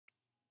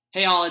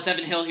Hey all, it's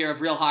Evan Hill here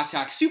of Real Hawk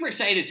Talk. Super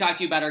excited to talk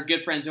to you about our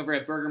good friends over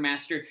at Burger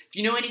Master. If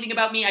you know anything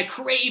about me, I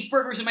crave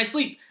burgers in my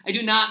sleep. I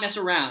do not mess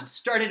around.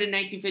 Started in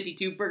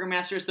 1952, Burger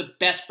Master is the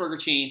best burger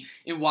chain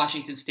in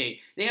Washington State.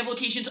 They have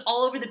locations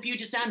all over the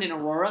Puget Sound in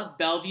Aurora,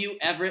 Bellevue,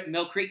 Everett,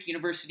 Mill Creek,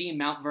 University, and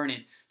Mount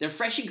Vernon. Their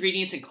fresh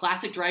ingredients and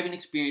classic drive-in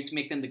experience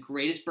make them the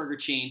greatest burger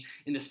chain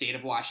in the state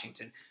of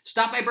Washington.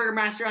 Stop by Burger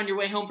Master on your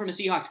way home from a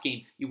Seahawks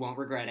game. You won't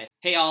regret it.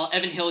 Hey all,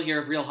 Evan Hill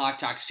here of Real Hawk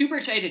Talk. Super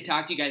excited to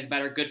talk to you guys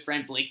about our good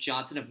friend Blake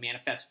Johnson of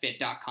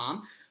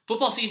ManifestFit.com.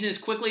 Football season is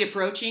quickly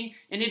approaching,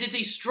 and it is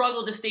a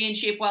struggle to stay in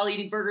shape while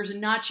eating burgers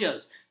and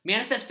nachos.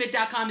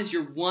 ManifestFit.com is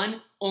your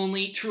one,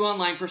 only, true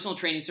online personal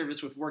training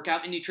service with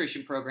workout and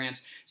nutrition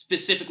programs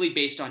specifically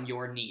based on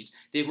your needs.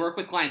 They work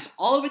with clients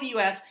all over the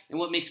U.S., and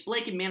what makes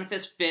Blake and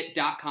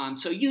ManifestFit.com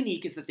so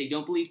unique is that they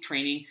don't believe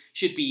training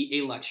should be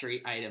a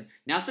luxury item.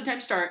 Now's the time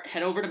to start.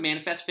 Head over to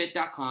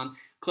ManifestFit.com.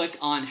 Click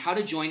on how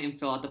to join and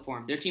fill out the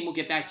form. Their team will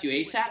get back to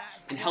you ASAP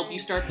and help you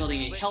start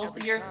building a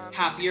healthier,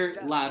 happier,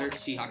 louder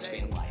Seahawks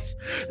fan life.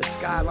 The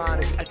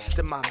skyline is etched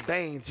in my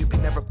veins. You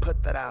can never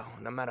put that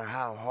out, no matter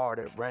how hard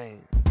it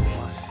rains.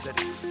 My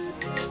city.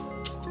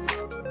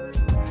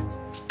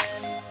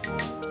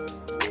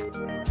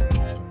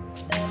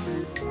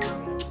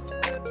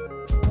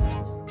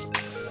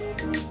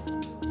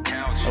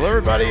 Hello,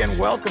 everybody, and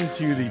welcome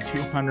to the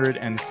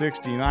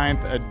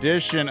 269th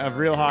edition of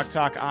Real Hawk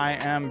Talk. I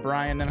am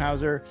Brian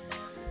Nimhauser.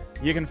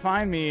 You can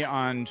find me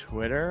on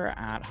Twitter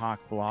at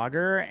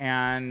HawkBlogger.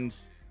 And,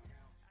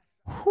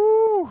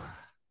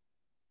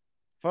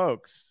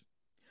 folks,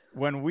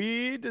 when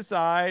we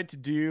decide to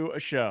do a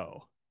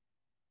show,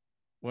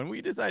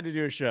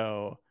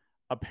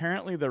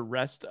 apparently the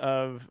rest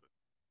of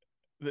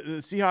the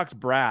Seahawks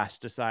brass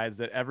decides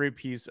that every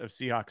piece of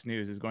Seahawks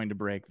news is going to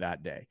break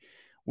that day.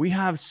 We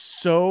have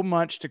so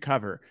much to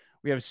cover.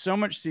 We have so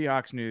much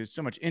Seahawks news,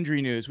 so much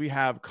injury news. We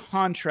have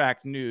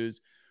contract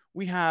news.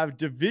 We have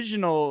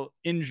divisional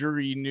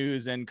injury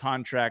news and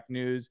contract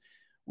news.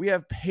 We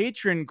have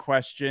patron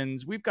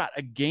questions. We've got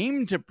a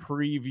game to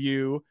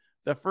preview,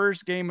 the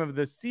first game of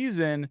the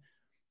season.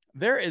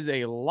 There is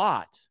a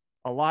lot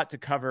to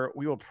cover.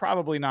 We will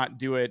probably not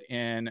do it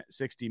in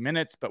 60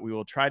 minutes, but we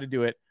will try to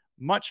do it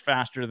much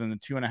faster than the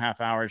 2.5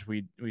 hours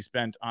we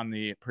spent on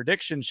the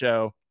prediction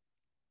show,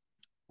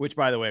 which,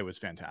 by the way, was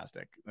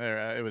fantastic.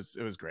 It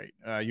was great.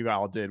 You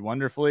all did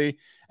wonderfully.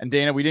 And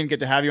Dana, we didn't get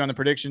to have you on the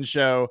prediction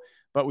show,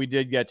 but we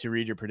did get to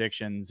read your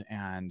predictions,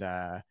 and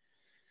there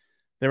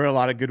were a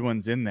lot of good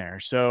ones in there.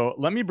 So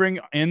let me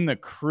bring in the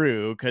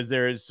crew because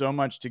there is so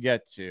much to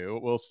get to.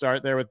 We'll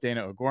start there with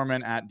Dana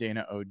O'Gorman at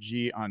Dana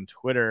OG on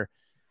Twitter.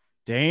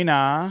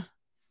 Dana,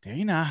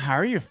 how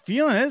are you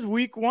feeling? It is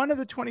week 1 of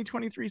the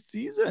 2023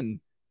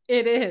 season.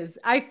 It is.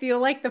 I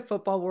feel like the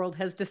football world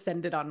has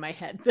descended on my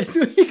head this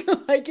week.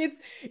 Like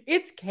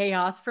it's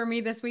chaos for me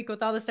this week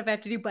with all the stuff I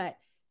have to do. But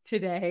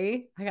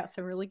today I got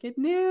some really good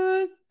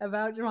news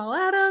about Jamal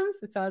Adams.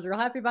 And so I was real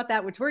happy about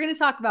that, which we're going to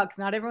talk about because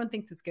not everyone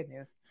thinks it's good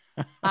news.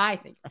 I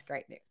think it's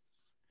great news.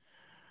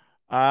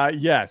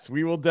 Yes,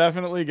 we will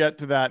definitely get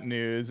to that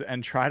news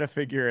and try to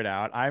figure it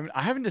out. I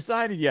haven't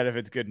decided yet if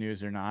it's good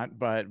news or not,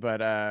 but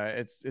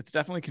it's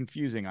definitely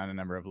confusing on a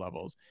number of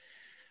levels.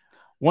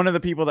 One of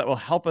the people that will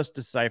help us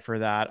decipher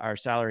that, our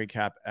salary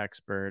cap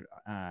expert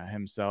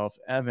himself,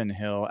 Evan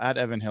Hill, at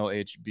Evan Hill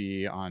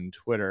HB on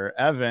Twitter.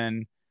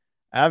 Evan,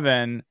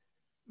 the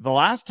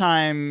last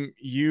time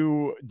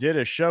you did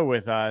a show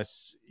with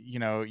us,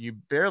 you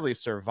barely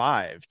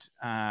survived.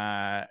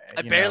 I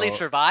barely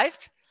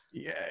survived?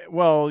 Yeah,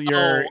 well,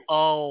 you're.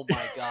 Oh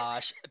my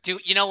gosh!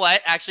 You know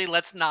what? Actually,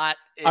 let's not.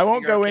 I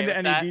won't go into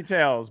any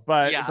details,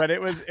 but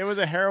it was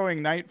a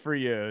harrowing night for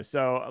you.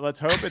 So let's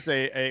hope it's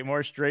a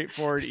more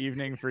straightforward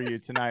evening for you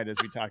tonight as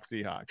we talk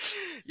Seahawks.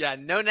 Yeah,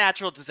 no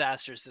natural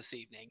disasters this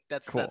evening.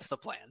 That's the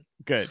plan.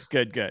 Good.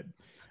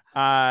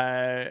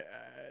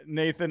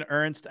 Nathan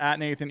Ernst at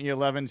Nathan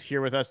E11's here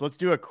with us. Let's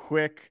do a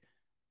quick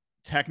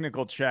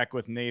technical check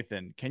with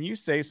Nathan. Can you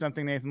say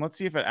something, Nathan? Let's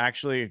see if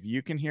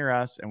you can hear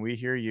us and we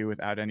hear you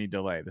without any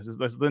delay. This is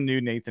the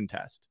new Nathan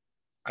test.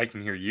 I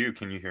can hear you.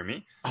 Can you hear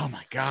me? Oh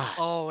my God.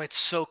 Oh, it's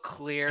so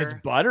clear. It's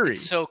buttery. It's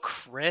so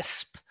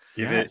crisp.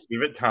 Give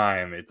it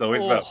time. It's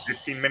always about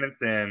 15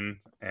 minutes in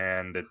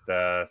and it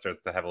starts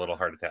to have a little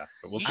heart attack,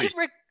 but we'll see.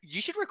 You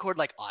should record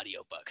like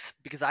audiobooks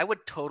because I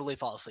would totally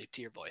fall asleep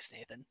to your voice,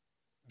 Nathan.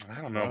 I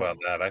don't know about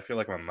that. I feel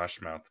like I'm a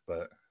mush mouth,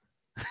 but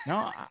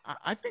no,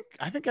 I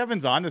think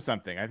Evan's onto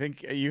something. I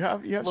think you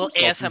have well,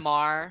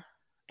 ASMR.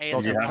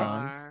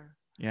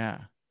 Yeah.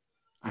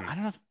 I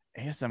don't know if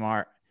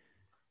ASMR.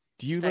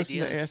 Do you listen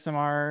to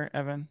ASMR,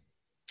 Evan?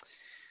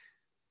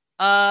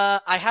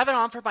 I have it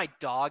on for my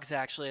dogs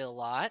actually a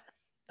lot.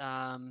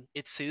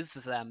 It soothes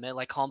them. It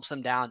like calms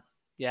them down.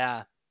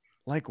 Yeah.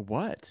 Like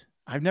what?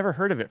 I've never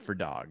heard of it for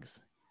dogs.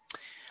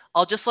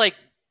 I'll just like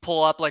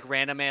pull up like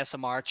random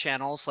ASMR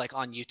channels like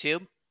on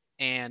YouTube,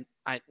 and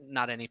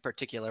not any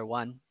particular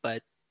one,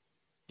 but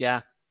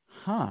yeah.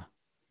 Huh.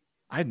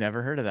 I'd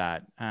never heard of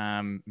that.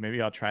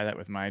 Maybe I'll try that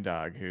with my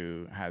dog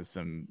who has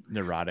some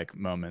neurotic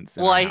moments.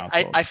 Well,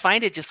 I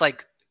find it just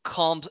like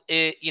calms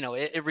it.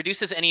 It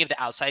reduces any of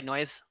the outside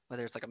noise,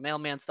 whether it's like a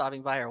mailman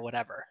stopping by or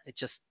whatever. It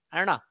just, I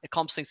don't know, it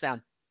calms things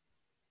down.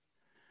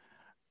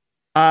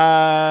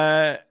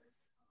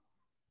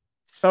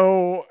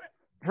 So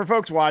for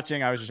folks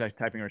watching, I was just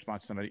typing a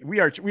response to somebody. We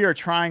are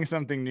trying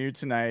something new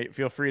tonight.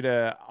 Feel free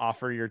to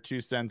offer your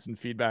 2 cents and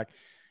feedback.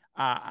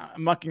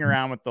 I'm mucking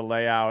around with the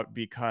layout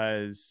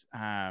because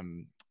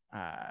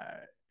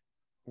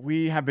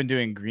we have been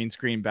doing green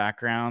screen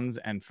backgrounds,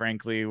 and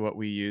frankly, what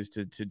we use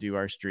to do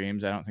our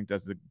streams, I don't think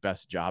does the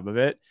best job of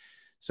it.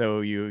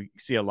 So you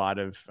see a lot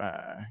of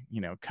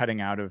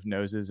cutting out of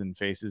noses and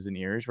faces and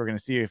ears. We're going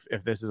to see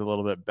if this is a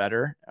little bit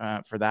better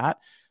for that.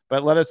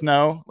 But let us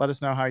know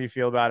how you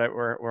feel about it.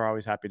 We're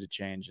always happy to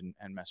change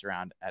and mess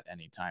around at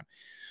any time.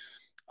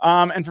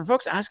 And for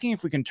folks asking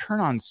if we can turn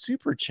on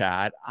Super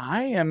Chat,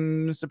 I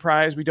am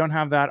surprised we don't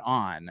have that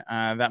on.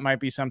 That might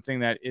be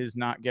something that is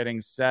not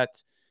getting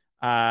set.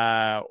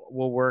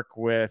 We'll work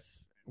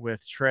with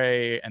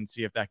Trey and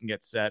see if that can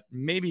get set.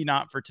 Maybe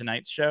not for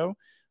tonight's show,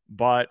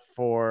 but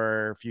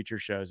for future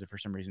shows, if for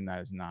some reason that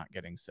is not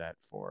getting set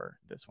for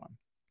this one.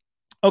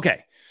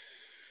 Okay.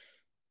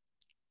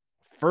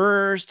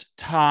 First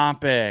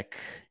topic.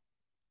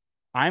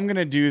 I'm going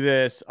to do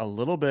this a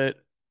little bit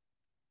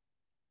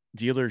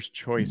dealer's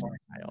choice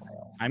style.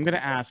 I'm going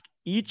to ask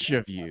each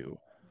of you,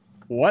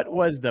 what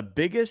was the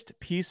biggest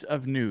piece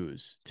of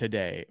news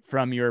today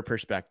from your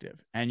perspective?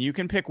 And you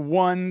can pick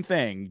one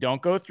thing.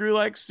 Don't go through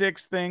like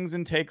 6 things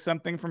and take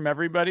something from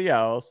everybody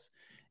else.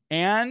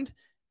 And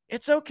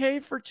it's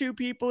okay for 2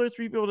 people or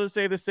 3 people to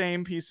say the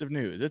same piece of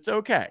news. It's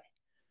okay.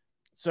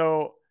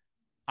 So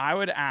I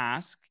would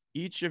ask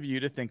each of you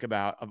to think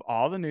about, of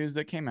all the news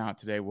that came out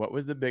today, what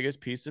was the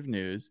biggest piece of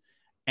news?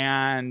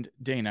 And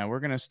Dana, we're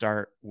going to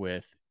start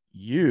with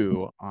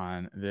you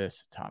on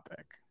this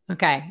topic.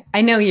 Okay.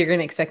 I know you're going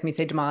to expect me to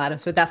say Jamal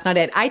Adams, but that's not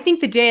it. I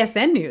think the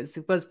JSN news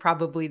was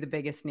probably the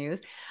biggest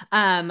news.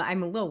 I'm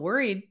a little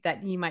worried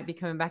that he might be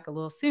coming back a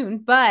little soon,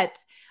 but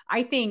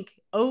I think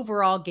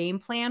overall game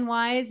plan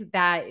wise,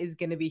 that is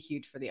going to be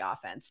huge for the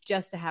offense,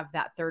 just to have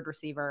that third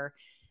receiver.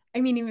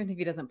 I mean, even if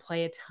he doesn't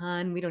play a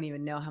ton, we don't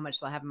even know how much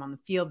they'll have him on the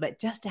field, but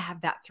just to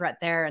have that threat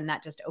there, and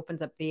that just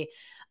opens up the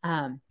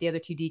other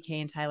 2, DK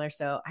and Tyler.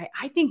 So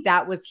I think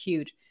that was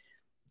huge.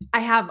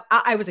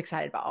 I was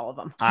excited about all of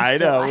them. I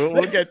know.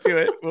 We'll get to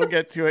it. We'll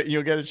get to it.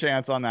 You'll get a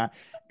chance on that.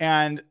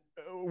 And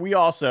we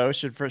also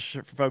should, for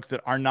folks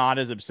that are not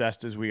as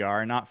obsessed as we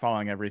are, not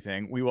following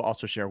everything, we will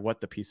also share what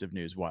the piece of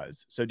news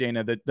was. So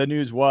Dana, the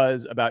news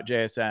was about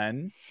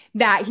JSN.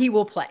 That he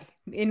will play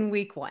in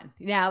week 1.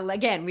 Now,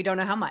 again, we don't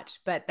know how much,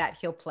 but that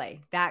he'll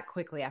play that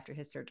quickly after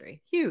his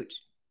surgery.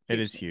 Huge.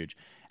 It is huge.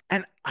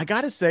 And I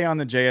got to say, on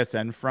the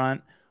JSN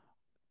front,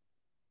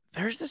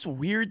 there's this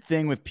weird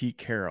thing with Pete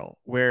Carroll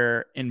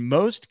where in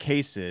most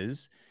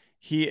cases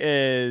he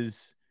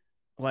is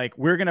like,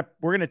 we're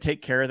going to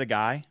take care of the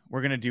guy.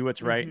 We're going to do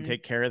what's right and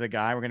take care of the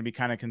guy. We're going to be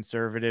kind of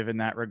conservative in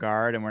that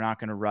regard, and we're not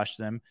going to rush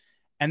them.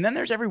 And then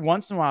there's every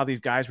once in a while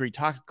these guys where he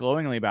talks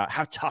glowingly about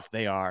how tough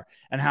they are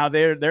and how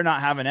they're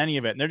not having any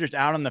of it. And they're just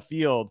out on the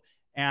field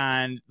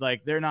and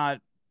like,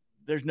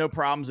 there's no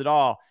problems at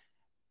all.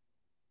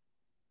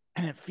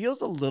 And it feels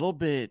a little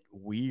bit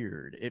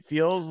weird. It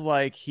feels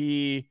like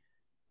he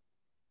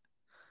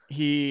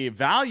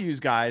values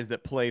guys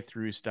that play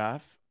through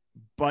stuff,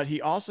 but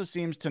he also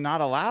seems to not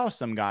allow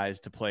some guys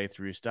to play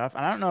through stuff.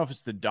 And I don't know if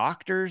it's the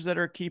doctors that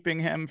are keeping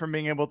him from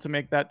being able to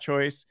make that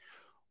choice,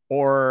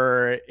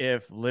 or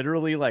if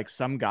literally like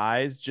some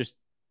guys just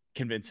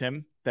convince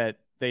him that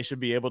they should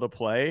be able to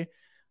play.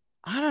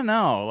 I don't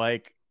know.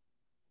 Like,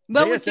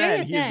 well,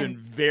 JSN, he's been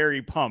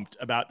very pumped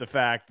about the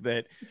fact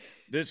that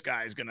this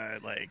guy's gonna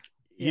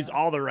he's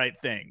all the right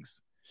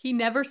things. He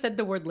never said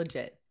the word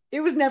legit. It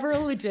was never a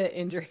legit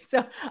injury.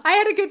 So I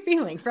had a good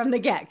feeling from the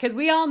get, because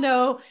we all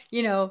know,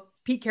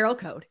 Pete Carroll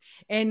code.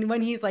 And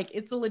when he's like,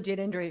 it's a legit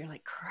injury, you're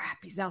like, crap,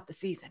 he's out the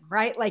season,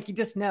 right? Like, you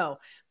just know.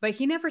 But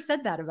he never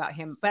said that about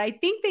him. But I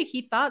think that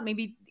he thought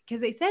maybe, because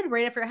they said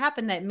right after it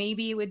happened that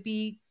maybe it would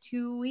be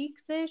 2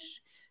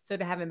 weeks-ish. So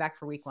to have him back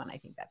for week 1, I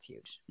think that's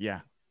huge. Yeah.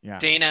 Yeah.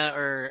 Dana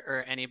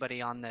or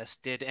anybody on this,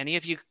 did any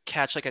of you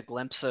catch like a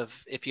glimpse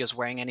of if he was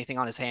wearing anything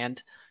on his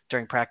hand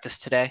during practice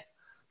today?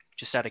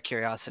 Just out of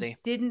curiosity.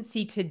 Didn't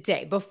see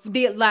today.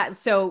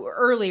 So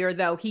earlier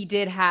though, he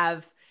did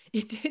have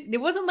it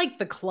wasn't like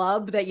the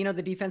club that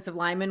the defensive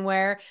linemen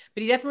wear,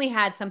 but he definitely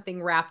had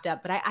something wrapped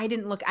up. But I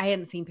didn't look. I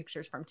hadn't seen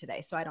pictures from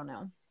today, so I don't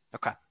know.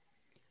 Okay.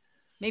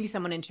 Maybe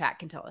someone in chat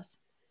can tell us.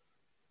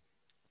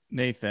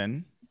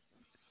 Nathan,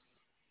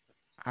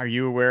 are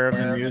you aware of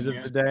the news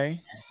of the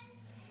day?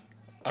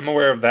 I'm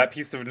aware of that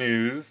piece of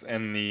news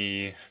and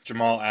the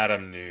Jamal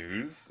Adams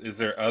news. Is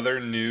there other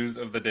news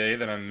of the day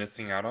that I'm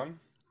missing out on?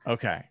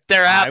 Okay.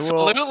 There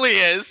absolutely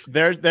is.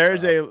 There's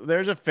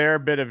a fair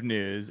bit of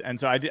news. And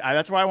so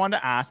that's why I wanted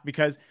to ask,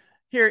 because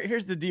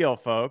here's the deal,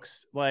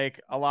 folks.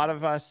 Like, a lot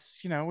of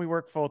us, we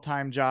work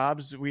full-time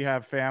jobs. We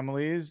have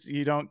families.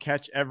 You don't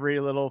catch every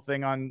little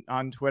thing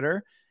on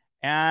Twitter.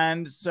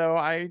 And so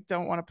I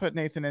don't want to put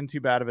Nathan in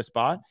too bad of a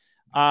spot.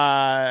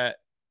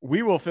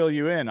 we will fill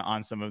you in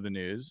on some of the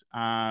news,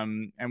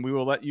 and we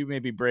will let you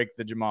maybe break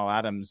the Jamal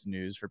Adams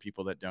news for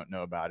people that don't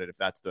know about it, if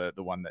that's the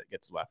one that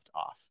gets left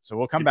off. So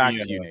we'll come back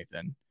to you,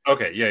 Nathan.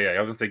 Okay, yeah. I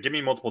was gonna say, give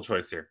me multiple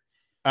choice here.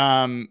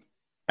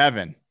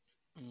 Evan,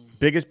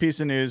 biggest piece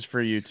of news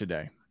for you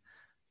today.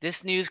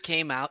 This news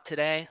came out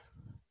today.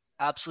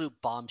 Absolute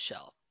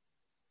bombshell.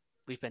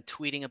 We've been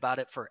tweeting about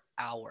it for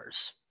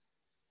hours.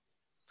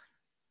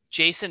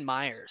 Jason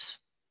Myers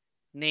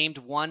named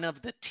one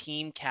of the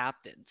team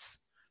captains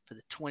for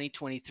the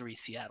 2023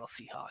 Seattle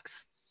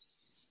Seahawks.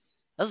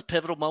 That was a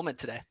pivotal moment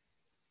today.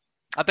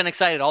 I've been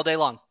excited all day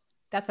long.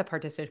 That's a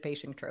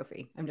participation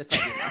trophy. I'm just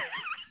letting you know.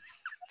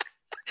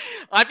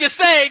 I'm just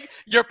saying,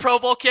 your Pro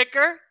Bowl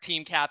kicker,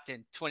 team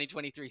captain,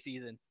 2023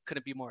 season.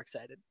 Couldn't be more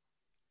excited.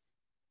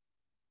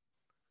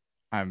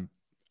 I'm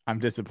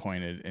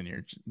disappointed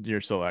in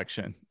your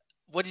selection.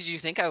 What did you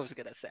think I was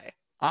gonna say?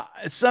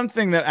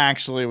 Something that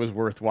actually was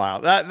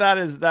worthwhile. That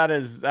is.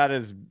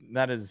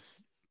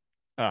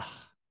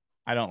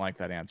 I don't like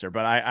that answer,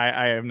 but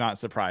I am not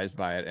surprised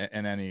by it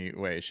in any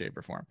way, shape,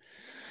 or form.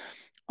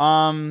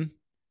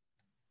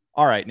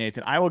 All right,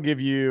 Nathan, I will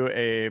give you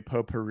a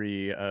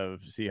potpourri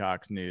of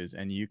Seahawks news,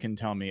 and you can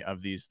tell me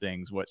of these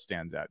things what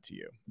stands out to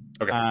you.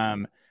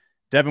 Okay.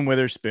 Devin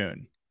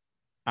Witherspoon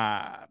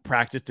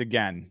practiced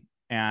again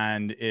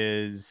and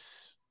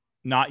is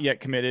not yet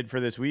committed for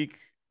this week,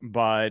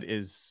 but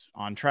is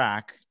on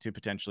track to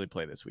potentially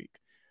play this week.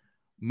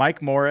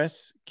 Mike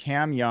Morris,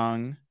 Cam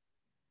Young,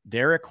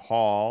 Derek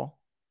Hall,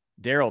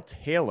 Darrell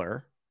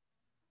Taylor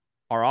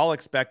are all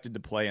expected to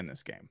play in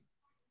this game.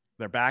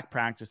 They're back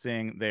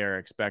practicing. They are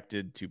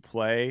expected to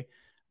play.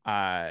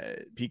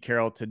 Pete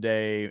Carroll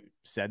today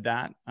said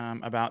that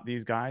about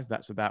these guys.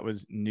 So that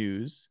was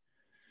news.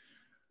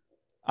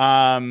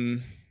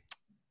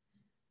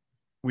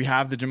 We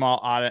have the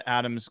Jamal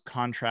Adams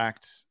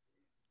contract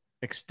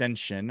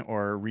extension,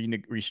 or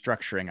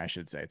restructuring, I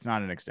should say. It's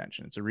not an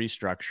extension. It's a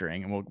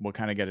restructuring, and we'll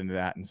kind of get into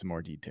that in some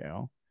more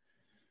detail.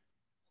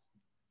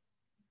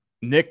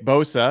 Nick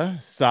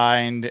Bosa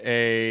signed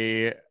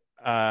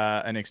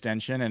an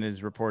extension and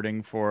is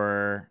reporting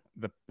for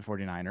the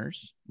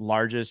 49ers.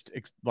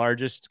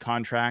 Largest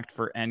contract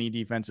for any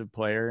defensive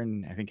player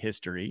in, I think,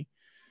 history.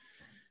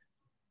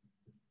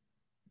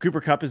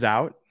 Cooper Kupp is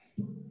out.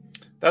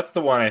 That's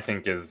the one I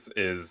think is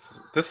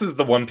this is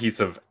the one piece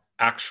of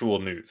actual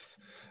news.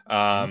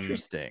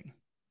 Interesting.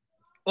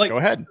 Like, go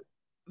ahead.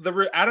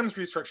 The Adams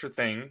restructure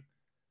thing,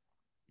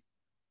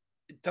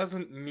 it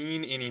doesn't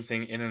mean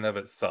anything in and of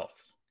itself.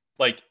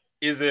 Like,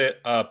 is it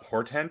a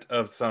portent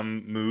of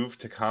some move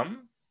to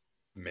come?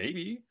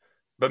 Maybe,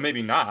 but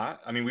maybe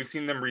not. I mean, we've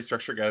seen them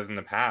restructure guys in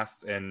the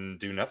past and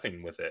do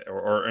nothing with it,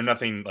 or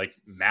nothing like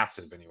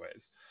massive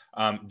anyways.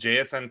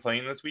 JSN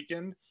playing this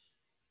weekend,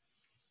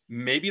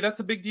 maybe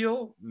that's a big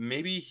deal.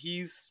 Maybe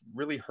he's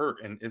really hurt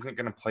and isn't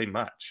going to play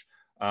much.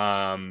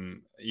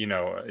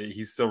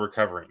 He's still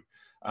recovering.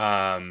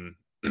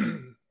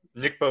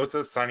 Nick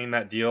Bosa signing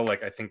that deal,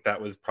 like, I think that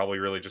was probably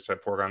really just a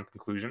foregone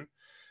conclusion.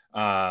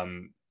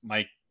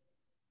 Mike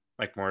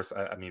Morris,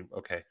 I mean,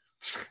 okay,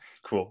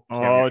 cool.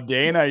 Oh,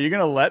 Dana, are you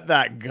gonna let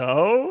that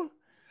go?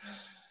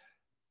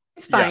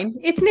 It's fine.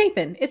 Yeah. It's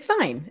Nathan. It's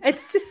fine.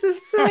 It's just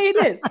the way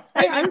it is.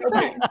 I'm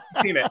fine.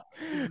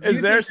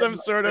 Is there some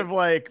sort of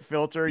like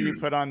filter you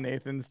put on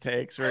Nathan's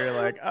takes where you're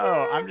like,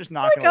 oh, I'm just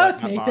not gonna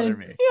let that bother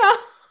me? Yeah.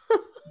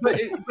 But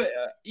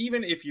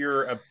even if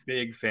you're a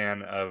big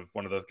fan of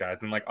one of those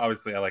guys, and like,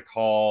 obviously I like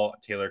Hall,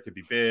 Taylor could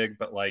be big,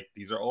 but like,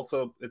 these are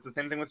also, it's the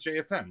same thing with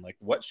JSN. Like,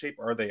 what shape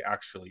are they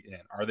actually in?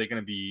 Are they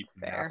going to be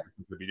massive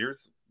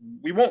contributors?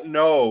 We won't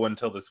know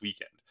until this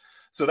weekend.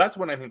 So that's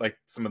when I think like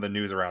some of the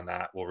news around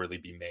that will really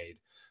be made.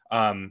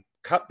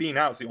 Kupp being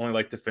out is the only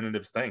like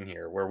definitive thing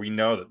here, where we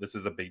know that this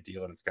is a big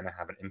deal and it's going to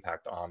have an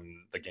impact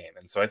on the game.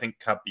 And so I think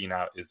Kupp being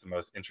out is the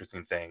most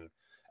interesting thing.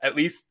 At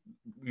least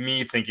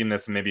me thinking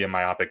this, maybe a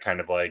myopic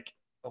kind of like,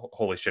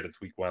 holy shit, it's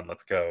week 1,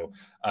 let's go.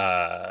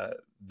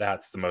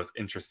 That's the most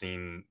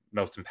interesting,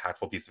 most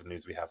impactful piece of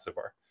news we have so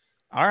far.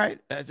 All right.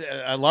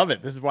 I love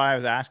it. This is why I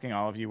was asking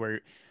all of you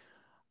where,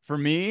 for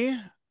me,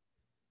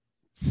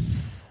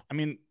 I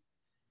mean,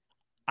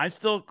 I'm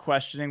still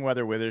questioning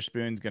whether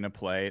Witherspoon's going to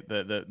play.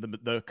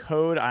 The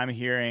code I'm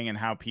hearing and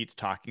how Pete's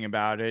talking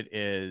about it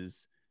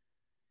is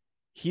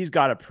he's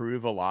got to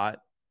prove a lot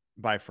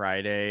by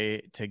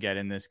Friday to get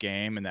in this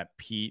game, and that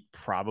Pete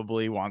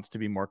probably wants to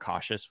be more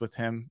cautious with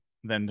him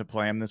than to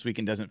play him this week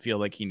and doesn't feel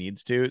like he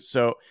needs to.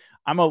 So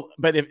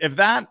but if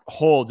that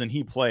holds and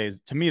he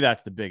plays, to me,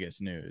 that's the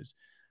biggest news.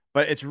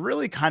 But it's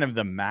really kind of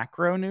the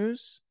macro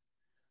news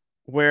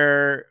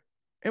where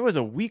it was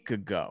a week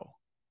ago,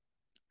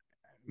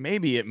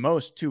 maybe at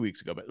most 2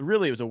 weeks ago, but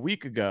really it was a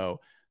week ago.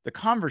 The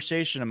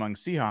conversation among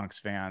Seahawks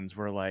fans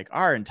were like,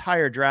 our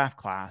entire draft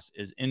class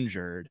is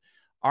injured.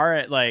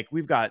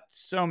 We've got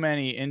so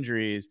many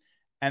injuries.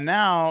 And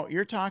now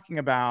you're talking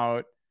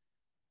about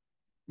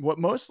what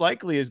most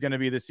likely is going to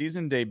be the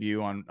season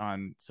debut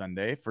on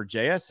Sunday for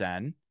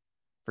JSN,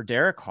 for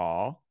Derek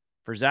Hall,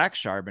 for Zach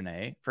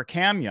Charbonnet, for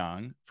Cam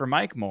Young, for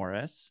Mike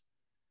Morris.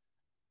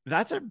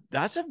 that's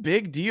a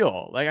big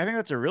deal. Like, I think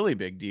that's a really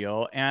big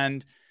deal.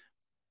 And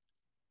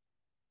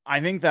I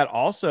think that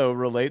also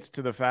relates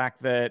to the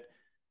fact that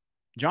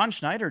John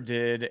Schneider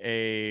did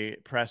a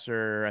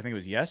presser, I think it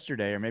was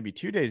yesterday or maybe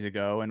 2 days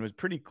ago, and was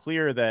pretty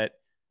clear that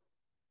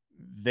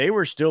they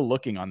were still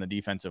looking on the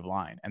defensive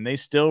line, and they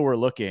still were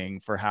looking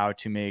for how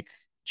to make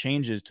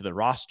changes to the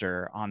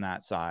roster on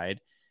that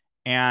side.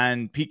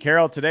 And Pete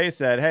Carroll today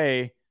said,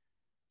 hey,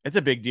 it's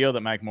a big deal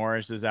that Mike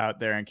Morris is out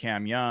there and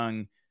Cam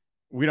Young.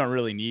 We don't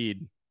really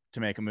need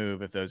to make a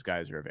move if those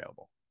guys are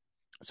available.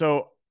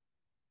 So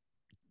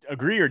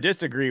agree or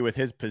disagree with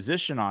his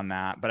position on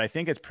that, but I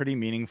think it's pretty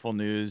meaningful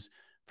news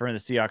from the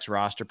Seahawks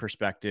roster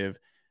perspective.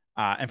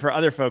 And for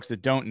other folks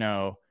that don't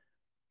know,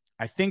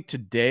 I think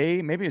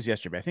today, maybe it was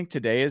yesterday, but I think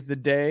today is the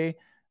day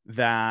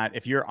that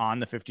if you're on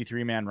the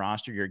 53-man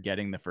roster, you're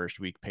getting the first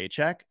week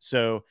paycheck.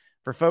 So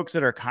for folks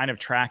that are kind of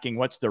tracking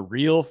what's the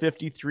real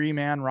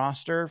 53-man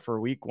roster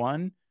for week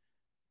one,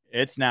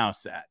 it's now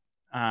set.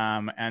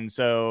 And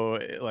so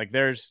like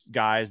there's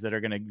guys that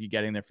are going to be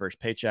getting their first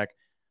paycheck.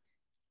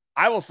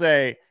 I will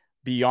say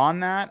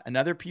beyond that,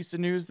 another piece of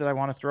news that I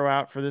want to throw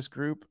out for this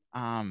group,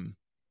 DK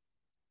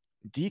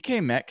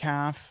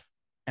Metcalf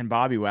and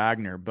Bobby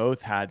Wagner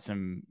both had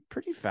some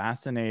pretty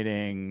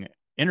fascinating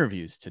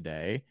interviews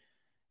today.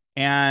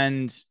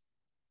 And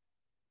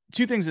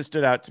two things that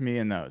stood out to me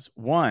in those.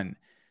 One,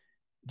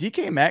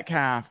 DK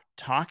Metcalf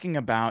talking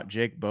about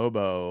Jake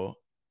Bobo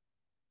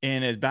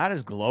in about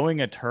as glowing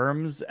a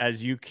terms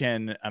as you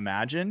can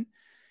imagine.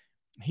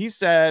 He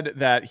said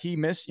that he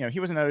missed, he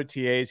was in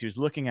OTAs. He was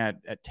looking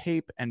at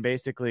tape and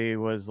basically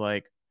was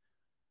like,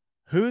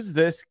 who's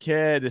this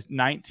kid, this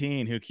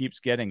 19 who keeps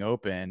getting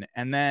open?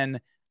 And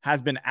then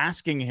has been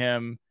asking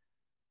him,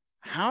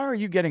 how are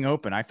you getting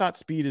open? I thought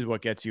speed is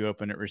what gets you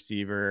open at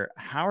receiver.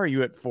 How are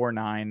you at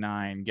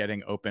 4.99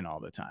 getting open all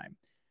the time?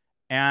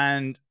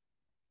 And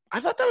I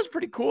thought that was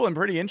pretty cool and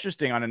pretty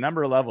interesting on a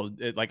number of levels.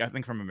 I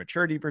think from a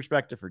maturity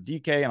perspective for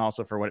DK and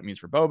also for what it means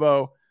for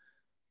Bobo.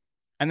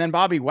 And then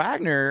Bobby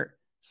Wagner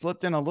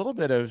slipped in a little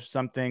bit of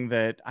something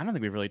that I don't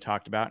think we've really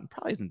talked about and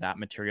probably isn't that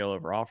material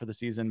overall for the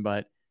season,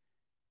 but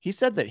he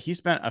said that he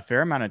spent a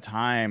fair amount of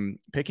time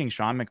picking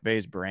Sean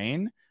McVay's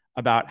brain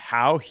about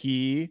how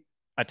he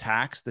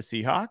attacks the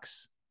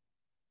Seahawks.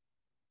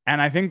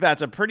 And I think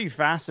that's a pretty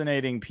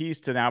fascinating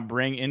piece to now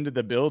bring into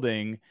the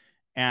building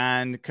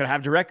and could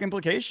have direct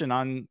implication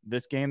on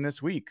this game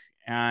this week.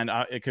 And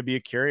it could be a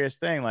curious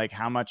thing, like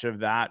how much of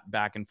that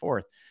back and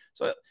forth.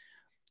 So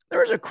there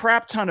was a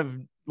crap ton of,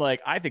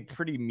 I think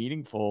pretty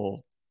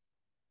meaningful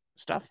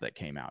stuff that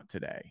came out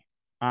today.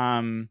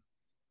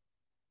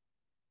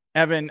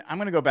 Evan, I'm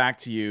going to go back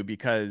to you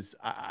because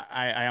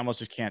I almost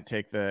just can't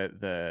take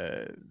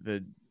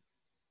the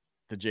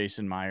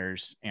Jason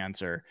Myers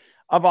answer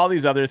of all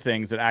these other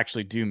things that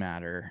actually do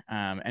matter.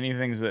 Any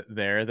things that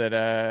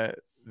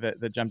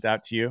jumped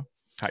out to you,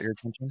 caught your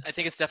attention? I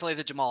think it's definitely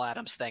the Jamal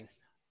Adams thing.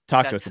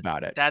 Talk to us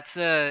about it. That's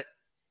a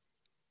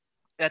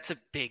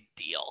big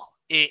deal.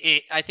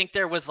 I think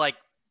there was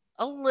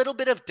a little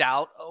bit of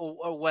doubt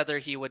whether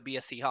he would be a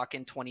Seahawk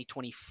in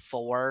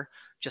 2024,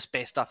 just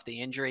based off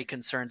the injury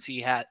concerns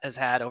he has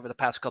had over the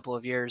past couple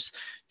of years.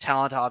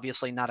 Talent,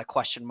 obviously not a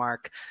question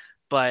mark,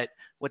 but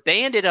what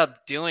they ended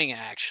up doing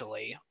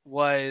actually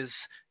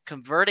was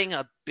converting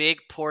a big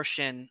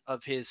portion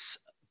of his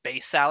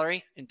base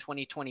salary in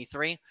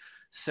 2023.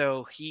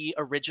 So he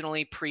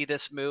originally pre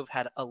this move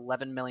had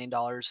 $11 million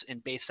in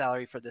base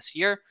salary for this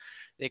year.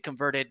 They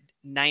converted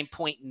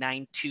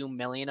 $9.92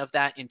 million of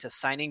that into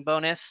signing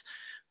bonus,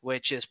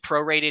 which is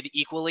prorated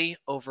equally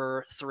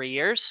over 3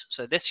 years.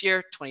 So this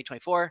year,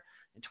 2024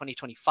 and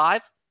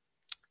 2025,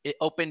 it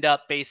opened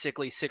up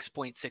basically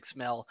 6.6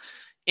 mil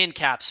in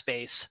cap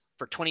space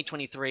for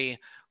 2023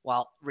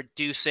 while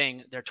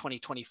reducing their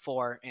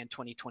 2024 and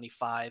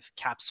 2025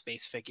 cap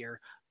space figure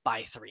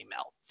by 3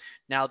 mil.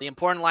 Now, the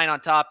important line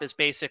on top is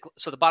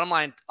the bottom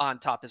line on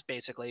top is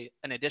basically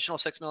an additional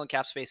 6 mil in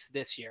cap space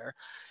this year.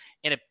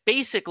 And it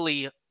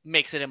basically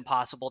makes it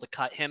impossible to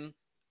cut him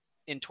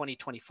in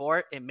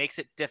 2024. It makes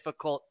it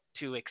difficult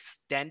to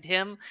extend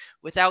him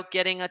without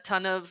getting a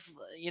ton of,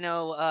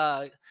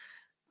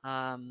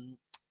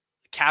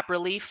 cap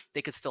relief.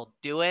 They could still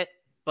do it,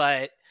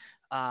 but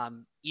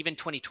even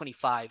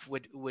 2025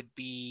 would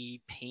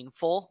be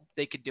painful.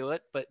 They could do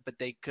it, but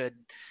they could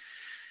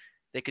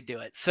do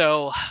it.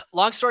 So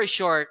long story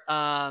short,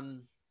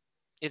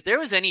 if there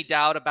was any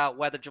doubt about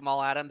whether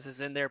Jamal Adams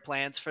is in their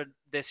plans for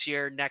this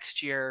year,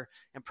 next year,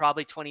 and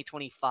probably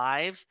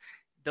 2025,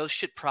 those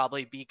should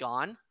probably be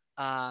gone.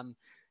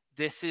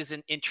 This is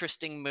an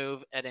interesting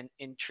move at an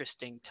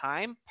interesting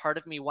time. Part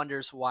of me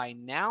wonders why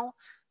now.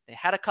 They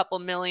had a couple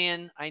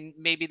million.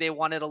 Maybe they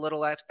wanted a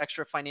little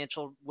extra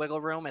financial wiggle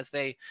room as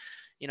they,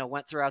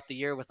 went throughout the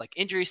year with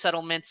injury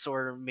settlements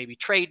or maybe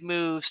trade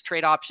moves,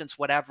 trade options,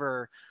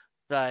 whatever.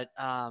 But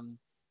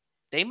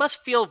they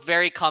must feel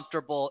very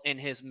comfortable in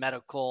his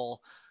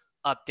medical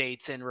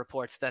updates and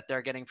reports that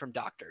they're getting from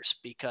doctors,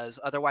 because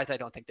otherwise I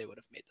don't think they would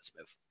have made this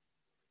move.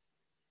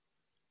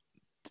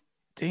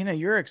 Dana,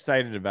 you're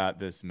excited about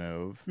this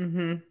move.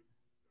 Mm-hmm.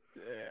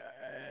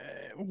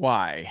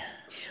 Why?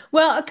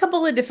 Well, a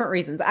couple of different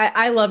reasons.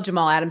 I love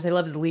Jamal Adams. I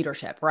love his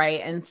leadership,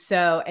 right?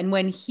 And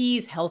when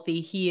he's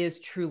healthy, he is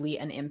truly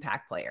an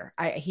impact player.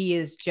 He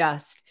is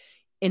just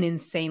an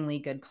insanely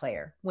good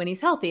player when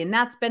he's healthy. And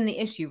that's been the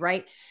issue,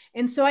 right?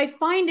 And so I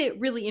find it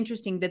really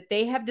interesting that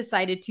they have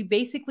decided to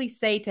basically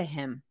say to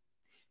him,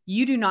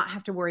 you do not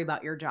have to worry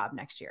about your job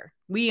next year.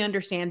 We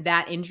understand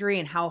that injury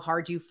and how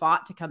hard you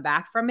fought to come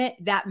back from it.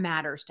 That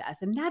matters to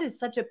us. And that is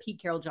such a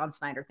Pete Carroll, John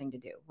Snyder thing to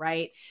do,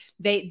 right?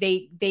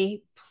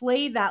 They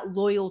play that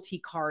loyalty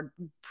card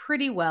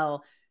pretty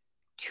well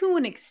to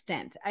an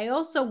extent. I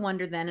also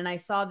wonder then, and I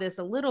saw this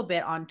a little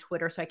bit on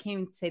Twitter, so I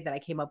can't even say that I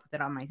came up with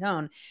it on my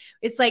own.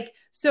 It's like,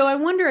 so I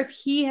wonder if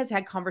he has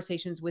had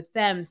conversations with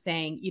them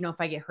saying, if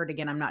I get hurt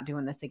again, I'm not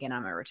doing this again,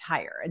 I'm going to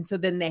retire. And so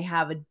then they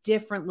have a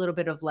different little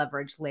bit of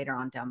leverage later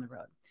on down the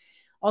road.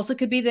 Also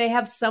could be they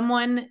have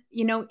someone,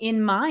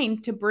 in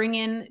mind to bring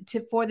in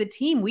for the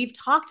team. We've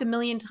talked a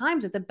million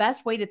times that the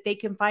best way that they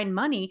can find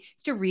money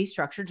is to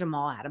restructure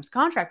Jamal Adams'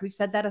 contract. We've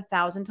said that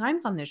 1,000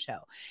 times on this show.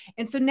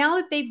 And so now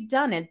that they've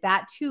done it,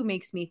 that too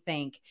makes me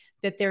think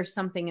that there's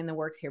something in the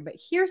works here. But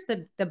here's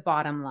the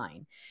bottom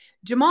line.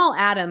 Jamal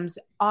Adams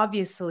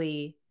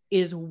obviously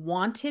is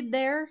wanted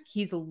there.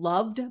 He's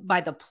loved by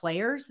the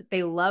players.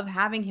 They love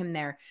having him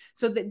there.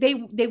 So that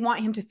they want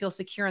him to feel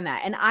secure in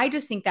that. And I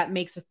just think that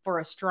makes it for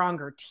a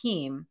stronger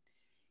team,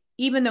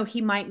 even though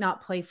he might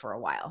not play for a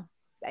while.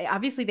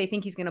 Obviously, they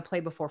think he's going to play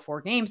before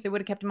 4 games. They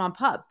would have kept him on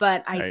PUP.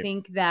 But I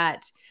think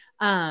that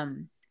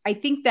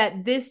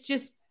this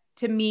just,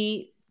 to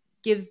me,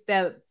 gives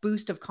the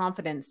boost of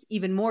confidence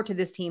even more to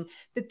this team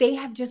that they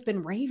have just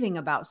been raving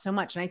about so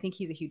much. And I think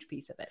he's a huge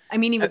piece of it. I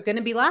mean, he was going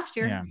to be last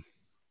year. Yeah.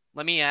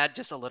 Let me add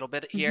just a little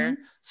bit here.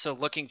 So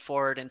looking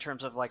forward in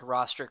terms of like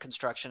roster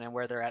construction and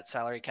where they're at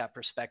salary cap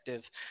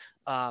perspective,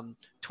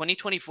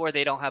 2024,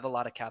 they don't have a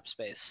lot of cap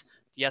space.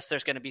 Yes,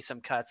 there's going to be some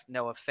cuts.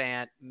 Noah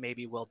Fant,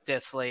 maybe Will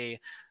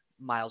Dissly,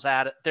 Miles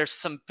Adams. There's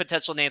some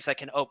potential names that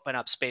can open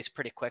up space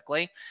pretty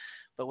quickly.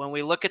 But when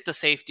we look at the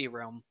safety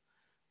room,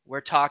 we're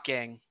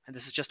talking, and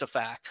this is just a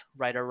fact,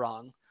 right or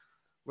wrong,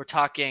 we're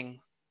talking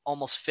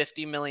almost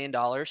 $50 million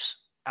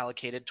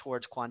allocated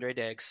towards Quandre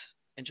Diggs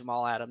and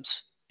Jamal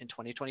Adams in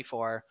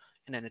 2024,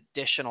 and an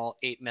additional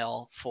 $8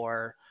 million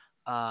for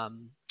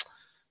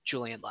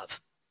Julian Love.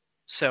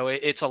 So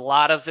it's a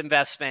lot of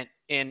investment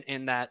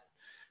in that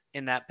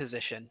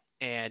position,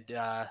 and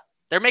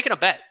they're making a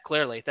bet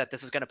clearly that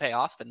this is going to pay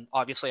off, and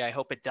obviously I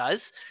hope it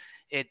does.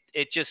 It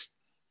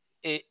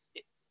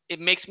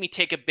makes me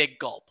take a big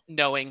gulp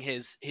knowing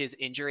his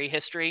injury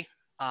history.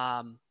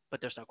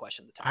 But there's no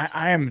question.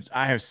 I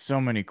have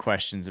so many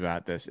questions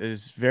about this.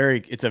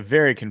 It's a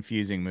very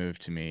confusing move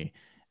to me.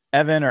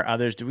 Evan or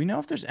others, do we know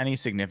if there's any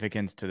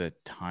significance to the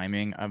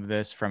timing of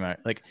this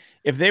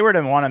if they were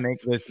to want to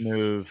make this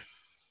move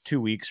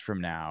 2 weeks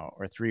from now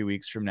or 3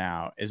 weeks from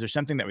now, is there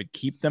something that would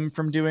keep them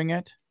from doing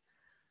it?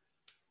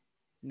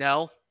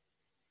 No.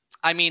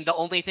 I mean, the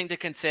only thing to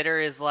consider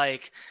is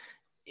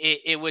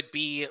it would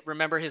be,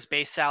 remember his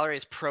base salary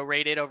is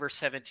prorated over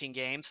 17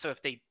 games. So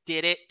if they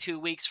did it 2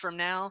 weeks from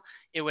now,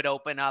 it would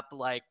open up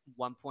like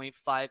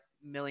 1.5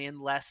 million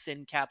less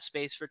in cap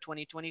space for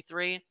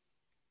 2023.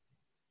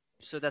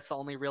 So that's the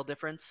only real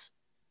difference.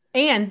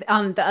 And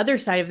on the other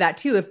side of that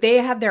too, if they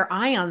have their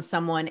eye on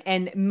someone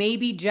and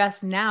maybe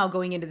just now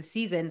going into the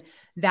season,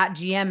 that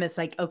GM is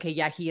like, okay,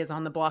 yeah, he is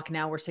on the block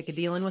now. We're sick of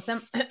dealing with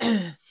him.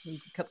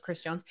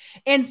 Chris Jones.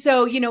 And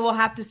so, we'll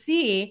have to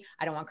see.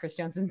 I don't want Chris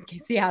Jones in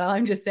Seattle.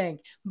 I'm just saying,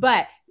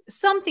 but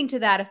something to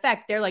that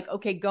effect. They're like,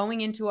 okay, going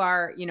into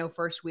our,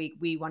 first week,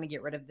 we want to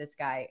get rid of this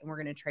guy and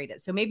we're going to trade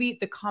it. So maybe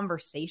the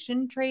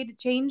conversation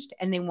changed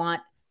and they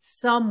want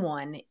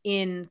someone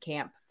in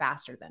camp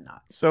faster than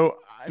not. So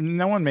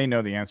no one may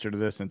know the answer to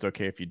this, and it's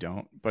okay if you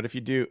don't. But if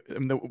you do,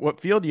 what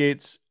Field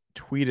Yates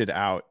tweeted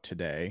out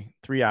today,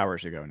 3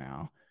 hours ago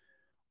now,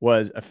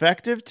 was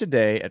effective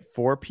today at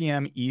 4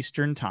 p.m.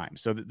 Eastern time.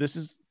 So this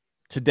is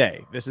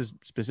today. This is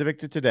specific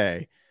to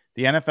today.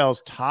 The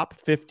NFL's top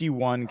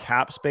 51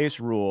 cap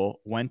space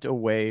rule went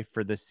away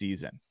for the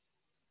season.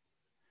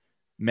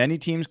 Many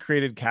teams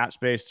created cap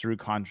space through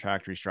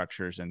contract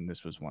restructures, and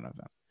this was one of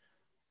them.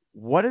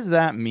 What does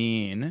that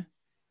mean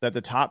that the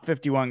top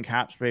 51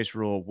 cap space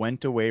rule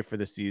went away for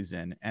the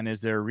season? And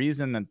is there a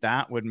reason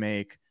that would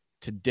make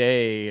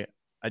today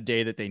a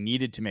day that they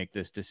needed to make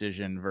this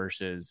decision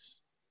versus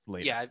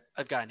later? Yeah,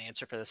 I've got an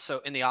answer for this. So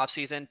in the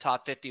offseason,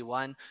 top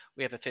 51,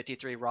 we have a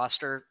 53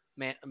 roster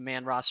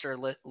man roster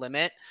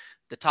limit.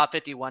 The top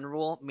 51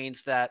 rule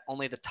means that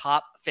only the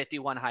top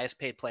 51 highest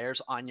paid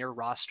players on your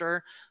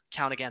roster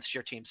count against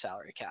your team's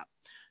salary cap.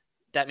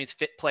 That means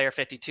player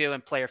 52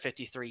 and player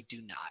 53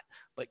 do not.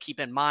 But keep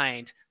in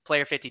mind,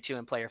 player 52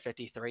 and player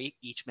 53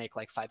 each make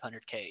like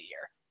 $500K a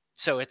year.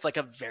 So it's like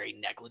a very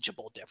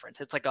negligible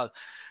difference. It's like a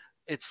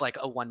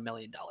 $1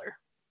 million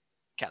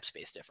cap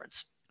space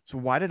difference. So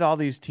why did all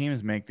these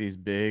teams make these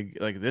big,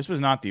 this was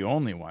not the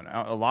only one.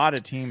 A lot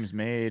of teams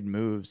made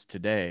moves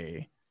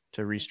today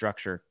to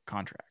restructure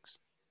contracts.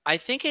 I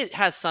think it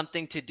has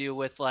something to do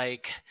with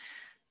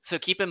So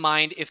keep in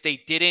mind, if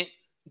they didn't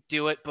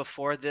do it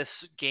before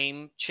this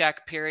game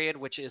check period,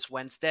 which is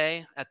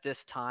Wednesday at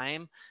this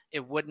time,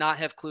 it would not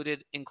have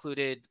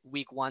included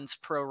week one's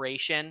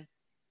proration.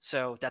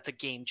 So that's a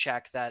game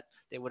check that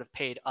they would have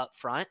paid up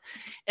front.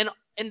 And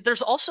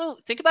there's also,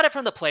 think about it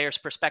from the player's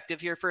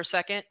perspective here for a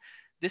second.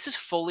 This is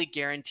fully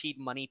guaranteed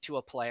money to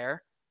a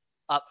player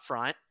up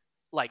front,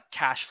 like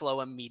cash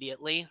flow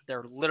immediately.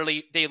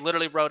 They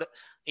literally wrote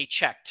a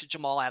check to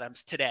Jamal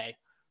Adams today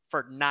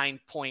for 9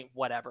 point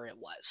whatever it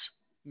was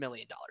 $1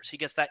 million. He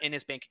gets that in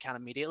his bank account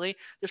immediately.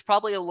 There's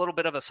probably a little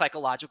bit of a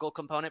psychological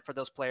component for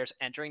those players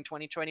entering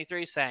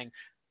 2023 saying,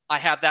 I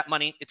have that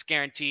money. It's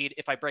guaranteed.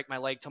 If I break my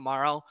leg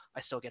tomorrow,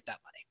 I still get that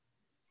money.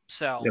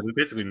 So yeah, there's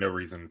basically no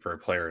reason for a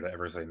player to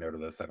ever say no to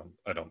this.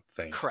 I don't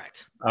think.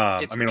 Correct.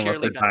 It's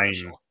purely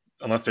beneficial.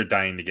 Unless they're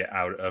dying to get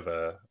out of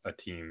a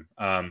team.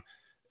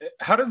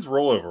 How does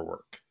rollover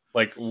work?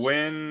 Like,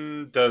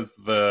 when does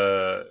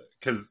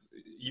because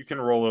you can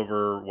roll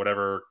over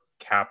whatever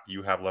cap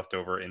you have left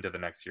over into the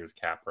next year's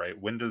cap, right?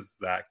 When does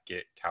that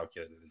get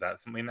calculated? Is that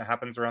something that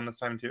happens around this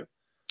time too?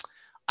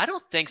 I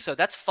don't think so.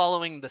 That's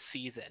following the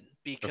season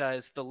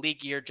because the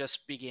league year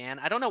just began.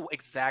 I don't know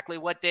exactly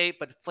what date,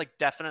 but it's like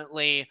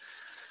definitely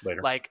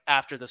Later. like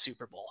after the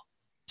Super Bowl.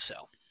 So,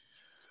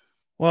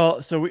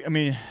 well,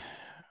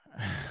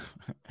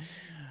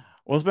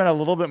 we'll spend a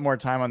little bit more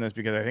time on this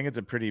because I think it's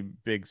a pretty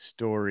big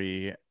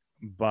story,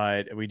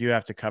 but we do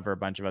have to cover a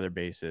bunch of other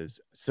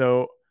bases.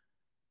 So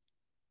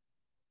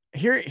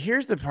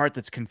here's the part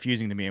that's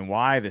confusing to me and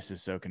why this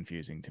is so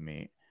confusing to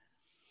me.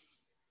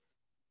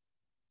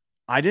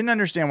 I didn't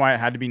understand why it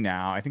had to be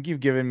now. I think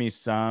you've given me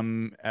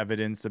some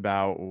evidence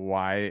about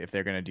why, if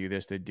they're going to do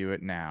this, they do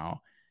it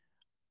now.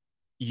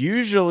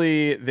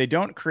 Usually they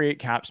don't create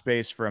cap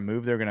space for a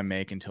move they're going to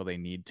make until they've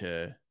made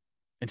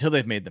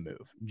the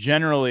move.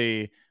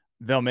 Generally,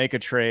 they'll make a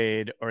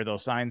trade or they'll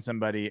sign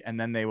somebody and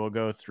then they will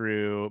go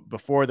through,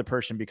 before the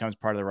person becomes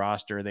part of the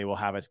roster, they will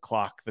have a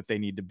clock that they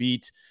need to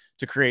beat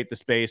to create the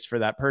space for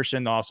that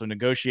person. They'll also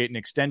negotiate an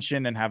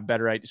extension and have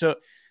better ideas. So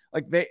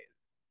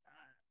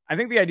I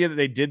think the idea that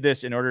they did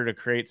this in order to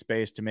create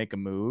space to make a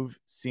move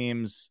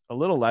seems a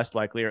little less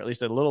likely, or at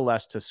least a little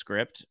less to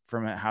script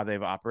from how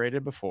they've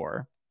operated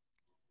before.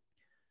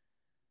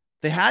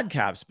 They had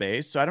cap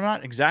space, so I'm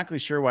not exactly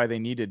sure why they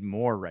needed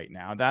more right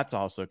now. That's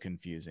also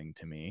confusing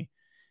to me.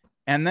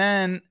 And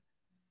then,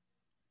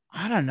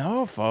 I don't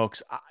know,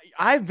 folks.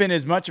 I've been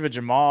as much of a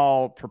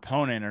Jamal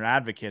proponent or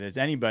advocate as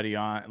anybody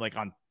on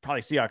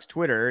probably Seahawks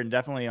Twitter and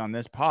definitely on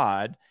this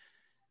pod.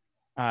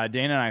 Dana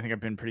and I think have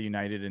been pretty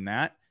united in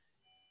that.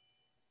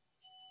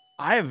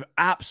 I have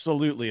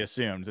absolutely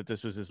assumed that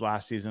this was his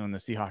last season on the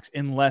Seahawks,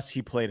 unless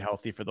he played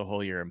healthy for the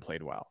whole year and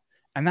played well.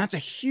 And that's a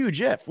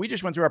huge if. We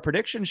just went through our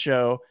prediction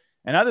show,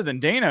 and other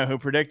than Dana, who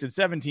predicted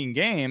 17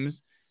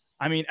 games,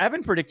 I mean,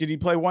 Evan predicted he'd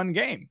play one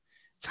game.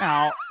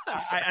 Now,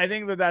 I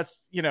think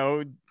that's,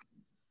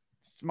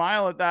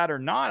 smile at that or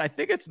not, I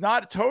think it's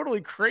not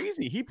totally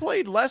crazy. He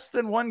played less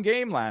than one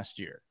game last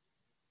year.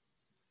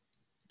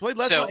 Played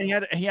less.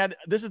 He had.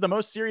 This is the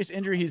most serious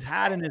injury he's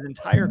had in his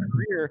entire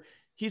career.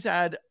 He's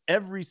had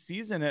every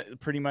season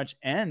pretty much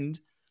end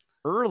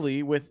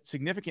early with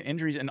significant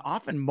injuries and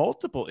often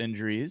multiple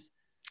injuries.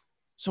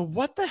 So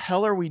what the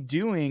hell are we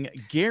doing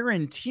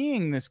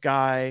guaranteeing this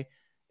guy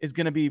is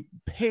going to be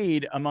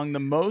paid among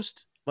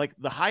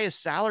the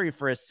highest salary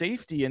for a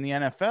safety in the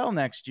NFL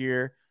next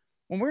year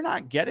when we're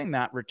not getting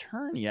that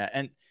return yet?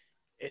 And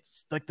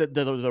it's like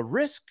the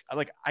risk,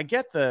 like I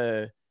get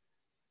the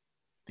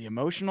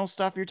emotional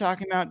stuff you're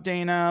talking about,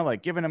 Dana,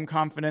 like giving him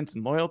confidence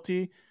and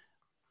loyalty.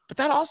 But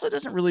that also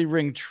doesn't really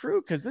ring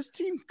true because this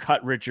team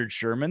cut Richard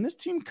Sherman. This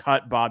team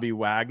cut Bobby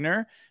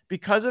Wagner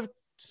because of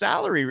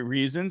salary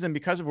reasons and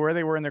because of where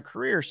they were in their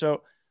career.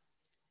 So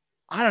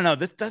I don't know.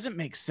 This doesn't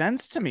make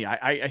sense to me.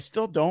 I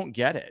still don't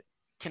get it.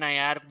 Can I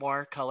add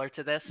more color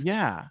to this?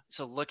 Yeah.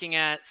 So looking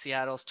at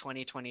Seattle's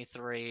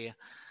 2023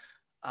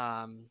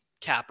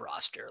 cap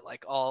roster,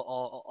 like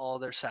all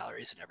their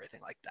salaries and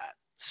everything like that.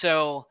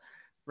 So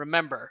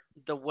remember,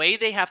 the way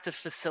they have to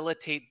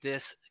facilitate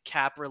this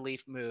cap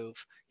relief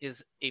move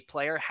is a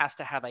player has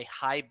to have a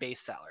high base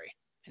salary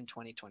in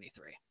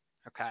 2023.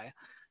 Okay.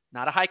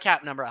 Not a high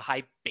cap number, a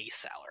high base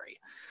salary.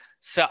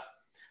 So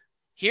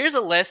here's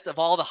a list of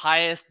all the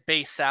highest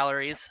base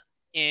salaries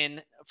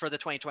for the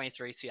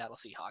 2023 Seattle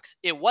Seahawks.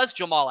 It was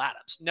Jamal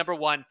Adams, number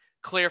one,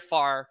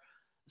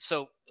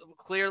 so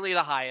clearly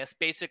the highest,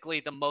 basically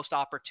the most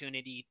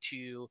opportunity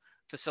to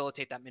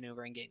facilitate that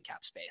maneuver and gain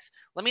cap space.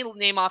 Let me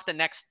name off the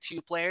next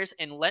two players,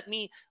 and let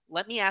me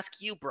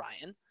ask you,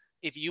 Brian,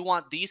 if you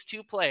want these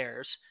two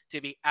players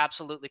to be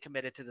absolutely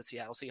committed to the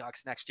Seattle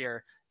Seahawks next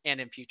year and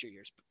in future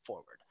years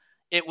forward.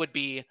 It would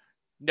be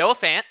Noah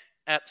Fant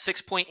at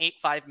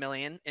 $6.85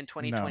 million in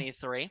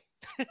 2023,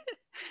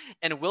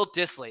 and Will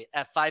Dissly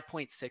at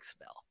 $5.6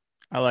 mil.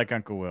 I like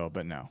Uncle Will,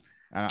 but no,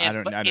 I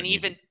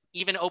don't.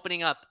 Even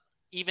opening up,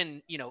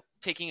 doing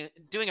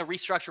a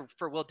restructure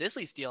for Will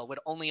Dissly's deal would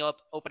only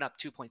open up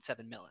 $2.7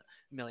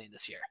 million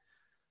this year.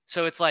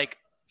 So it's like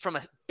from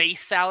a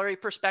base salary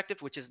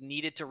perspective, which is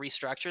needed to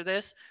restructure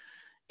this,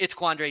 it's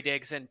Quandre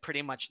Diggs and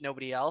pretty much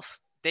nobody else.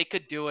 They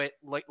could do it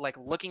like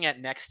looking at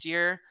next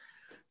year,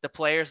 the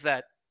players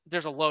that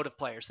there's a load of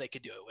players they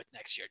could do it with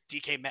next year.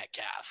 DK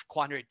Metcalf,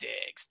 Quandre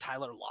Diggs,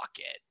 Tyler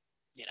Lockett,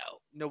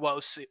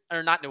 Nwosu,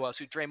 or not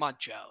Nwosu, Draymond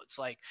Jones.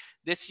 Like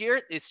this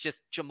year, it's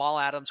just Jamal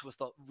Adams was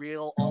the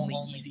real only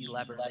easy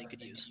lever they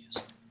could use.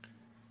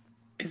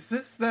 Is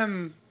this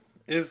them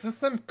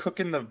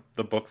cooking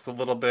the books a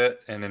little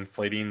bit and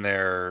inflating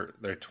their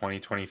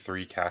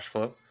 2023 cash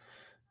flow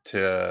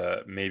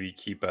to maybe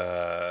keep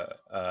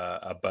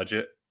a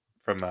budget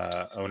from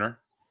a owner?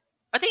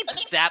 I think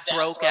that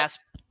broke ass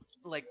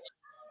like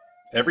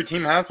every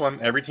team has one.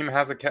 Every team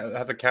has a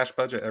cash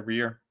budget every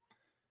year.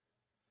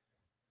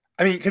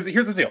 I mean, because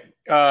here's the deal.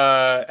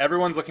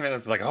 Everyone's looking at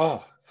this like,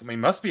 oh,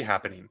 something must be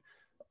happening.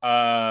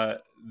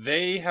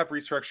 They have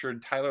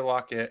restructured Tyler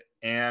Lockett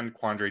and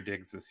Quandre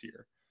Diggs this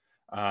year.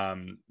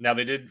 Now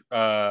they did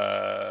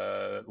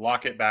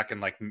Lockett back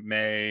in like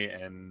May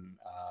and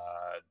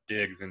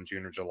Diggs in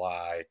June or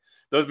July.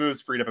 Those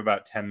moves freed up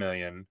about 10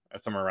 million,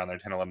 somewhere around there,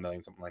 10, 11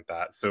 million, something like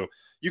that. So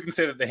you can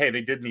say that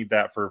they did need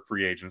that for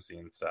free agency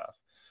and stuff.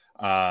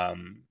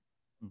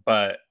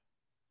 But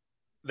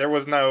there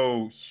was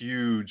no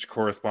huge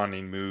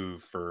corresponding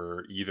move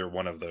for either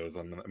one of those.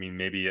 I mean,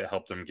 maybe it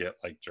helped them get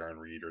like Jaron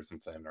Reed or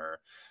something, or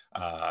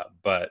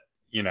but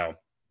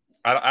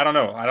I don't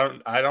know.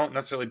 I don't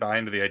necessarily buy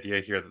into the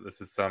idea here that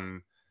this is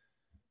some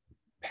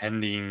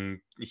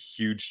pending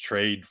huge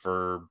trade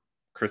for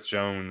Chris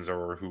Jones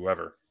or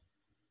whoever.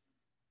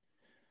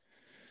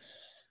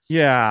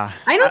 Yeah.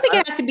 I don't think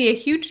it has to be a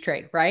huge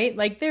trade, right?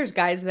 Like there's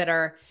guys that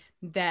are,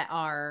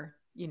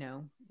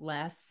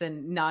 less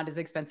and not as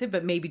expensive,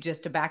 but maybe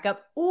just a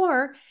backup.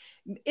 Or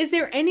is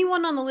there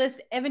anyone on the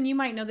list, Evan, you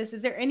might know this,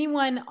 is there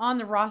anyone on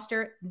the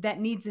roster that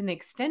needs an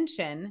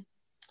extension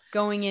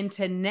going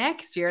into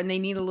next year and they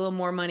need a little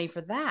more money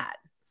for that?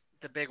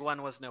 The big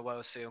one was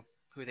Nwosu,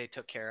 who they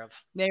took care of.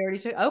 They already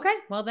took. Okay.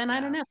 Well, then I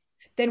don't know.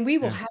 Then we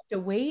will have to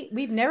wait.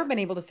 We've never been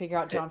able to figure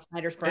out John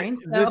Snyder's brain.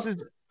 So. This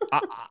is,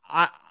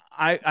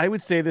 I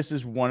would say this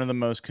is one of the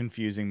most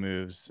confusing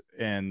moves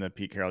in the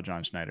Pete Carroll,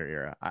 John Schneider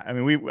era. I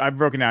mean, I've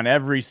broken down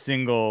every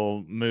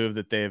single move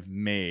that they've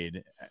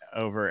made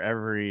over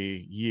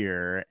every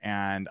year,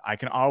 and I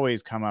can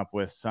always come up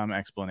with some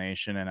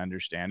explanation and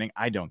understanding.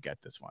 I don't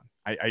get this one.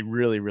 I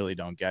really, really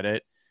don't get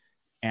it.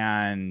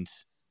 And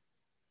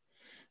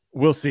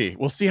we'll see.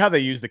 We'll see how they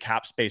use the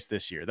cap space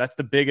this year. That's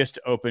the biggest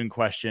open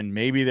question.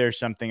 Maybe there's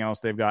something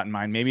else they've got in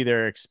mind. Maybe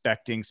they're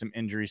expecting some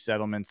injury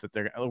settlements that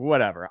they're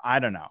whatever. I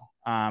don't know.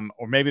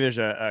 Or maybe there's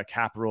a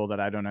cap rule that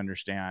I don't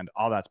understand.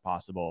 All that's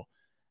possible.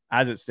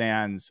 As it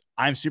stands,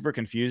 I'm super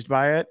confused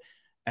by it.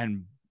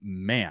 And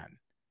man,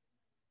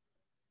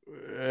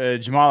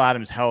 Jamal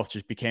Adams' health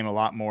just became a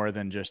lot more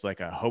than just like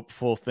a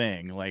hopeful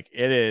thing. Like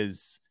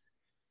it's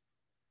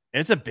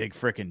a big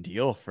freaking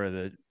deal for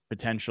the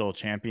potential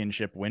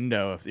championship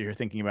window. If you're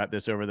thinking about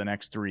this over the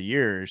next 3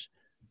 years,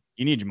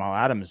 you need Jamal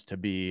Adams to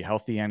be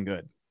healthy and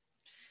good.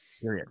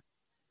 Period.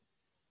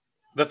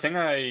 The thing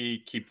I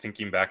keep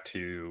thinking back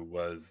to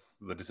was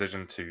the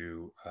decision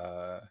to,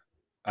 I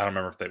don't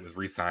remember if that was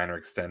re-sign or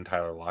extend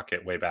Tyler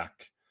Lockett way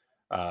back,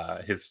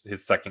 his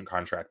second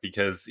contract,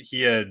 because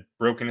he had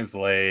broken his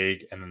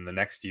leg, and then the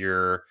next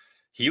year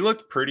he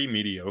looked pretty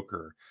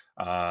mediocre.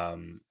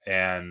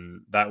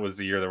 And that was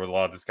the year there was a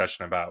lot of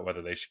discussion about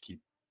whether they should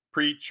keep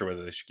Preach or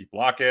whether they should keep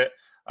Lockett.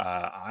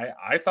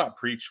 I thought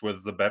Preach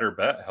was the better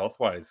bet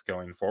health-wise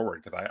going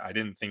forward, because I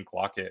didn't think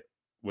Lockett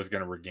was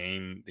going to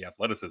regain the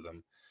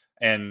athleticism.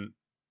 And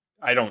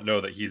I don't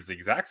know that he's the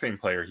exact same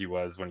player he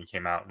was when he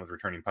came out and was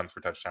returning punts for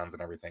touchdowns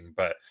and everything,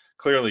 but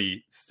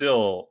clearly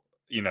still,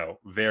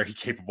 very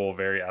capable,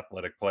 very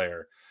athletic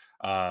player.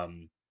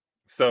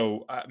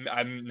 So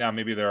I'm now,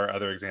 maybe there are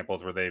other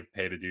examples where they've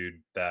paid a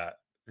dude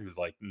whose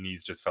like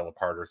knees just fell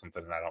apart or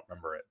something, and I don't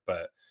remember it.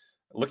 But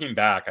looking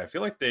back, I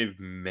feel like they've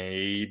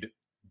made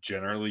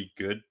generally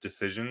good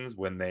decisions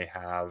when they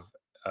have,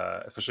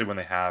 especially when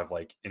they have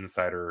like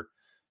insider,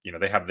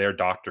 they have their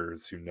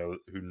doctors who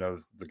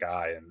knows the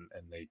guy, and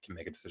they can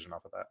make a decision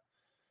off of that.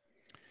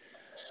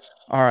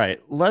 All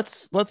right,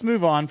 let's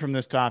move on from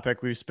this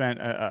topic. We've spent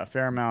a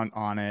fair amount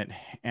on it,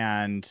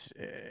 and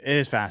it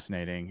is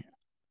fascinating.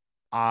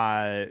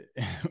 I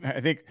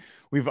think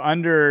we've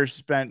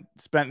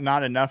spent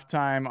not enough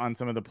time on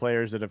some of the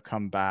players that have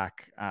come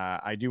back.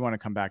 I do want to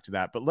come back to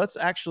that, but let's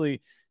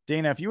actually,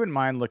 Dana, if you wouldn't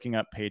mind looking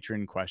up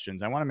patron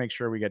questions. I want to make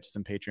sure we get to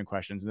some patron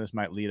questions, and this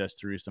might lead us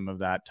through some of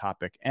that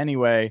topic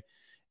anyway.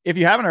 If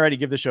you haven't already,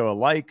 give the show a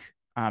like,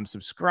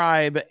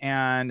 subscribe,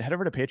 and head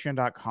over to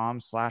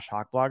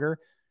patreon.com/hawkblogger.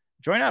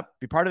 Join up,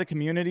 be part of the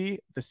community.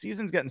 The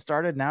season's getting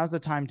started. Now's the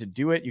time to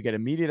do it. You get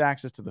immediate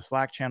access to the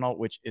Slack channel,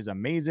 which is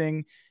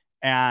amazing,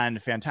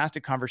 and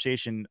fantastic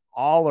conversation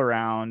all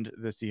around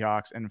the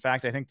Seahawks. And in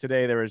fact, I think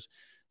today there was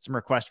some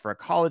requests for a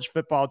college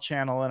football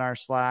channel in our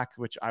Slack,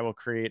 which I will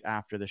create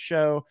after the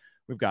show.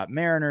 We've got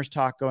Mariners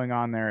talk going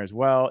on there as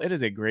well. It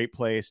is a great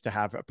place to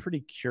have a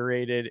pretty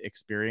curated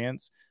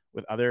experience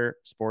with other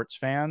sports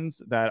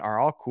fans that are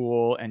all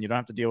cool, and you don't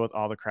have to deal with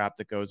all the crap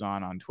that goes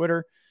on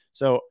Twitter.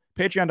 So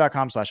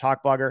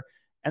patreon.com/hawkblogger,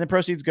 and the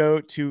proceeds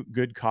go to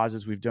good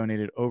causes. We've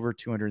donated over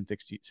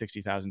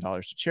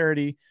 $260,000 to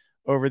charity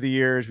over the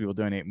years. We will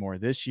donate more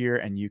this year,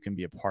 and you can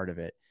be a part of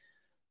it.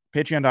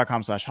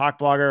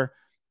 Patreon.com/hawkblogger.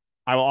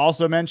 I will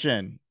also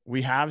mention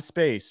we have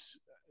space,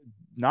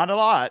 not a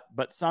lot,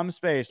 but some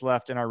space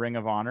left in our Ring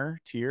of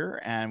Honor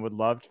tier, and would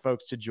love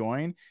folks to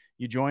join.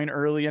 You join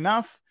early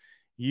enough,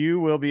 you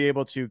will be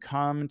able to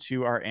come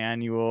to our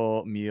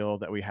annual meal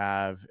that we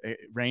have. It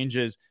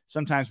ranges.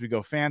 Sometimes we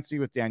go fancy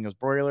with Daniel's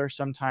Broiler.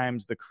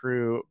 Sometimes the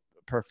crew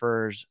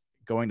prefers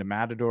going to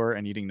Matador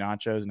and eating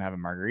nachos and having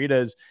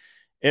margaritas.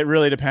 It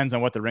really depends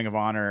on what the Ring of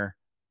Honor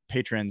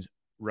patrons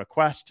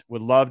request.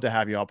 Would love to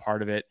have you all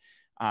part of it.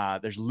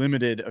 There's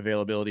limited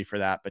availability for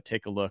that, but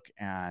take a look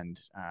and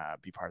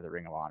be part of the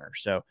Ring of Honor.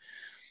 So,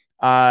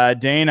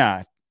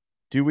 Dana,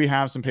 do we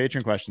have some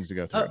Patreon questions to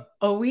go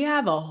through? We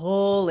have a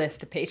whole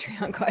list of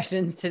Patreon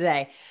questions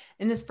today.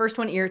 And this first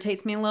one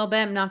irritates me a little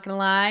bit. I'm not going to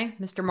lie.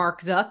 Mr.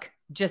 Mark Zuck,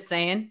 just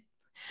saying.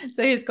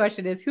 So his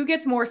question is, who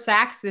gets more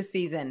sacks this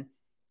season?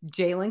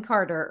 Jalen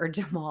Carter or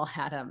Jamal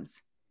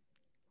Adams?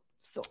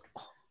 So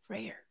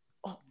rare.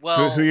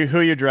 Well, Who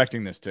are you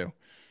directing this to?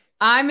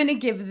 I'm going to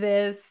give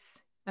this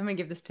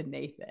to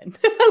Nathan.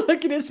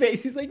 Look at his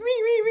face. He's like,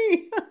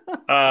 me.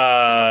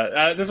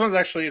 This one's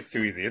actually, it's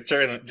too easy. It's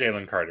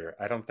Jalen Carter.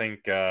 I don't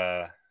think,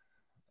 I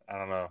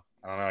don't know.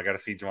 I got to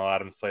see Jamal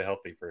Adams play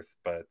healthy first,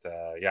 but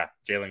yeah,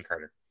 Jalen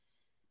Carter.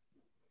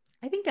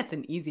 I think that's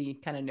an easy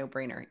kind of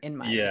no-brainer in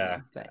my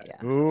opinion. But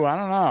yeah. Ooh, I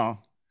don't know.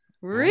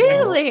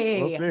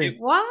 Really? We'll see.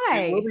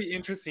 Why? It will be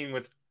interesting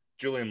with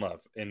Julian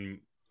Love and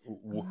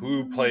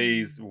who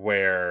plays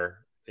where,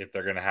 if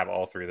they're going to have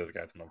all three of those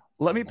guys in them.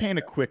 Let me paint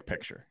a quick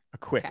picture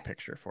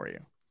picture for you.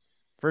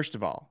 First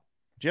of all,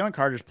 Jalen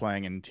Carter's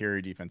playing an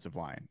interior defensive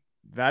line.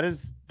 That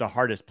is the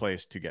hardest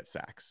place to get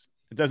sacks.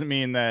 It doesn't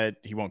mean that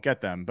he won't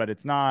get them, but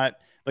it's not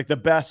like the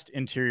best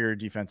interior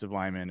defensive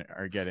linemen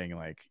are getting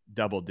like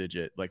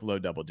low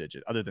double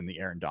digit, other than the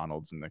Aaron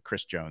Donalds and the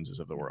Chris Joneses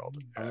of the world.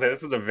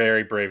 This is a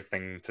very brave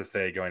thing to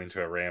say going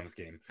into a Rams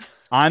game.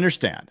 I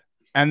understand.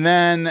 And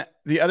then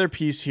the other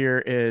piece here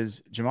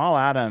is Jamal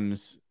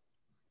Adams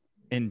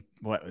in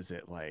what was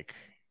it like?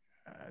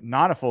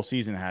 Not a full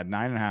season, had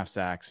 9.5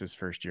 sacks his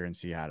first year in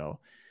Seattle.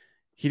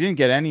 He didn't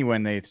get any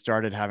when they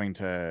started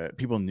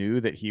people knew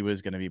that he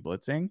was going to be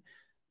blitzing.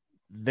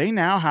 They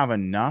now have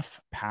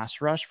enough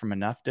pass rush from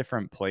enough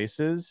different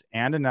places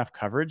and enough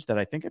coverage that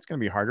I think it's going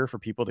to be harder for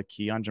people to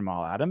key on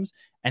Jamal Adams.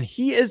 And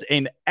he is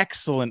an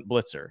excellent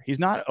blitzer. He's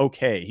not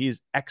okay.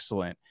 He's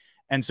excellent.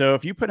 And so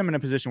if you put him in a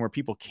position where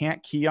people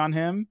can't key on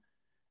him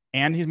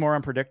and he's more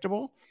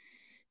unpredictable,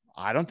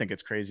 I don't think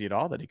it's crazy at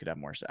all that he could have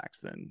more sacks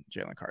than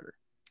Jalen Carter.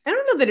 I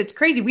don't know that it's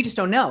crazy. We just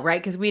don't know,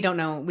 right? Because we don't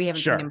know. We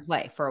haven't seen him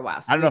play for a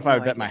while. So I don't know if I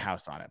would bet my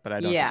house on it, but I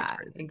don't think it's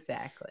crazy.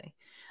 Exactly.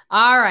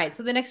 All right.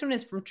 So the next one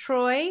is from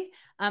Troy.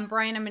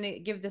 Brian, I'm going to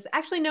give this.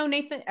 Actually, no,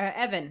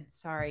 Evan.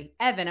 Sorry.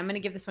 Evan, I'm going to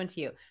give this one to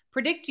you.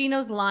 Predict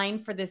Gino's line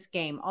for this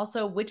game.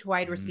 Also, which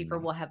wide receiver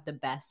will have the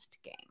best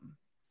game?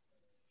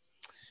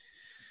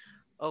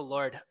 Oh,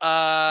 Lord.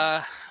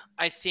 I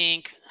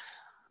think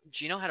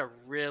Gino had a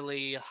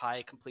really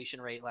high completion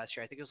rate last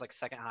year. I think it was like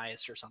second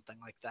highest or something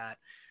like that.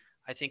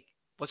 I think,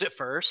 was it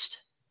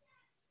first?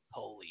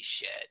 Holy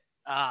shit.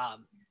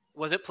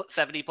 Was it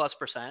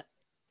 70+%?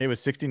 It was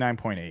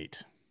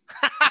 69.8.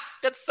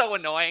 That's so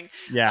annoying.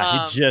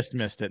 Yeah, he just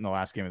missed it in the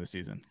last game of the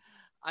season.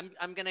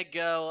 I'm going to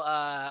go,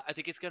 I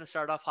think he's going to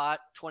start off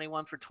hot,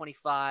 21 for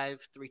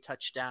 25, 3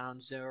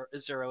 touchdowns,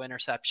 zero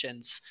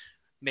interceptions.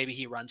 Maybe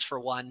he runs for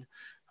 1.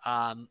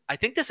 I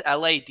think this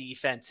LA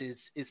defense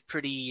is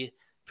pretty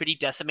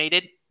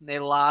decimated. They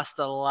lost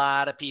a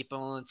lot of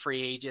people in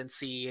free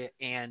agency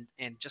and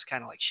just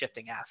kind of like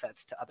shifting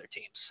assets to other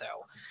teams. So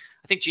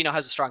I think Gino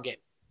has a strong game.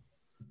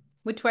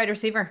 Which wide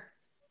receiver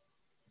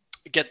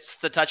gets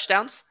the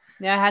touchdowns?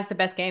 Yeah, has the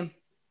best game.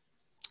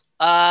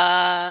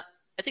 I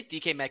think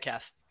DK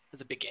Metcalf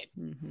has a big game.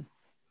 Mm-hmm.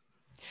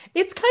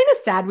 It's kind of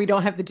sad we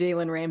don't have the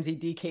Jalen Ramsey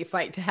DK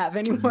fight to have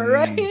anymore,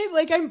 right?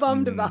 Like I'm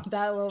bummed about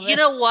that a little bit. You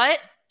know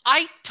what?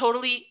 I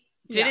totally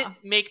didn't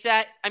make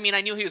that. I mean,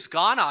 I knew he was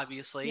gone,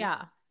 obviously.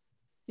 Yeah.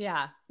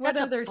 What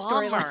That's other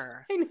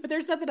storyline? I know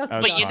there's nothing else.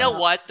 But you know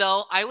what,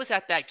 though? I was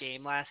at that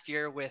game last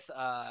year with,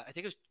 I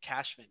think it was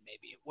Cashman,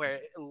 maybe, where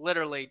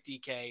literally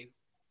DK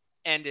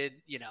ended,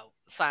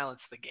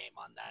 silenced the game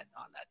on that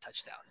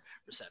touchdown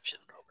reception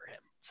over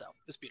him. So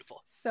it was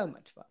beautiful. So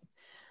much fun.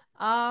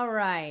 All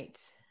right.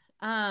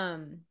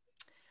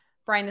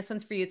 Brian, this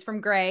one's for you. It's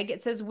from Greg.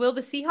 It says, will the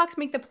Seahawks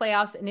make the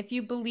playoffs? And if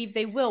you believe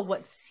they will,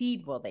 what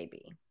seed will they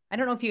be? I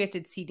don't know if you guys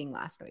did seeding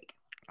last week.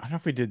 I don't know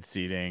if we did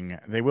seeding.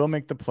 They will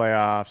make the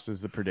playoffs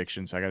is the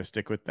prediction, so I got to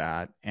stick with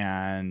that.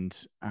 And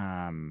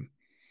I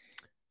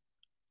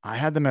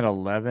had them at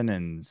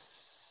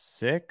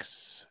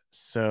 11-6.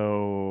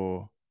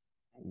 So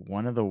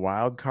one of the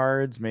wild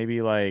cards,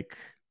 maybe like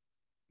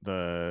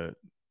there's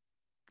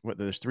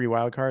 3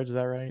 wild cards, is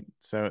that right?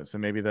 So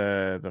maybe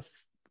the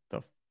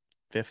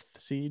 5th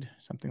seed,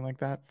 something like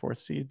that, 4th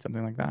seed,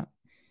 something like that.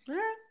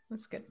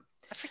 That's good.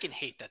 I freaking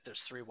hate that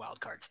there's 3 wild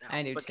cards now.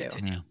 I do but too.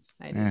 Continue.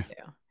 Yeah. I do too.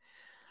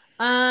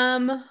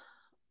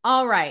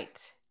 All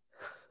right.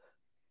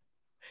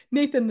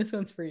 Nathan, this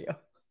one's for you.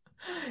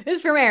 This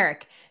is from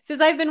Eric. It says,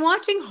 I've been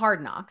watching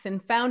Hard Knocks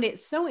and found it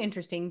so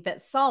interesting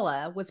that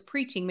Saleh was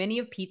preaching many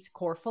of Pete's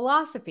core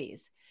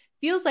philosophies.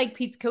 Feels like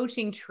Pete's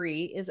coaching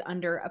tree is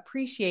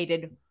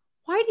underappreciated.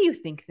 Why do you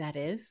think that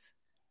is?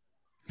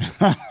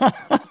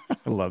 I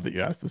love that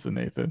you asked this of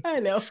Nathan. I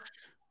know.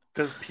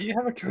 Does Pete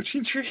have a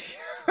coaching tree?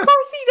 Of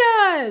course he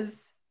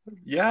does.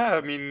 Yeah,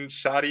 I mean,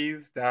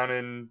 Shoddy's down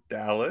in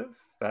Dallas.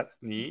 That's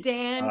neat.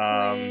 Dan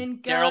Quinn,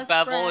 Daryl Gus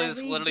Bevel is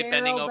Bradley, literally Darryl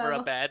bending over Bevel.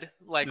 a bed,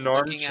 like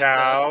Norm looking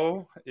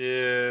Chow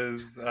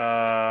is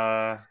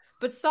But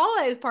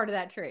Saleh is part of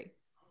that tree.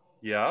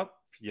 Yep.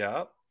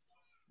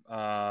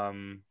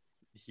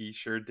 He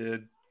sure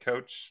did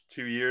coach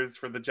 2 years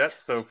for the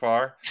Jets so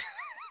far.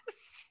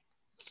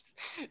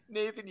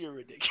 Nathan, you're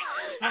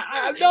ridiculous.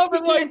 No,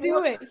 He can't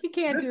do it. He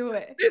can't do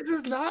it. This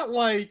is not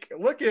like,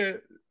 look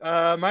at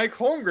Mike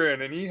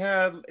Holmgren, and he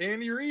had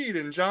Andy Reid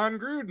and John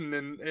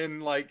Gruden,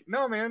 and like,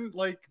 no, man,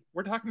 like,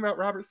 we're talking about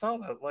Robert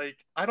Saleh. Like,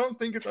 I don't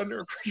think it's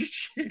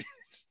underappreciated.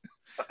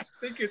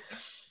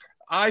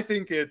 I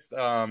think it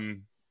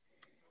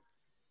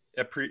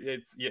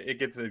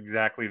gets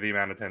exactly the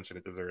amount of attention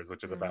it deserves,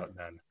 which is about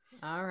none.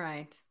 All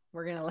right.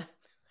 We're going to let.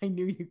 I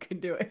knew you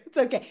could do it. It's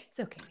okay. It's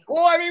okay.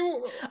 Well, I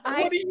mean,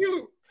 what do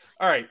you?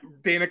 All right,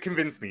 Dana,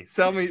 convince me.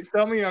 Sell me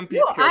on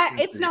Pete's coaching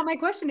it's tree. not my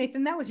question,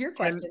 Nathan. That was your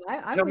question.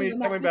 Tell me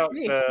about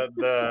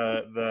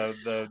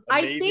the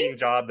amazing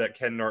job that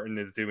Ken Norton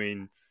is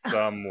doing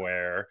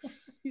somewhere.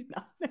 He's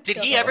not. Did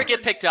he ever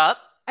get picked up?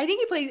 I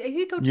think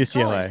he coaches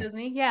UCLA. college, doesn't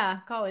he?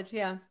 Yeah, college,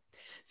 yeah.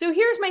 So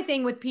here's my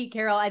thing with Pete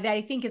Carroll that I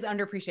think is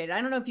underappreciated.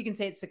 I don't know if you can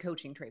say it's the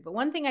coaching tree, but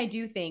one thing I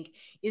do think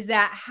is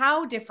that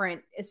how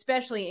different,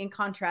 especially in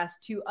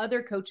contrast to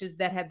other coaches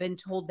that have been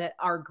told that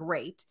are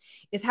great,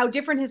 is how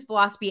different his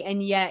philosophy,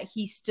 and yet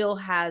he still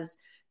has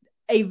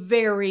a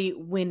very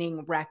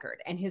winning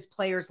record and his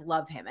players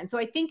love him. And so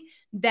I think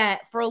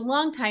that for a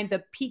long time,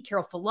 the Pete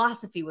Carroll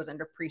philosophy was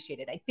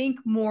underappreciated. I think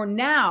more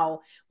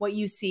now what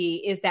you see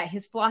is that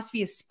his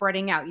philosophy is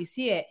spreading out. You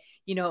see it,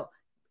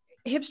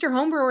 Hipster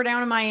Homebrewer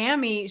down in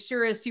Miami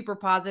sure is super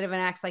positive and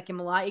acts like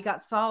him a lot. You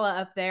got Saleh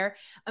up there.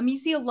 You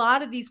see a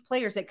lot of these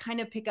players that kind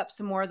of pick up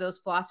some more of those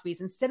philosophies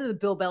instead of the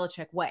Bill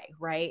Belichick way,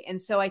 right?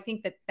 And so I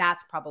think that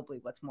that's probably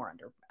what's more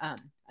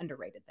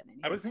underrated than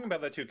anything. I was thinking about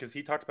that too, because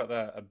he talked about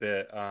that a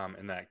bit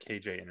in that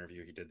KJ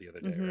interview he did the other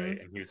day, right?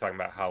 And he was talking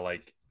about how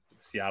like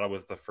Seattle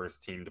was the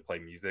first team to play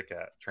music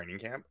at training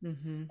camp.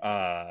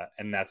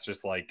 And that's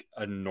just like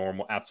a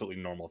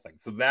absolutely normal thing.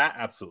 So that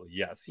absolutely,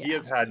 yes, he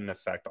has had an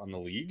effect on the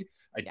league.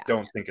 I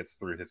don't think it's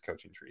through his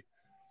coaching tree.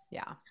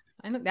 Yeah,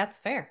 I know that's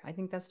fair. I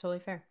think that's totally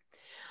fair.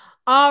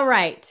 All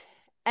right,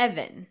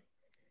 Evan.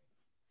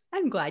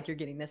 I'm glad you're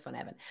getting this one,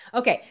 Evan.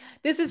 Okay,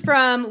 this is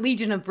from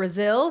Legion of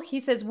Brazil. He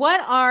says, what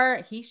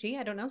are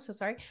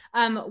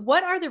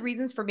the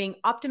reasons for being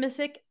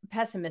optimistic,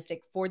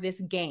 pessimistic for this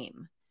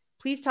game?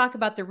 Please talk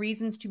about the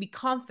reasons to be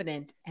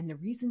confident and the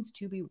reasons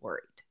to be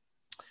worried.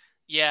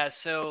 Yeah,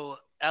 so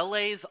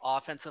LA's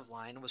offensive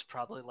line was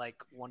probably like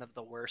one of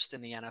the worst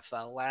in the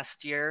NFL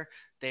last year.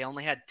 They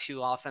only had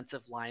 2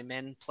 offensive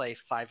linemen play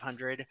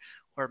 500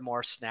 or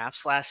more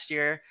snaps last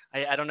year.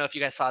 I don't know if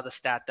you guys saw the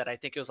stat that I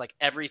think it was like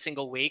every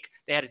single week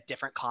they had a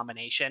different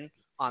combination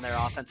on their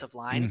offensive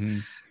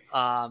line.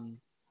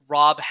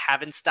 Rob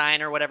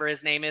Havenstein or whatever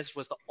his name is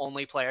was the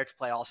only player to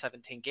play all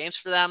 17 games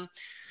for them.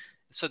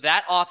 So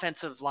that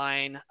offensive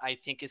line, I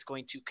think, is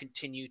going to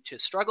continue to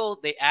struggle.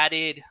 They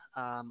added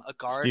a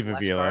guard, Steve left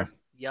Avila. guard.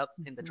 Yep,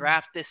 in the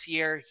draft this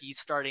year. He's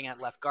starting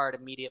at left guard,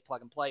 immediate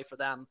plug and play for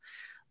them.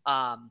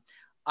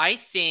 I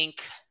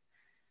think,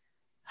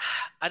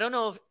 I don't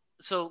know.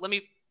 So let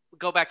me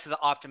go back to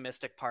the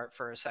optimistic part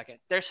for a second.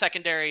 Their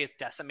secondary is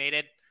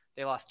decimated.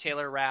 They lost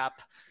Taylor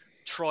Rapp,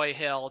 Troy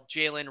Hill,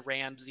 Jalen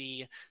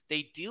Ramsey.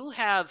 They do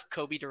have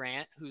Kobe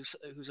Durant, who's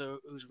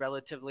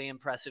relatively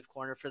impressive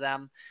corner for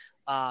them.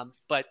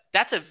 But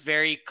that's a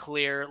very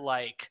clear,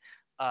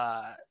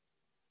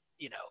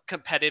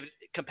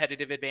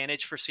 competitive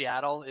advantage for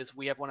Seattle is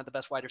we have one of the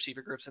best wide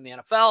receiver groups in the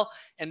NFL,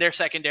 and their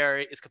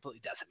secondary is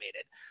completely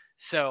decimated.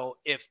 So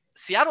if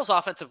Seattle's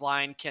offensive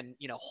line can,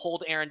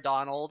 hold Aaron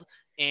Donald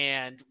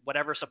and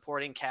whatever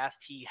supporting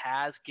cast he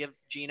has, give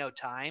Geno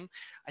time,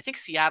 I think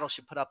Seattle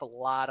should put up a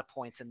lot of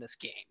points in this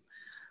game.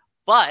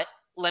 But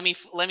let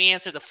me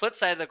answer the flip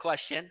side of the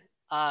question,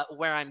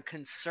 where I'm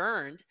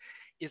concerned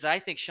is I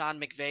think Sean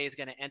McVay is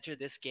going to enter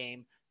this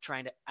game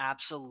trying to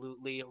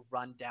absolutely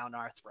run down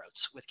our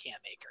throats with Cam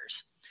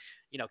Akers.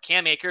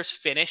 Cam Akers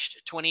finished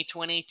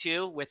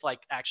 2022 with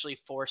actually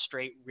 4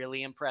 straight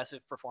really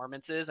impressive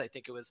performances. I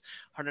think it was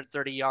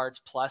 130 yards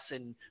plus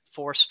in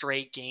 4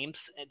 straight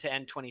games to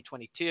end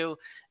 2022,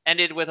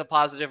 ended with a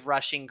positive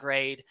rushing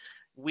grade.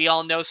 We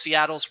all know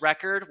Seattle's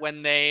record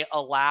when they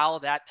allow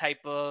that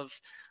type of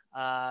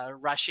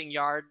rushing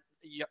yards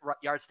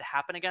to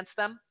happen against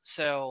them.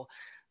 So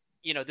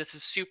this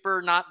is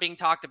super not being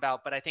talked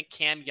about, but I think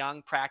Cam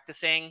Young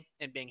practicing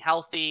and being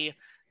healthy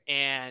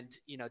and,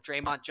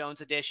 Draymond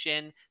Jones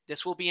edition,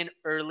 this will be an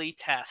early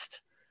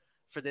test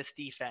for this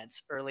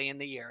defense early in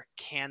the year.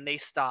 Can they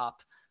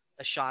stop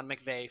a Sean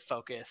McVay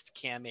focused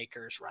Cam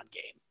Akers run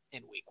game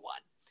in week 1?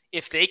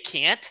 If they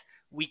can't,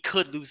 we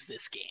could lose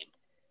this game.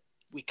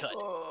 We could.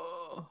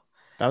 Oh.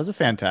 That was a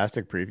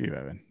fantastic preview,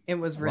 Evan. It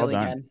was Well really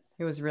done. good.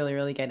 It was really,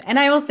 really good. And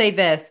I will say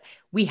this,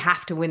 we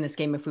have to win this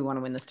game if we want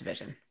to win this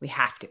division. We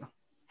have to.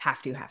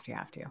 Have to.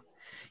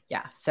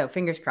 Yeah. So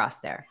fingers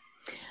crossed there.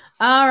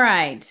 All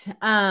right.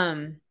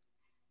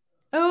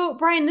 Oh,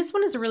 Brian, this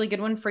one is a really good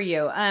one for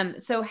you.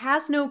 So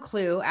Has No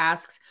Clue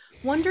asks,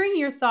 wondering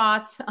your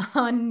thoughts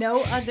on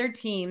no other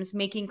teams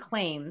making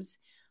claims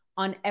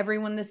on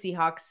everyone the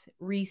Seahawks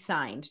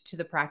re-signed to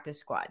the practice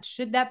squad.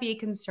 Should that be a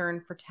concern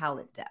for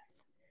talent depth?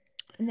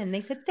 And then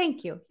they said,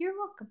 thank you. You're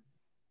welcome.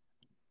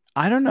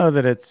 I don't know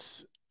that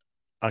it's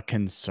a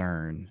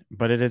concern,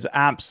 but it is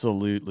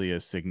absolutely a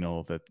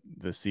signal that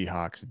the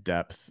Seahawks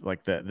depth,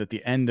 like that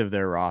the end of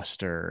their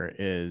roster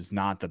is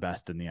not the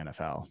best in the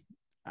NFL.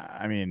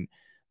 I mean,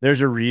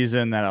 there's a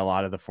reason that a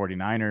lot of the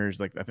 49ers,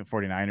 like I think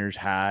 49ers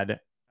had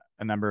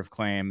a number of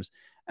claims.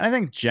 And I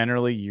think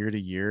generally year to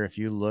year, if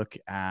you look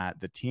at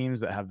the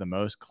teams that have the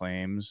most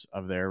claims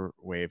of their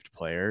waived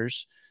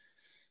players,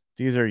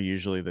 these are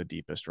usually the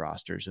deepest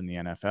rosters in the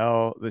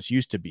NFL. This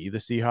used to be the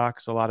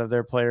Seahawks. A lot of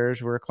their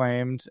players were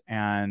claimed.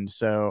 And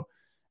so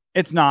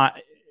it's not,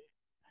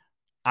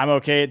 I'm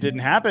okay. It didn't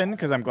happen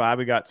because I'm glad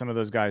we got some of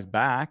those guys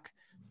back.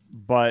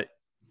 But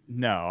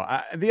no,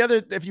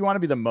 if you want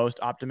to be the most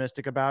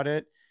optimistic about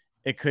it,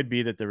 it could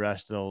be that the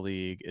rest of the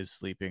league is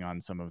sleeping on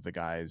some of the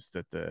guys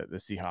that the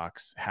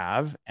Seahawks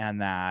have.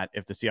 And that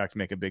if the Seahawks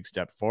make a big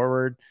step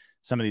forward,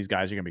 some of these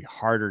guys are going to be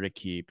harder to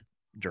keep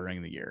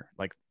during the year.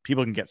 Like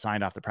people can get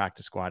signed off the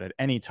practice squad at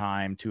any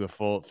time to a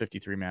full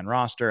 53-man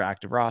roster,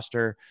 active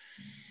roster.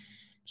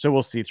 So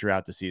we'll see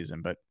throughout the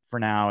season, but for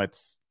now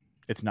it's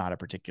not a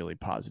particularly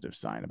positive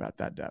sign about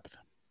that depth.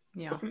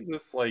 Yeah. Wasn't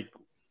this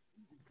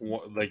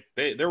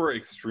there were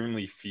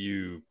extremely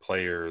few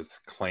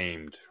players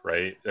claimed,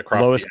 right?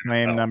 Across lowest the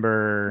claim NFL.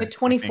 number, But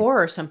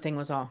 24 or something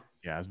was all.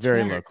 Yeah, it's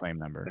very Yeah. low claim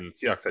number. And the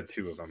Seahawks had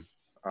 2 of them.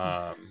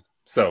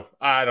 So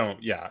I don't,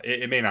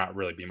 it may not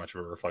really be much of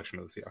a reflection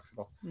of the Seahawks at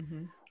all.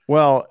 Mm-hmm.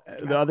 Well,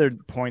 the other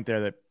point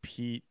there that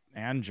Pete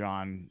and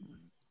John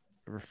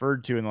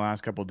referred to in the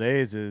last couple of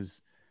days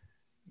is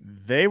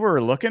they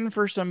were looking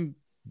for some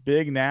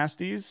big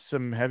nasties,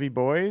 some heavy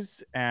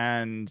boys,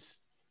 and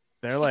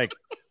they're like,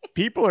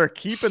 people are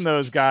keeping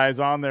those guys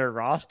on their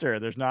roster.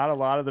 There's not a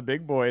lot of the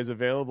big boys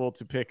available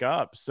to pick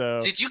up. So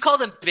Did you call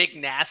them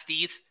big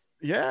nasties?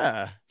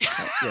 yeah.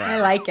 I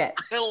like it.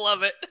 I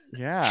love it.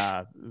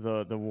 Yeah,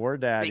 the war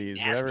daddies,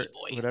 nasty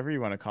whatever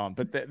you want to call them.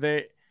 But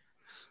they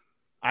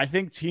I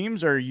think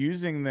teams are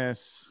using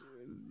this,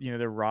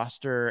 their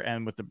roster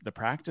and with the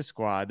practice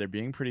squad, they're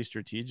being pretty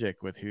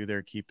strategic with who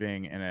they're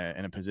keeping in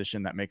a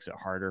position that makes it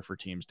harder for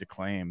teams to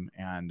claim.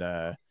 And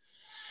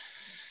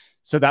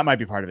so that might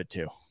be part of it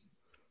too.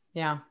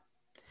 Yeah.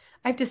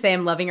 I have to say,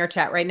 I'm loving our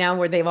chat right now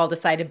where they've all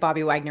decided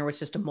Bobby Wagner was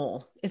just a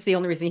mole. It's the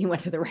only reason he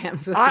went to the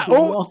Rams. Was to be a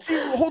mole.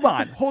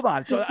 Hold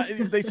on. So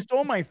they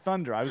stole my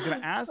thunder. I was going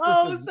to ask this.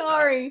 Oh,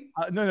 sorry.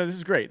 No, this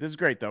is great. This is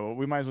great, though.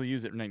 We might as well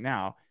use it right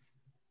now.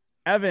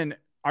 Evan,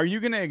 are you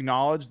going to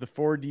acknowledge the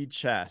 4D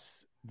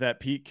chess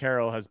that Pete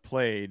Carroll has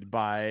played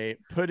by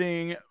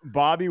putting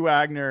Bobby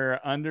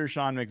Wagner under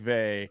Sean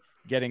McVay,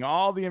 getting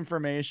all the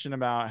information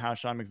about how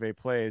Sean McVay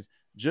plays,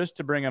 just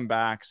to bring him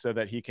back so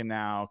that he can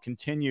now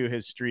continue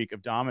his streak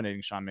of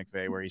dominating Sean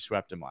McVay where he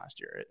swept him last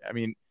year? I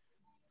mean,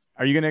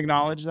 are you going to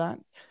acknowledge that?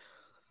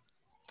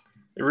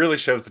 It really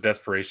shows the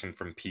desperation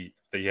from Pete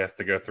that he has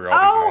to go through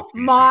all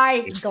these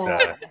my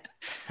God.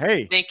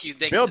 Hey, thank you.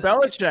 Bill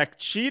Belichick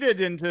cheated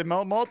into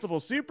multiple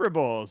Super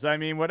Bowls. I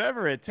mean,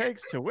 whatever it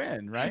takes to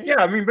win, right? Yeah,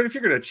 I mean, but if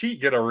you're going to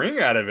cheat, get a ring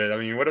out of it. I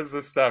mean, what is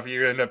this stuff?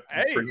 You end up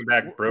bringing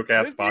back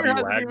broke-ass Bobby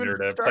Wagner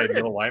to play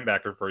middle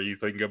linebacker for you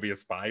so he can go be a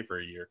spy for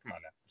a year. Come on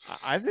now.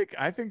 I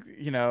think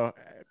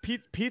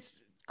Pete's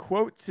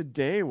quote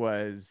today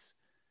was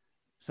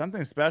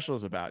something special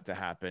is about to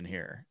happen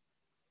here.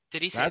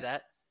 Did he say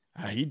that?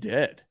 He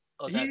did.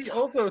 Oh, he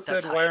also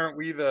said, "Why aren't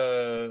we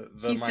the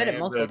he said it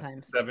multiple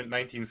times.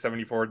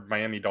 1974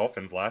 Miami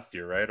Dolphins last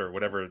year, right, or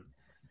whatever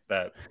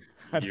that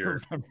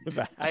year?" I remember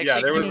that. I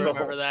actually do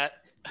remember that.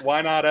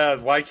 Why not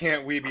us? Why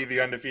can't we be the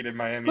undefeated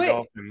Miami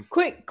Dolphins?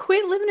 Quit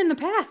living in the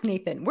past,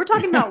 Nathan. We're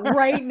talking about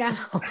right now.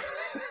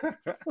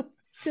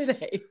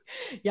 Today.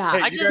 Yeah.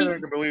 Hey, you guys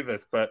aren't gonna believe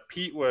this, but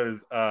Pete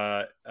was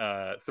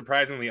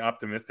surprisingly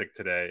optimistic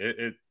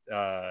today.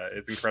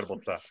 It's incredible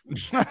stuff.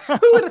 Who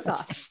would have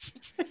thought?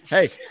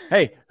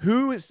 Hey,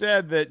 who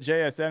said that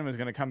JSN was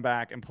going to come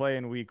back and play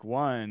in week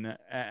 1?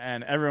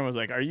 And everyone was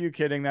like, are you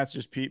kidding? That's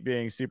just Pete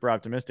being super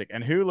optimistic.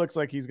 And who looks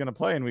like he's going to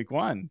play in week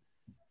 1?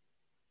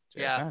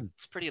 Yeah, JSN.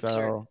 it's pretty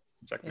absurd.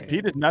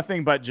 Pete is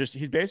nothing but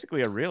he's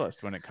basically a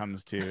realist when it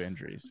comes to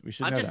injuries.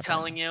 I'm just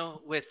telling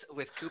you, with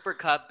Cooper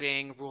Kupp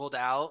being ruled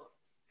out,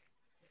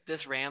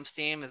 this Rams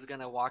team is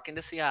going to walk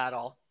into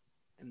Seattle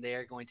and they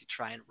are going to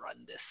try and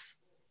run this.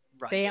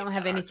 They don't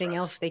have anything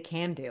else they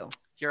can do.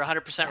 You're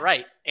 100%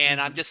 right.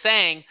 And I'm just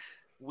saying,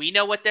 we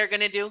know what they're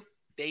going to do.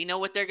 They know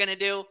what they're going to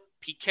do.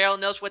 Pete Carroll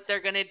knows what they're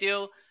going to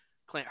do.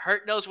 Clint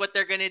Hurt knows what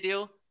they're going to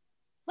do.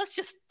 Let's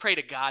just pray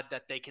to God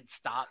that they can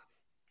stop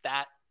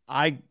that.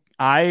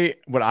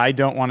 What I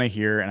don't want to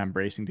hear, and I'm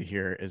bracing to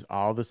hear, is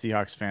all the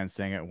Seahawks fans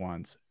saying at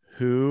once,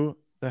 who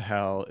the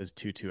hell is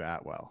Tutu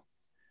Atwell?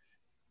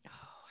 Oh,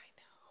 I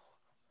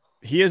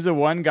know. He is the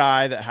one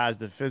guy that has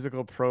the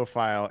physical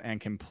profile and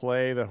can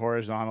play the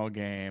horizontal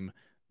game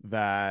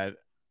that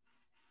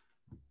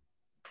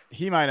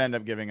he might end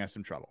up giving us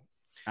some trouble.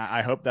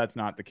 I hope that's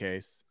not the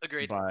case.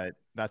 Agreed. But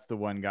that's the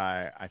one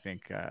guy I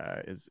think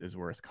is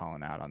worth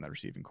calling out on the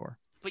receiving core.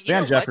 But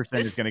Van Jefferson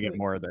is going to get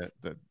more of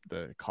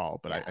the call,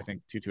 but I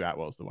think Tutu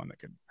Atwell is the one that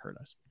could hurt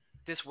us.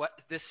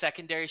 This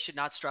secondary should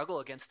not struggle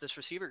against this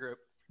receiver group.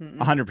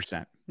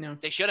 100%. No,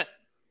 they shouldn't.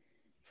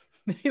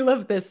 I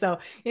love this though.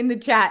 In the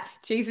chat,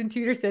 Jason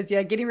Tudor says,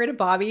 "Yeah, getting rid of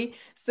Bobby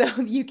so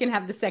you can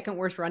have the second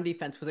worst run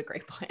defense was a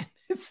great plan."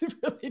 It's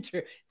really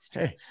true. It's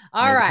true. Hey,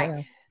 all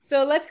right.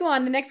 So let's go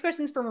on. The next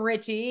question is from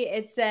Richie.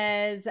 It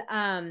says,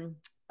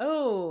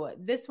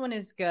 this one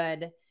is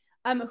good.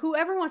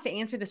 Whoever wants to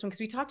answer this one, because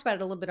we talked about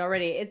it a little bit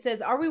already. It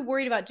says, are we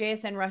worried about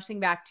JSN rushing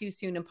back too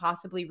soon and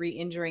possibly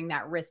re-injuring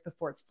that wrist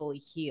before it's fully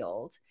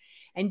healed?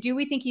 And do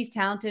we think he's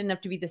talented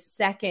enough to be the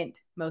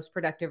second most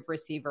productive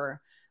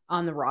receiver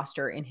on the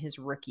roster in his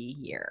rookie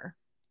year?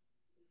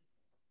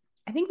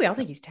 I think we all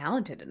think he's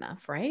talented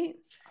enough, right?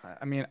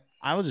 I mean,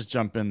 I will just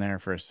jump in there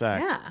for a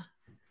sec. Yeah.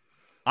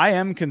 I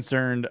am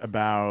concerned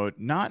about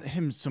not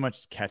him so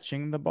much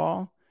catching the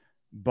ball,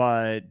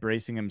 but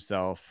bracing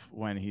himself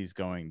when he's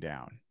going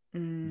down.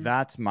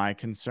 That's my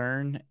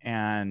concern.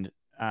 And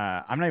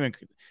I'm not even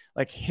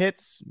like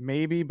hits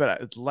maybe,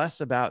 but it's less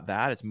about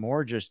that. It's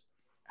more just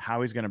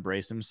how he's going to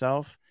brace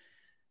himself.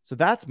 So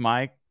that's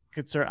my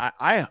concern.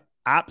 I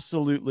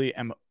absolutely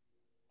am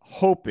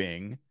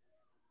hoping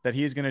that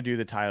he's going to do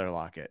the Tyler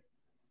Lockett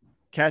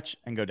catch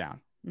and go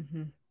down,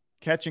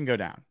 catch and go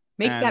down.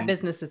 Make that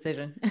business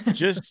decision.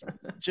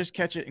 just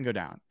catch it and go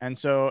down. And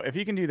so if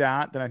he can do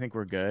that, then I think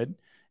we're good.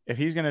 If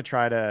he's going to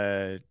try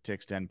to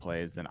extend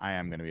plays, then I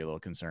am going to be a little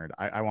concerned.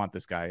 I want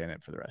this guy in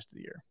it for the rest of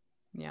the year.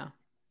 Yeah.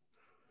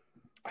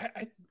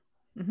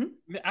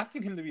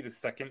 Asking him to be the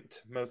second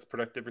most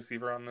productive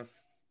receiver on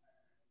this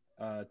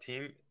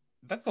team,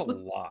 that's a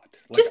lot.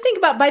 Just think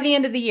about by the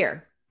end of the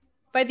year.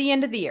 By the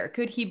end of the year,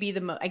 could he be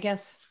the most? I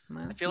guess.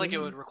 Well, I feel like it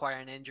would require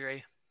an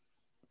injury.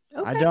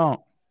 Okay. I don't.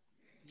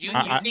 You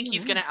think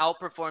he's going to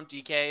outperform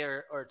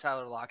DK or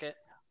Tyler Lockett?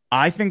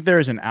 I think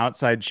there's an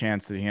outside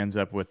chance that he ends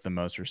up with the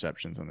most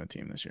receptions on the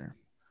team this year.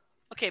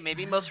 Okay,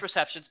 maybe most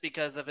receptions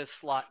because of his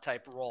slot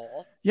type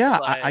role. Yeah,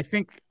 but... I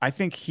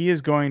think he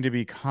is going to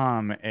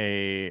become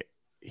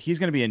he's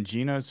going to be in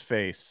Gino's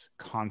face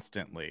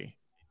constantly,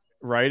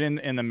 right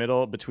in the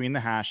middle between the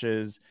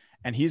hashes,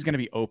 and he's going to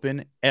be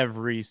open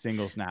every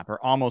single snap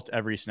or almost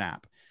every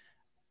snap.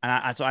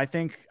 And so I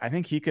think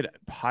he could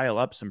pile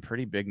up some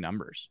pretty big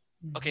numbers.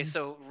 Okay,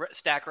 so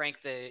stack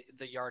rank the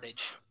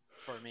yardage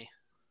for me.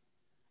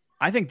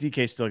 I think DK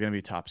is still going to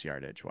be tops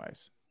yardage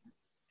wise.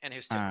 And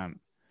who's two?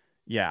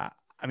 Yeah.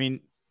 I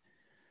mean,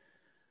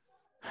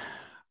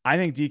 I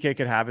think DK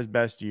could have his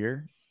best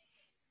year,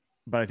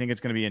 but I think it's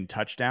going to be in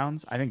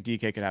touchdowns. I think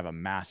DK could have a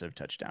massive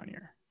touchdown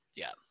year.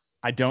 Yeah.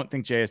 I don't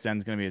think JSN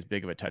is going to be as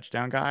big of a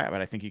touchdown guy,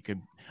 but I think he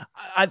could.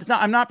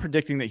 I'm not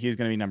predicting that he's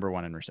going to be number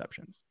one in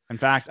receptions. In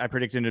fact, I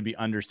predict him to be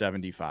under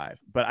 75,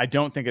 but I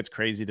don't think it's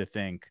crazy to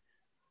think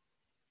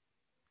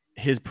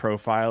his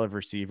profile of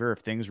receiver, if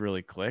things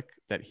really click,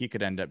 that he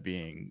could end up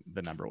being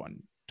the number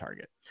one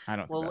target. I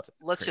don't. Well,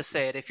 let's just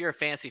say it. If you're a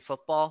fantasy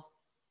football,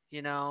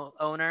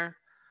 owner,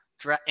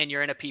 and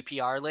you're in a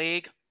PPR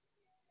league,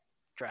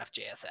 draft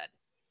JSN.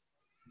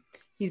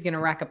 He's going to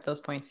rack up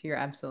those points. You're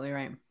absolutely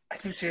right. I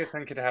think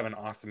JSN could have an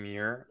awesome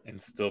year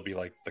and still be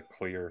like the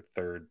clear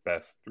third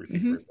best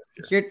receiver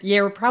this year.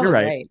 You're probably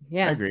right.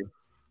 Yeah, I agree.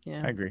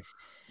 Yeah, I agree.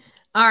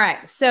 All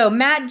right. So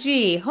Matt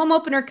G, home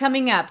opener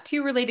coming up.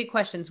 2 related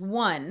questions.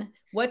 1,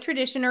 what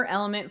tradition or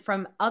element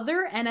from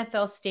other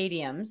NFL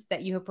stadiums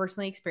that you have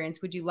personally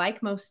experienced would you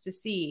like most to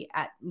see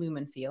at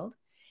Lumen Field?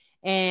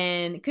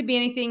 And it could be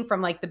anything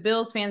from like the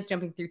Bills fans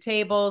jumping through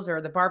tables or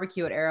the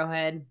barbecue at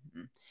Arrowhead.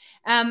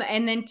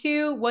 And then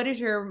 2, what is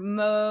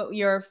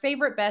your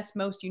favorite, best,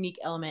 most unique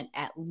element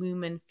at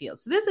Lumen Field?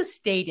 So this is a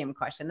stadium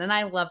question, and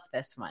I love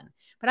this one.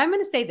 But I'm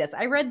going to say this.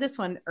 I read this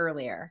one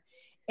earlier.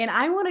 And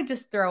I want to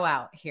just throw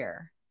out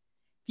here,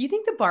 if you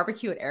think the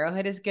barbecue at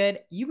Arrowhead is good,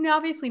 you've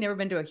obviously never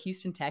been to a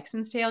Houston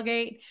Texans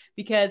tailgate,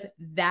 because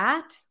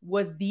that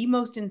was the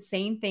most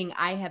insane thing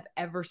I have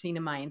ever seen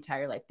in my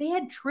entire life. They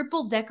had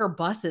triple-decker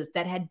buses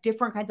that had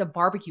different kinds of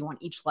barbecue on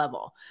each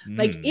level.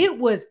 Like, it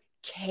was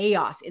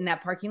chaos in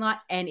that parking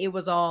lot, and it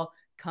was all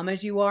come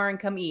as you are and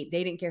come eat.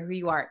 They didn't care who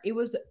you are. It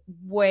was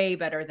way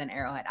better than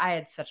Arrowhead. I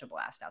had such a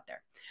blast out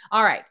there.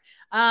 All right.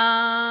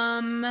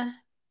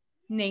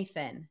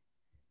 Nathan.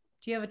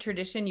 Do you have a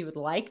tradition you would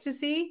like to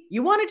see?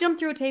 You want to jump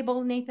through a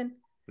table, Nathan?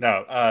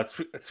 No,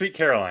 Sweet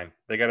Caroline.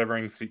 They got to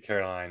bring Sweet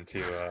Caroline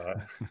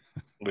to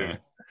Lumen.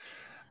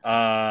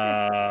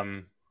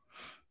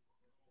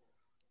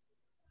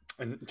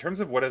 In terms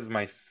of what is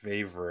my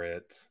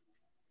favorite,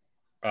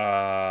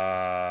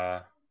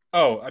 I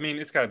mean,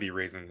 it's got to be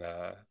raising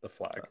the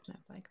flag.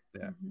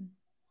 Yeah. Mm-hmm.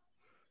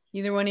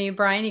 Either one of you,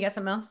 Brian, you got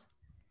something else?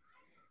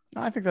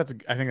 No, I think that's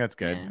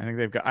good. Yeah.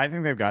 I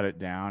think they've got it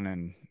down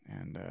and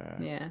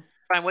yeah.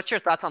 Brian, what's your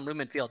thoughts on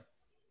Lumen Field?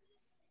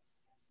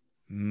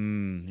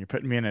 You're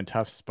putting me in a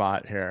tough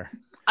spot here.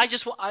 I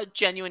just want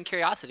genuine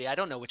curiosity. I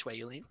don't know which way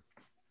you lean.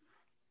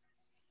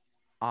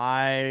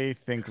 I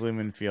think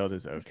Lumen Field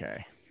is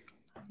okay.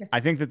 I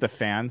think that the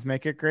fans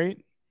make it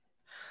great.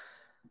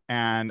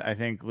 And I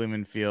think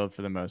Lumen Field,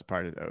 for the most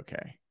part, is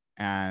okay.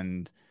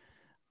 And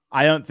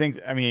I don't think,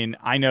 I mean,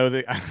 I know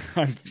that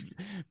I'm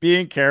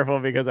being careful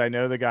because I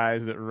know the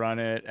guys that run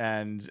it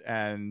and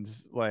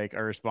like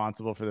are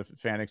responsible for the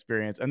fan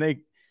experience. And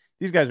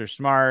these guys are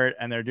smart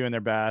and they're doing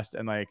their best.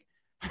 And like,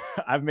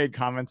 I've made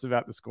comments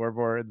about the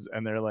scoreboards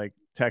and they're like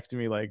texting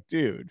me like,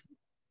 dude,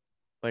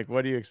 like,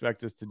 what do you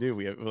expect us to do?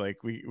 We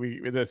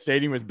the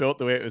stadium was built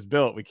the way it was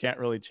built. We can't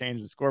really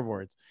change the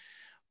scoreboards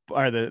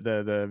or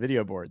the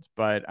video boards.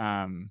 But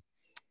I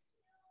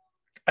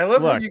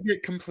love how you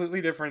get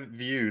completely different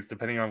views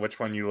depending on which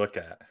one you look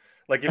at.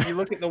 Like if you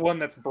look at the one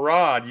that's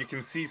broad, you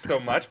can see so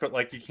much, but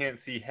like you can't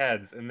see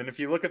heads. And then if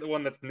you look at the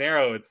one that's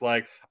narrow, it's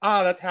like,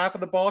 that's half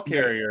of the ball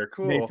carrier.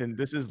 Cool. Nathan,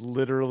 this is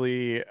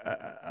literally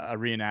a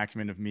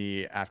reenactment of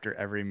me after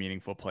every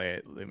meaningful play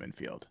at Lumen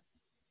Field.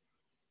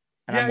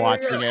 And I'm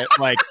watching it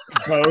like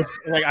both,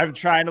 like I'm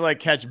trying to like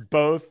catch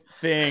both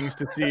things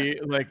to see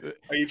like.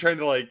 Are you trying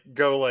to like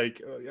go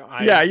like?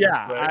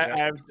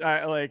 I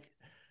like.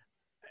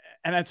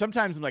 And then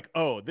sometimes I'm like,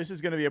 oh, this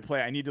is going to be a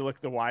play. I need to look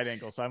at the wide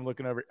angle. So I'm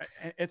looking over.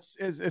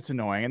 It's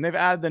annoying. And they've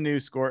added the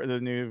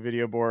new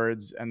video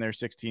boards, and they're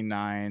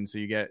 16:9. So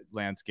you get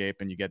landscape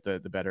and you get the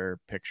better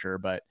picture,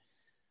 but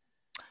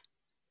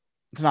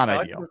it's not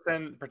ideal.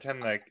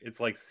 Pretend like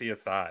it's like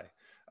CSI,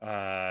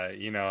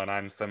 and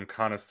I'm some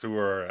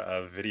connoisseur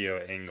of video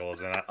angles.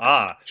 And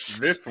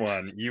this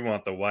one, you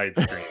want the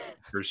widescreen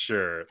for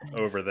sure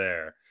over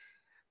there.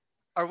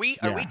 Are we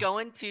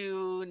going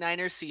to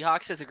Niners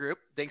Seahawks as a group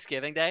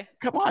Thanksgiving Day?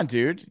 Come on,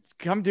 dude.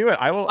 Come do it.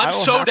 I will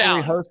so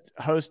down.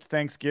 Host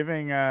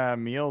Thanksgiving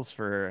meals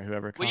for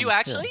whoever comes. Will you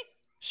actually?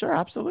 Sure,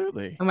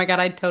 absolutely. Oh my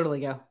God, I'd totally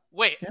go.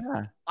 Wait.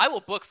 Yeah. I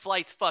will book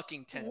flights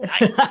fucking tonight.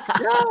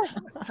 Yeah.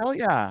 Hell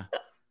yeah.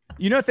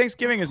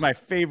 Thanksgiving is my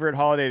favorite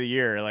holiday of the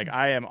year. Like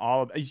I am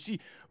all you see,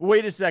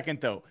 wait a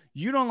second though.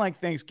 You don't like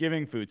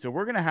Thanksgiving food, so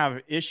we're gonna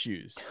have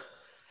issues.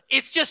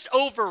 It's just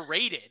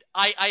overrated.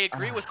 I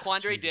agree with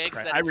Quandre Diggs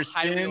that it's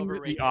highly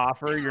overrated. The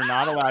offer, you're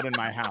not allowed in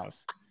my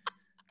house.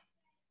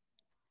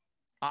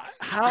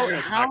 How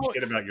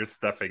shit about your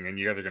stuffing, and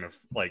you guys are gonna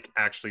like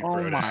actually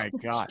throw it. Oh my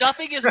God!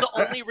 Stuffing is the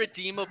only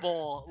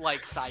redeemable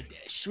like side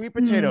dish. Sweet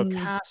potato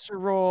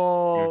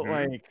casserole,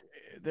 like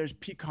there's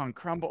pecan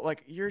crumble.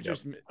 Like you're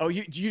just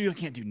you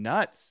can't do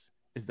nuts.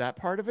 Is that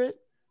part of it?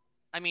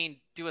 I mean,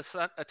 do a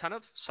ton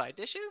of side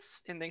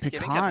dishes in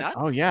Thanksgiving have nuts?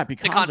 Oh yeah,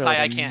 pecan pie like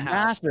I can't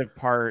have. Massive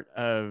part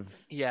of.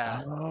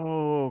 Yeah.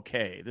 Oh,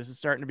 okay. This is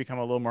starting to become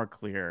a little more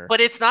clear.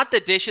 But it's not the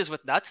dishes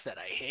with nuts that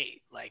I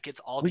hate. Like it's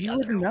all the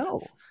other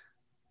ones.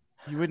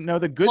 You wouldn't know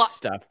the good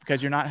stuff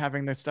because you're not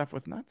having the stuff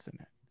with nuts in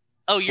it.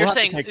 Oh, you're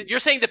saying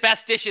the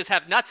best dishes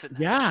have nuts in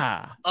them.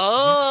 Yeah.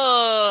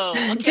 Oh,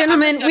 okay.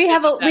 Gentlemen, we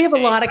have a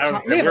lot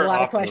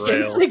of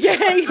questions to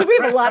get. We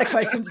have a lot of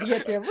questions to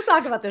get through. We'll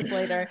talk about this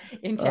later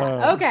in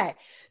chat. Okay.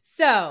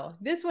 So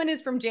this one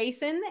is from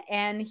Jason,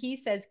 and he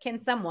says, can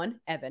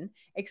someone, Evan,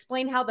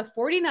 explain how the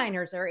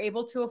 49ers are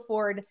able to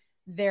afford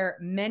their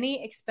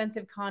many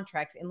expensive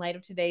contracts in light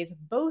of today's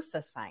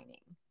Bosa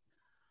signing?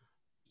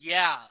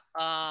 Yeah.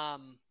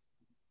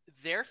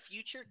 Their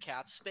future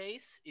cap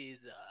space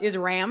is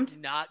rammed.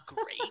 Not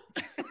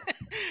great.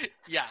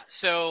 Yeah.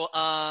 So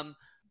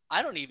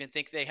I don't even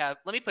think they have.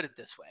 Let me put it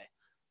this way.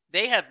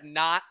 They have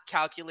not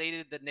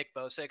calculated the Nick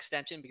Bosa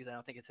extension because I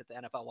don't think it's hit the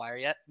NFL wire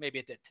yet. Maybe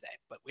it did today,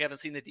 but we haven't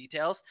seen the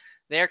details.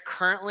 They're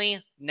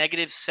currently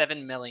negative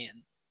 $7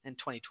 million in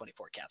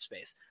 2024 cap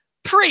space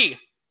pre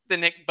the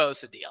Nick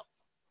Bosa deal.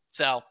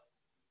 So,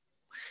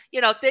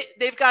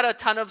 they've got a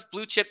ton of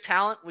blue chip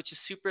talent, which is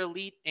super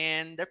elite,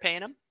 and they're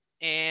paying them,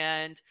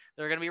 and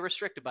they're going to be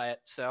restricted by it.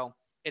 So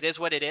it is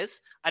what it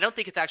is. I don't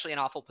think it's actually an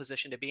awful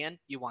position to be in.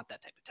 You want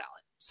that type of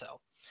talent.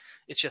 So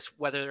it's just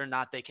whether or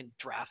not they can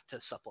draft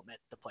to supplement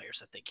the players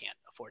that they can't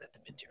afford at the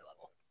mid-tier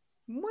level.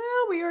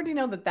 Well, we already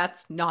know that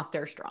that's not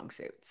their strong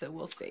suit. So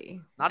we'll see.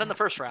 Not in the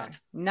first round.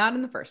 Not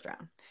in the first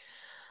round.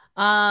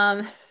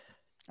 All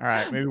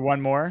right. Maybe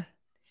one more.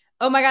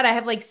 Oh my God, I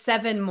have like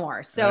 7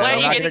 more. So are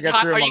you getting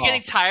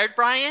tired,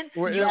 Brian?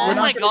 Oh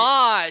my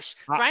gosh.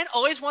 Brian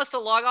always wants to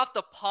log off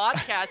the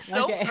podcast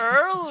so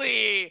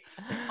early.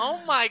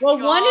 Oh my god. Well,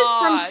 one is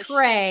from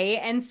Trey,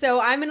 and so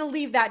I'm going to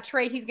leave that.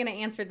 Trey, he's going to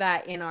answer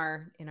that in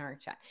our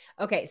chat.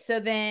 Okay, so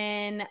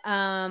then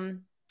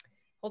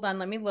hold on,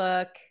 let me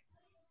look.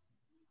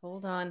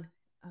 Hold on.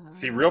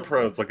 See, real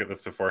pros look at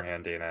this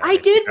beforehand, Dana. I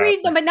did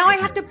read them, but now I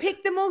have to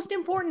pick the most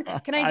important.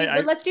 Can I do?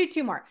 But let's do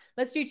two more.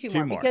 Let's do two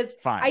more because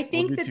fine. I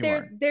think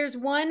that there's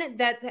one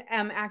that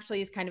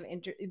actually is kind of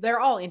they're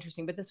all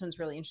interesting, but this one's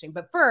really interesting.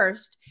 But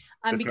first,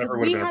 this because never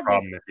would have been a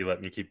problem if you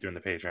let me keep doing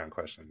the Patreon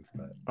questions.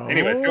 But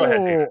anyways, go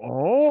ahead, Dana.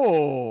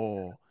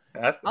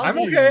 I'm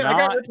okay.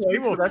 I got replaced.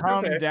 You will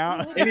calm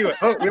down. Anyway,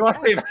 we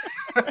lost Dana.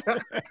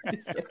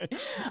 Just kidding.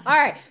 All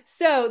right.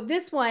 So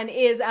this one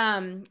is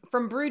from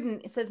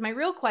Bruden. It says, my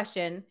real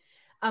question,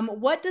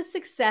 what does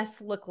success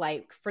look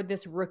like for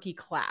this rookie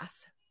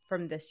class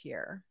from this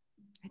year?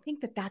 I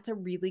think that's a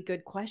really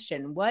good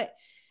question.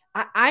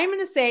 I'm going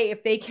to say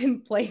if they can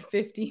play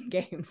 15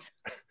 games,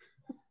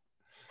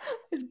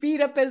 as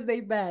beat up as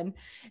they've been.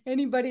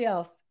 Anybody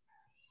else?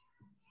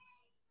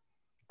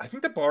 I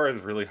think the bar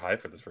is really high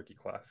for this rookie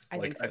class.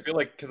 I feel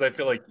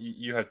like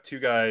you have two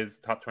guys,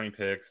 top 20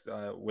 picks,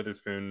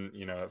 Witherspoon,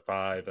 at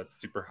 5, that's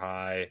super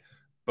high.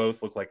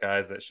 Both look like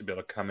guys that should be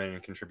able to come in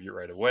and contribute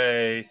right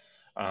away.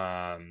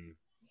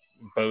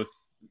 Both,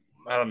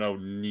 I don't know,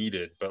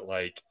 needed, but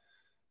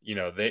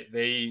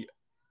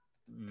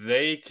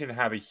they can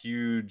have a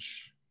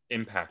huge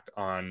impact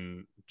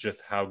on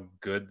just how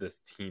good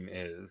this team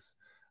is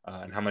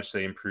and how much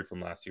they improved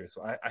from last year.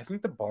 So I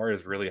think the bar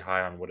is really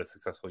high on what a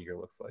successful year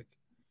looks like.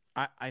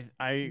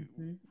 I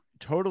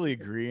totally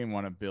agree and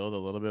want to build a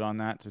little bit on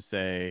that to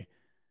say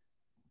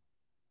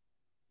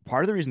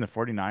part of the reason the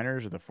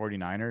 49ers are the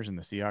 49ers and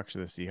the Seahawks are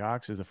the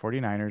Seahawks is the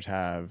 49ers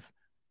have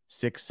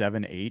 6,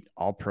 7, 8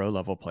 all pro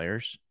level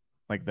players,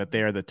 like that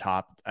they are the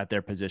top at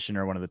their position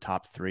or one of the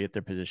top 3 at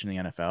their position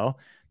in the NFL.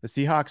 The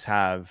Seahawks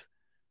have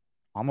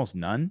almost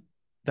none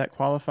that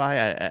qualify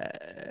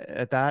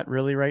at that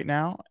really right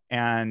now.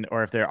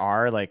 Or if there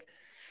are, like,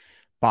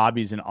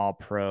 Bobby's an all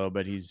pro,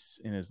 but he's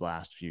in his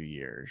last few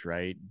years,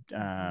 right?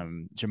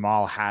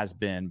 Jamal has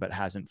been, but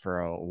hasn't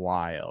for a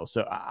while.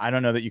 So I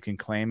don't know that you can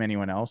claim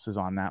anyone else is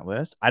on that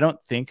list. I don't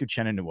think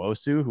Uchenna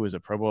Nwosu, who was a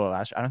Pro Bowler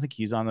last year, I don't think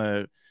he's on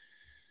the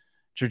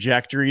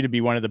trajectory to be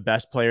one of the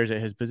best players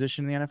at his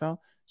position in the NFL.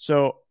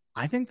 So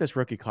I think this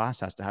rookie class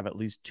has to have at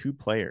least 2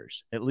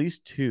 players,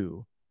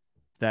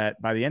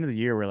 that by the end of the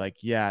year, we're like,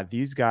 yeah,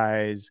 these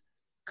guys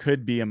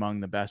could be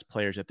among the best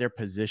players at their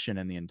position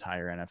in the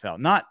entire NFL.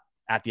 Not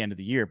at the end of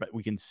the year, but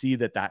we can see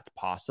that that's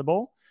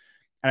possible.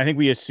 And I think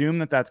we assume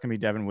that that's going to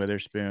be Devin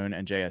Witherspoon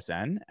and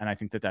JSN. And I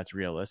think that that's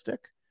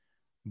realistic,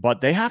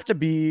 but they have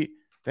to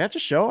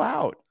show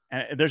out.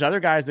 And there's other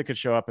guys that could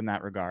show up in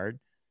that regard,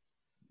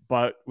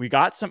 but we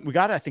got,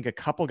 I think, a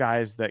couple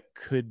guys that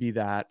could be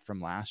that from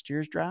last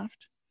year's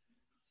draft.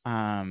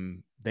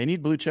 They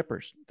need blue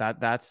chippers.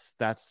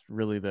 That's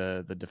really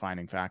the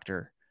defining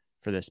factor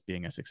for this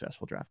being a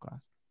successful draft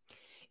class.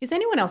 Is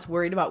anyone else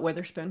worried about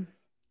Witherspoon?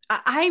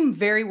 I'm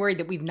very worried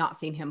that we've not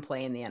seen him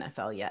play in the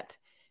NFL yet.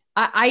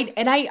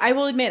 I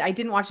will admit, I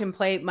didn't watch him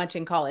play much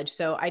in college,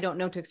 so I don't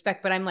know what to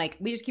expect, but I'm like,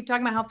 we just keep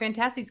talking about how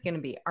fantastic he's going to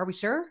be. Are we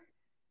sure?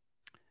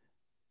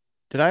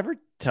 Did I ever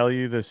tell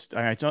you this?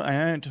 I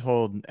haven't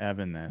told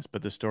Evan this,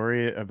 but the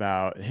story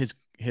about his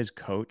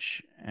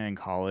coach in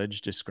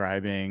college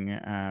describing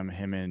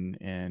him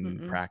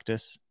in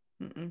practice.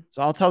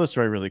 So I'll tell the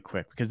story really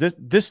quick because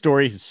this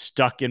story is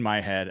stuck in my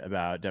head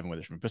about Devin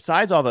Witherspoon.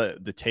 Besides all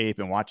the tape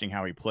and watching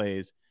how he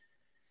plays,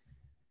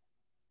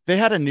 they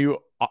had a new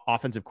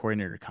offensive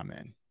coordinator come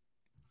in,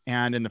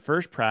 and in the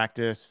first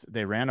practice,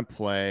 they ran a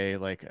play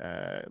like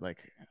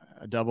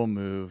a double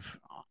move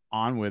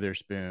on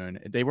Witherspoon.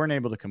 They weren't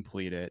able to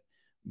complete it,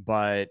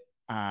 but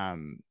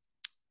the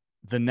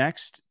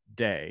next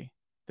day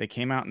they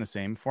came out in the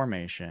same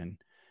formation,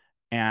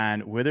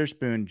 and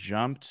Witherspoon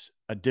jumped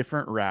a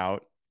different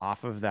route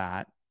off of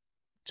that,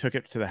 took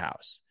it to the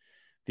house.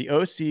 The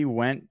OC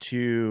went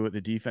to the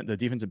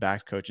defensive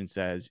backs coach and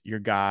says, your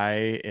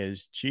guy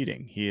is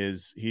cheating.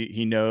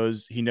 He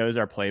knows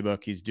our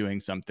playbook. He's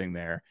doing something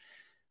there.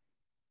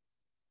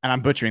 And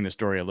I'm butchering the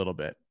story a little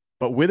bit,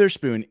 but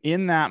Witherspoon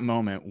in that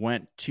moment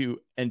went to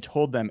and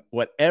told them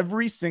what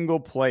every single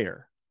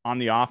player on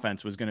the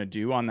offense was going to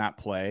do on that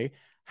play,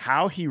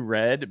 how he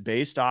read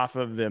based off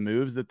of the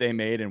moves that they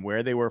made and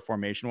where they were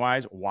formation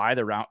wise, why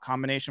the route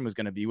combination was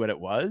going to be what it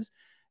was,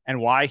 and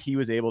why he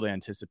was able to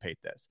anticipate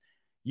this.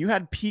 You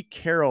had Pete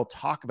Carroll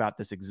talk about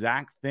this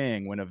exact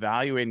thing when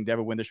evaluating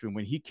Devin Witherspoon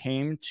when he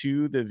came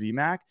to the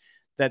VMAC,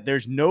 that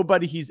there's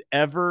nobody he's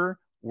ever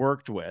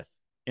worked with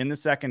in the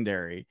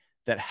secondary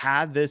that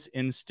had this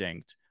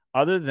instinct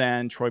other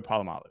than Troy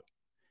Polamalu.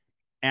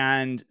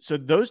 And so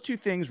those two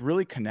things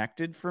really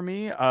connected for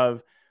me.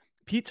 Of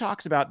Pete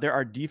talks about there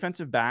are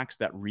defensive backs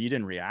that read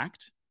and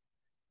react,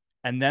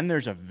 and then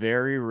there's a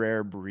very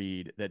rare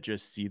breed that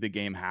just see the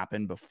game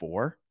happen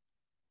before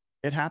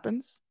it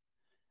happens.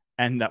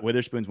 And that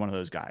Witherspoon's one of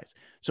those guys.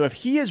 So if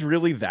he is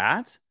really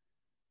that,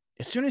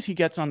 as soon as he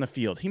gets on the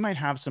field, he might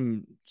have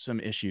some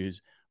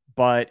issues,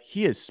 but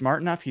he is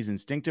smart enough. He's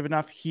instinctive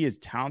enough. He is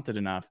talented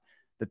enough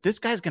that this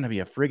guy's going to be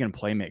a friggin'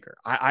 playmaker.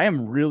 I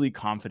am really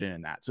confident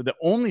in that. So the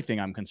only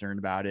thing I'm concerned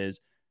about is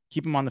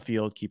keep him on the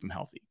field, keep him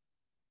healthy.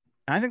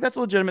 And I think that's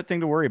a legitimate thing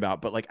to worry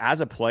about. But like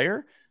as a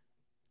player,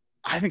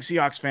 I think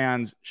Seahawks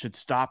fans should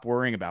stop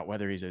worrying about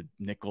whether he's a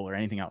nickel or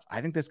anything else.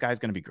 I think this guy's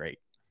going to be great.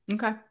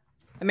 Okay.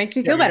 It makes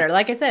me feel better.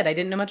 Like I said, I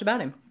didn't know much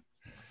about him.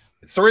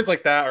 Stories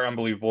like that are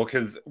unbelievable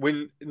because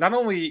when not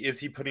only is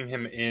he putting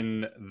him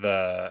in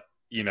the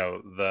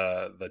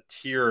the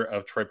tier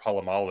of Troy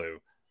Polamalu,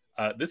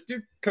 this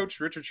dude coached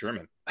Richard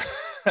Sherman.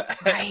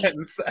 Right.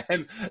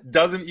 and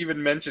doesn't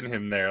even mention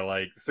him there.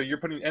 Like, so you're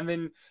putting, and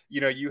then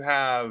you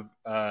have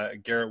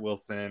Garrett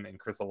Wilson and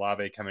Chris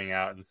Olave coming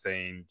out and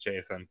saying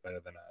JSN's better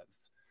than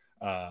us.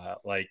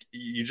 Like,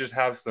 you just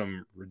have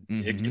some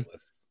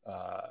ridiculous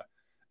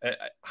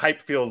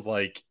hype. Feels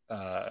like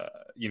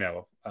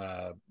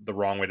the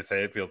wrong way to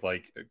say it. Feels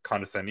like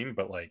condescending,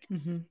 but like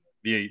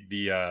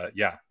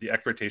the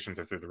expectations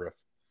are through the roof.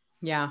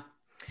 Yeah.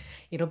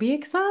 It'll be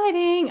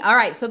exciting. All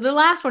right. So the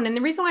last one, and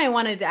the reason why I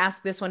wanted to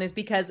ask this one is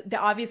because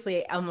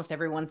obviously almost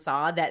everyone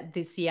saw that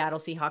the Seattle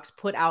Seahawks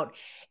put out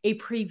a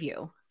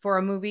preview for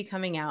a movie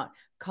coming out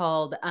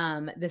called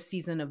The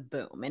Season of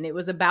Boom. And it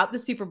was about the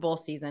Super Bowl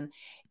season.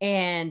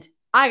 And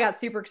I got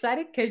super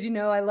excited because,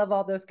 I love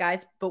all those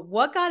guys. But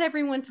what got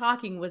everyone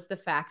talking was the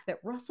fact that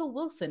Russell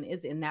Wilson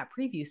is in that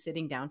preview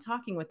sitting down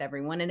talking with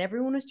everyone, and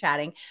everyone was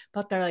chatting,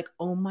 but they're like,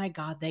 oh my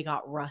God, they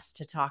got Russ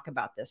to talk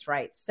about this,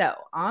 right? So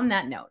on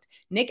that note,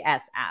 Nick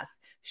S. asks,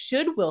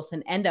 should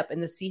Wilson end up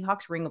in the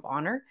Seahawks Ring of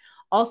Honor?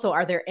 Also,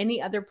 are there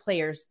any other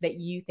players that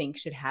you think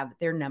should have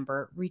their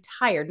number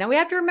retired? Now, we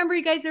have to remember,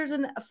 you guys, there's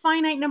a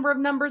finite number of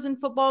numbers in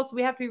football, so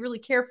we have to be really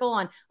careful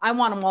on, I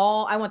want them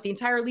all. I want the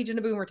entire Legion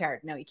of Boom retired.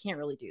 No, you can't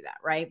really do that,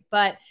 right?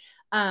 But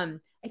I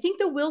think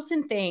the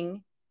Wilson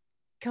thing,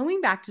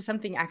 going back to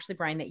something actually,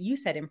 Brian, that you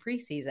said in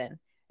preseason,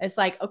 it's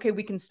like, okay,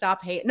 we can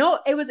stop hating. No,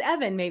 it was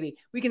Evan, maybe.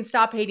 We can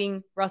stop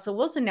hating Russell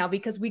Wilson now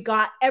because we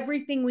got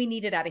everything we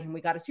needed out of him.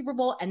 We got a Super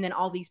Bowl and then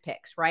all these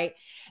picks, right?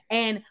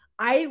 And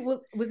I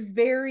was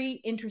very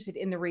interested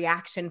in the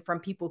reaction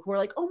from people who were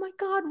like, oh my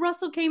God,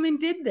 Russell came and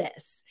did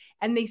this.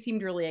 And they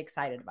seemed really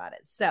excited about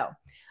it. So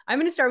I'm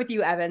going to start with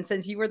you, Evan,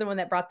 since you were the one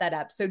that brought that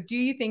up. So do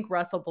you think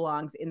Russell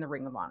belongs in the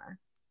Ring of Honor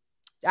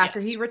after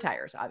he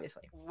retires,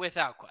 obviously?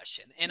 Without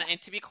question. And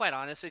to be quite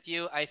honest with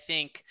you, I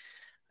think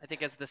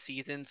as the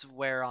seasons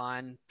wear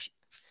on,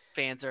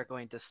 fans are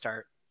going to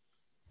start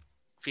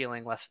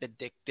feeling less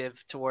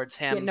vindictive towards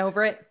him. Getting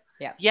over it.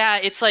 Yeah. Yeah.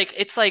 It's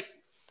like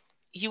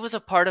he was a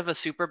part of a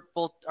Super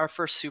Bowl, our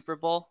first Super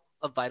Bowl,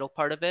 a vital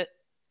part of it.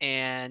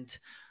 And,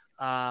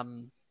 I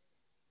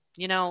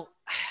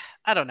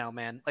don't know,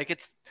 man. Like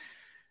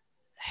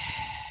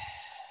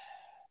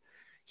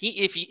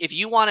if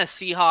you want a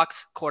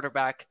Seahawks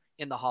quarterback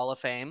in the Hall of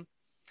Fame,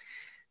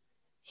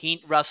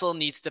 Russell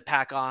needs to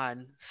pack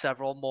on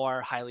several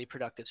more highly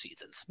productive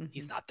seasons. Mm-hmm.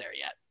 He's not there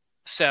yet.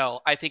 So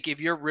I think if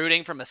you're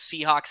rooting from a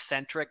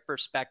Seahawks-centric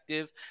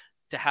perspective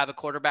to have a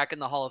quarterback in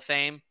the Hall of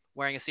Fame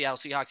wearing a Seattle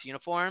Seahawks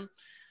uniform,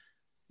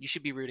 you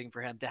should be rooting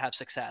for him to have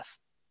success.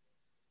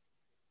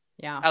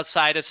 Yeah.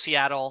 Outside of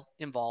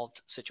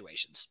Seattle-involved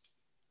situations.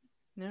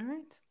 All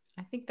right.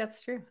 I think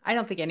that's true. I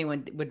don't think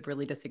anyone would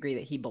really disagree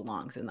that he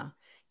belongs in the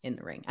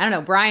ring. I don't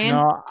know, Brian.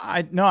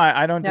 No,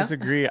 I don't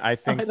disagree. I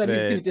think I thought he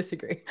was going to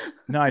disagree.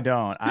 No, I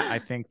don't. I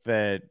think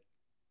that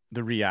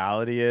the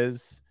reality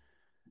is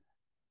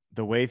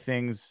the way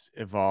things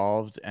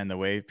evolved and the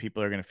way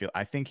people are going to feel.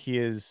 I think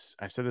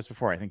I've said this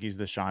before. I think he's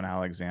the Sean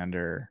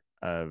Alexander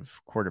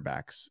of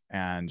quarterbacks,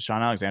 and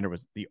Sean Alexander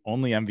was the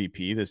only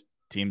MVP this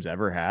team's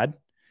ever had,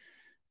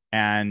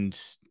 and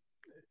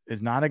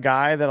is not a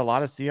guy that a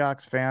lot of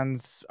Seahawks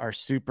fans are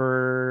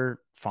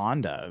super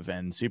fond of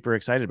and super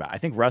excited about. I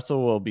think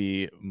Russell will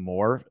be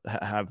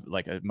have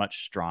like a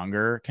much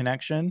stronger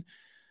connection,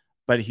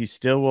 but he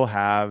still will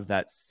have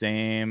that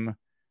same.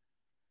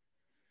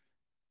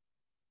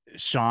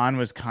 Sean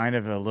was kind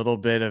of a little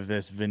bit of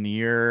this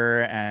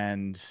veneer,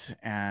 and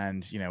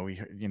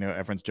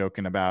everyone's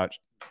joking about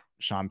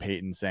Sean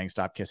Payton saying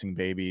stop kissing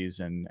babies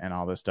and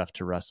all this stuff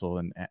to Russell,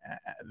 and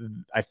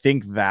I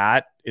think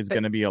that is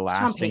going to be a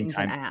lasting. Sean Payton's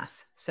an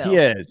ass. So he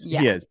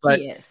is, but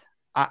he is.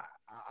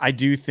 I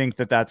do think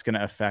that that's going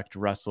to affect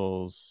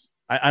Russell's.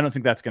 I don't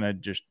think that's going to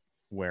just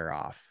wear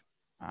off.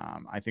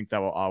 I think that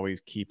will always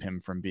keep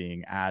him from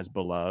being as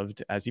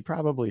beloved as he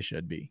probably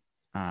should be.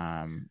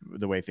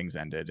 The way things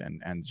ended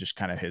and just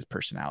kind of his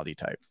personality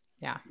type.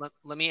 Yeah.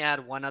 Let me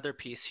add one other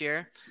piece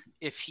here.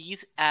 If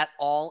he's at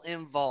all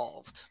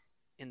involved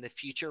in the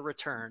future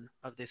return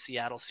of the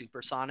Seattle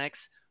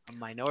Supersonics, a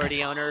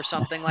minority owner or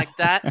something like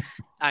that,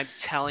 I'm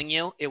telling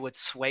you, it would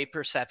sway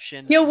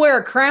perception. He'll wear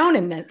a crown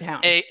in that town.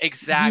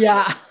 Exactly.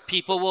 Yeah.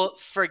 People will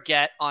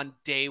forget on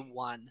day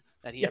one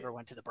that he ever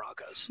went to the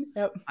Broncos.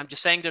 Yep. I'm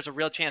just saying there's a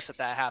real chance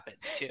that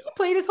happens too. He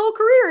played his whole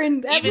career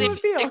in Even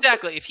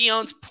exactly. If he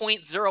owns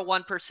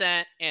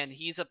 0.01% and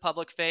he's a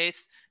public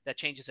face, that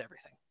changes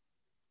everything.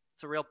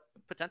 It's a real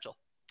potential.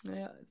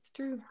 Yeah, it's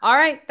true. All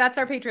right. That's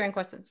our Patreon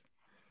questions.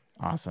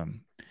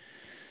 Awesome.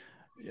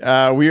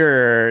 We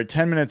are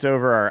 10 minutes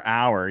over our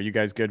hour. You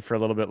guys good for a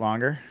little bit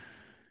longer?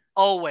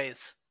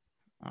 Always.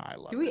 I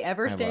love Do we it.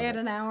 ever stay at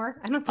an hour?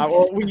 I don't think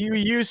well, we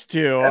used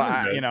to.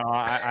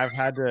 I've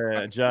had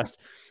to adjust.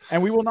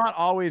 And we will not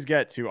always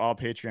get to all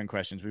Patreon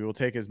questions. We will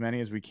take as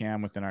many as we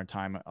can within our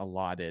time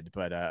allotted,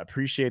 but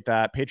appreciate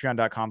that.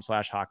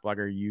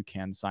 Patreon.com/hawkblogger. You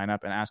can sign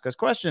up and ask us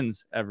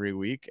questions every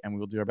week, and we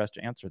will do our best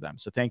to answer them.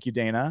 So thank you,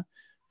 Dana,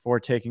 for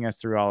taking us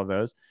through all of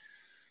those.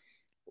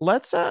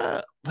 Let's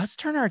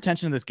turn our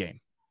attention to this game.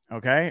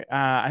 Okay.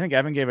 I think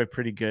Evan gave a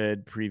pretty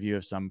good preview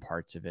of some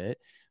parts of it.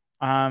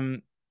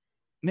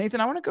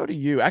 Nathan, I want to go to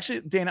you.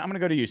 Actually, Dana, I'm going to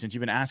go to you since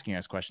you've been asking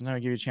us questions. I'm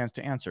going to give you a chance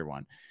to answer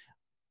one.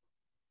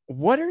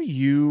 What are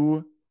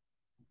you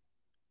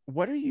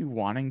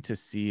wanting to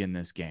see in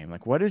this game?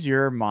 Like, what is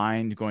your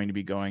mind going to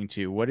be going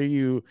to? What are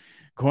you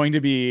going to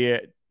be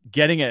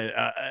getting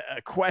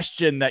a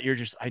question that you're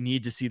just, I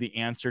need to see the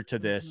answer to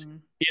this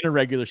in a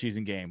regular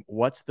season game?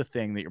 What's the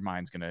thing that your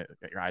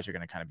eyes are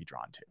going to kind of be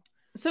drawn to?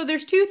 So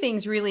there's two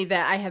things really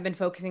that I have been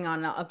focusing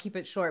on. I'll keep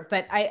it short,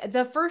 but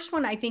the first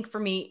one I think for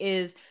me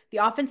is the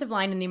offensive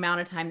line and the amount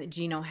of time that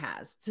Geno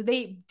has. So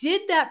they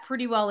did that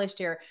pretty well this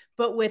year,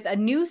 but with a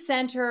new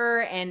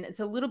center and it's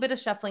a little bit of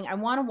shuffling, I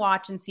want to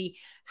watch and see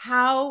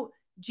how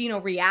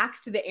Geno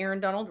reacts to the Aaron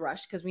Donald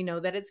rush, because we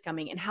know that it's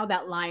coming, and how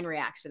that line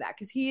reacts to that,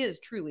 because he is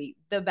truly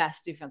the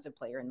best defensive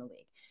player in the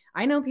league.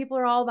 I know people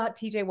are all about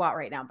TJ Watt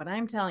right now, but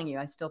I'm telling you,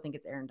 I still think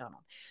it's Aaron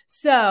Donald.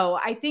 So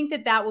I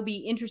think that will be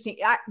interesting.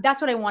 That's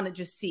what I want to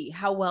just see,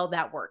 how well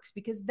that works,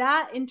 because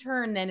that in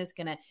turn then is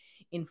going to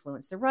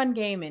influence the run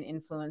game and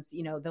influence,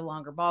 the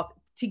longer balls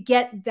to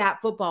get that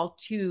football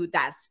to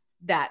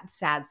that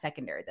sad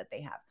secondary that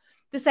they have.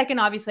 The second,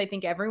 obviously, I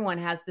think everyone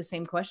has the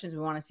same questions.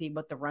 We want to see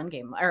what the run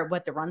game or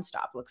what the run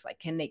stop looks like.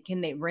 Can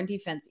they run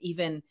defense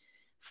even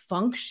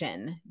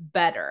function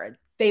better?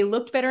 They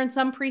looked better in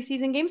some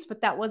preseason games,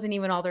 but that wasn't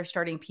even all their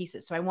starting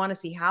pieces. So I want to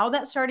see how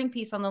that starting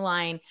piece on the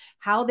line,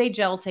 how they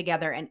gel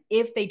together, and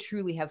if they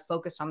truly have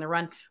focused on the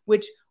run,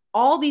 which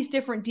all these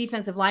different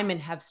defensive linemen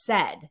have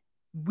said,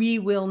 we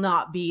will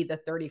not be the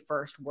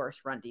 31st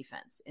worst run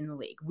defense in the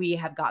league. We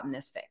have gotten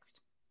this fixed.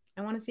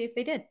 I want to see if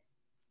they did.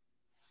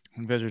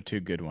 Those are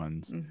two good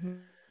ones. Mm-hmm.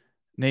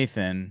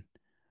 Nathan,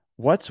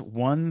 what's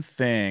one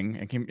thing,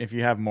 and if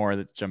you have more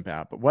that jump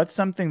out, but what's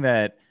something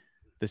that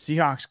the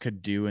Seahawks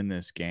could do in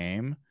this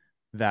game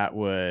that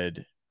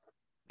would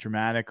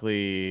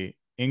dramatically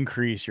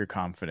increase your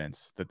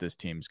confidence that this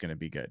team's going to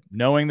be good?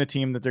 Knowing the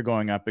team that they're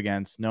going up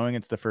against, knowing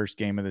it's the first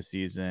game of the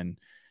season,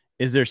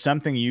 is there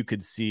something you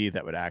could see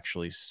that would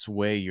actually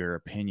sway your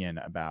opinion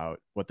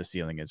about what the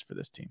ceiling is for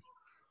this team?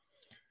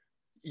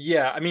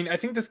 Yeah, I mean, I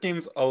think this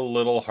game's a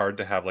little hard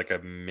to have like a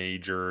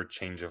major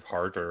change of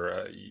heart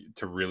or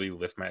to really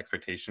lift my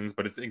expectations,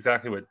 but it's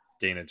exactly what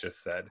Dana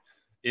just said.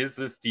 Is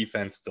this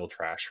defense still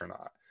trash or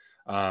not?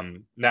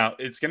 Now,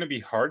 it's going to be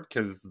hard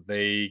because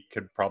they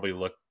could probably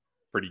look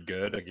pretty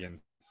good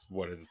against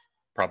what is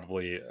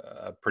probably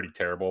a pretty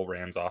terrible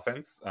Rams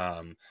offense.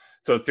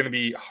 So it's going to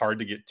be hard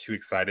to get too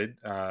excited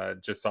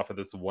just off of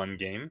this one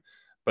game.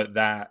 But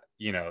that,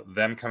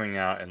 them coming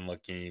out and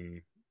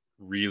looking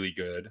really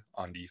good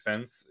on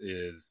defense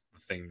is the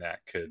thing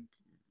that could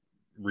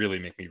really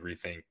make me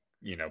rethink,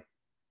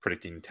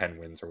 predicting 10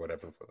 wins or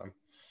whatever for them.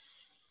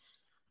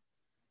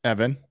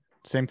 Evan,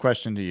 same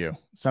question to you.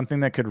 Something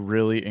that could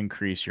really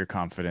increase your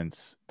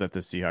confidence that the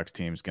Seahawks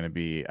team is going to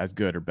be as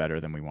good or better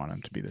than we want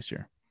them to be this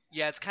year.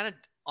 Yeah, it's kind of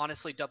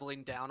honestly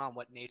doubling down on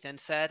what Nathan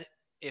said.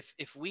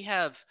 If we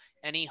have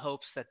any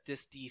hopes that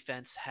this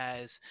defense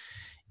has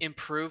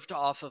improved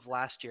off of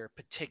last year,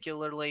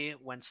 particularly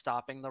when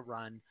stopping the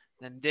run,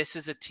 then this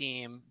is a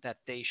team that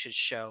they should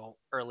show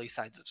early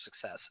signs of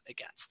success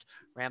against.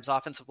 Rams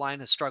offensive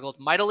line has struggled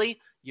mightily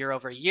year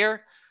over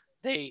year.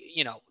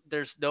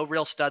 There's no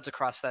real studs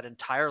across that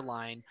entire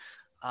line.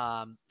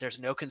 There's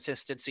no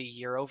consistency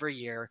year over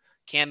year.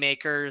 Cam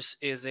Akers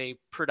is a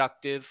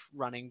productive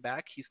running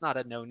back. He's not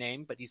a no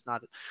name, but he's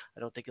not, I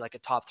don't think like a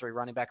top 3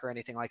 running back or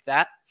anything like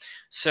that.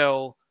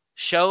 So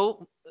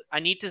I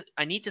need to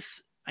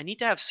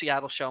have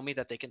Seattle show me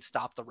that they can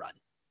stop the run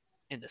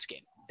in this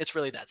game. It's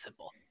really that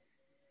simple.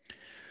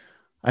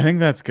 I think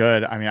that's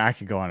good. I mean, I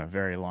could go on a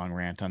very long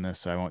rant on this,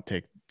 so I won't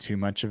take too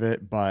much of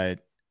it, but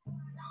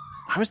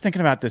I was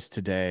thinking about this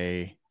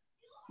today,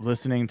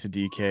 listening to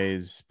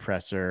DK's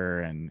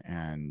presser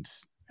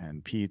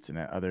and Pete's and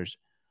others.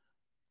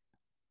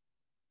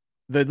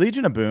 The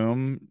Legion of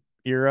Boom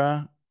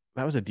era,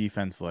 that was a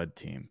defense-led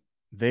team.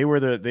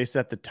 They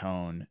set the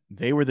tone.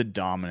 They were the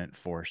dominant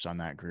force on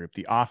that group.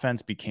 The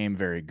offense became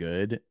very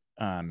good,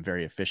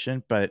 very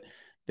efficient, but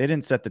they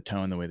didn't set the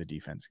tone the way the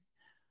defense.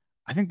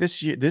 I think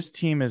this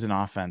team is an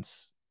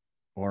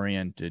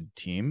offense-oriented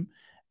team,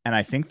 and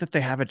I think that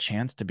they have a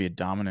chance to be a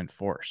dominant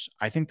force.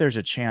 I think there's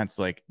a chance,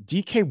 like,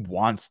 DK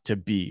wants to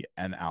be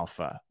an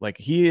alpha. Like,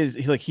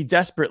 he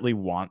desperately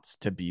wants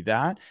to be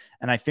that,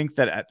 and I think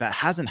that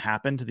hasn't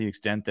happened to the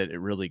extent that it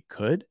really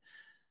could.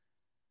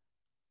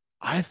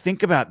 I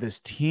think about this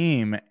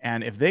team,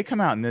 and if they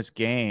come out in this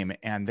game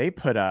and they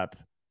put up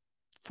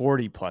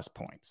 40-plus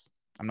points,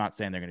 I'm not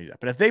saying they're going to do that,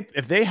 but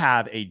if they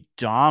have a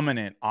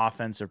dominant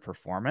offensive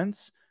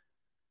performance,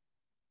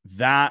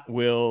 that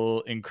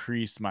will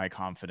increase my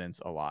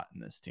confidence a lot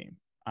in this team.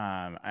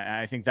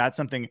 I think that's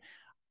something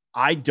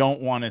I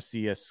don't want to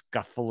see a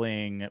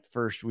scuffling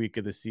first week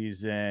of the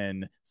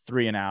season,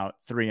 3 and out,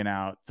 3 and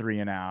out, 3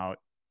 and out,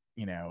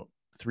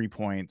 3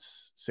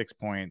 points, 6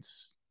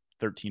 points,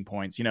 13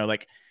 points,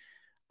 like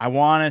I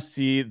want to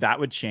see that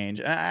would change.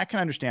 And I can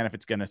understand if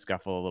it's going to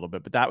scuffle a little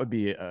bit, but that would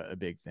be a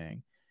big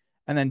thing.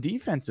 And then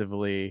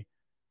defensively,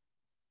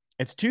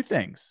 it's two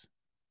things.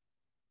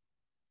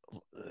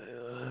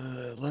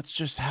 Let's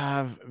just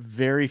have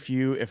very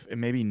few, if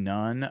maybe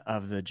none,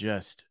 of the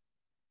just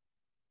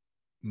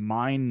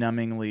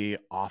mind-numbingly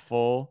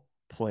awful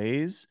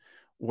plays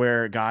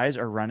where guys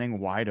are running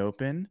wide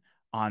open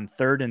on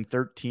 3rd and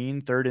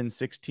 13, 3rd and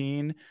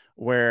 16,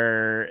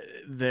 where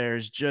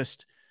there's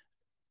just,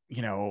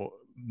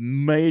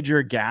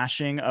 major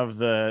gashing of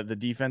the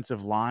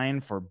defensive line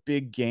for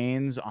big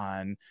gains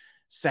on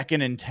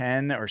 2nd and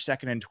 10 or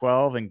 2nd and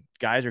 12, and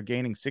guys are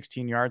gaining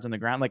 16 yards on the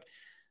ground. Like,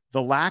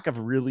 the lack of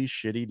really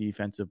shitty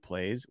defensive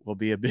plays will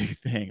be a big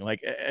thing.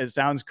 Like, it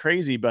sounds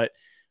crazy, but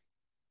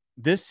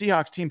this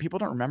Seahawks team, people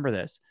don't remember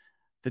this.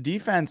 The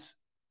defense,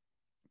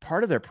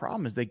 part of their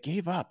problem is they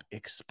gave up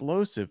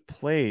explosive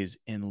plays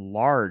in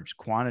large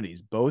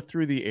quantities, both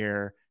through the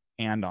air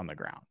and on the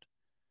ground.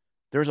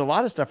 There was a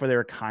lot of stuff where they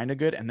were kind of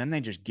good, and then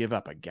they just give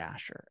up a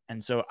gasher.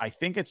 And so I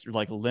think it's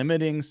like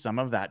limiting some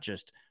of that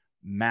just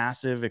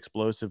massive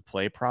explosive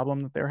play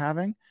problem that they're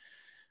having.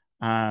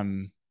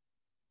 God,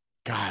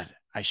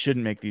 I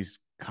shouldn't make these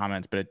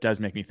comments, but it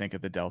does make me think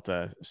of the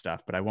Delta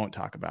stuff, but I won't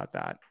talk about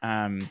that.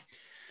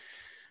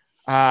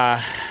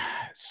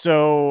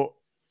 So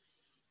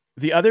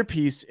the other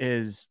piece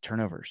is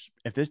turnovers.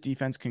 If this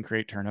defense can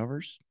create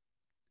turnovers,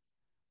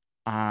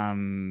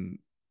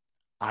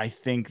 I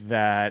think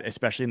that,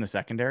 especially in the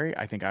secondary,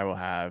 I think I will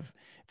have,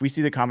 if we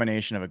see the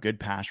combination of a good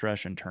pass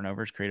rush and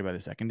turnovers created by the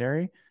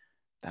secondary,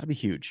 that'll be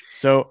huge.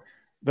 So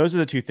those are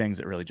the two things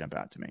that really jump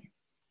out to me.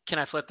 Can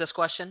I flip this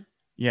question?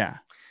 Yeah.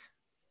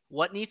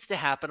 What needs to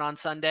happen on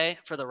Sunday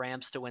for the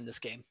Rams to win this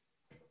game?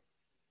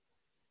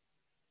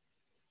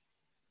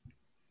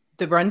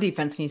 The run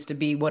defense needs to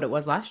be what it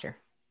was last year.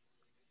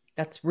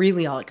 That's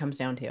really all it comes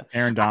down to.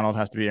 Aaron Donald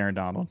has to be Aaron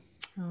Donald.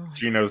 Oh,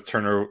 Gino's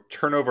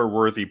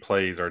turnover-worthy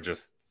plays are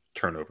just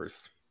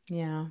turnovers.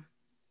 yeah.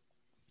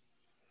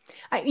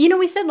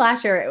 We said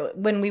last year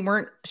when we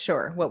weren't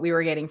sure what we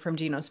were getting from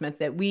Geno Smith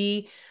that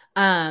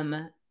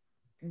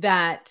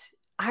that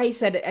I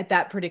said at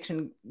that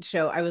prediction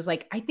show, I was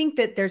like, I think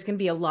that there's going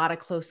to be a lot of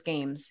close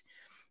games.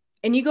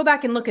 And you go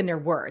back and look, and there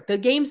were. The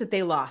games that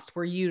they lost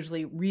were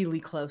usually really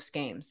close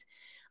games.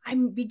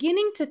 I'm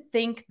beginning to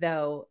think,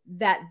 though,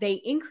 that they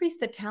increased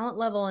the talent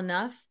level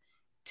enough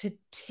to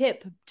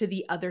tip to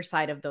the other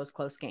side of those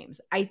close games.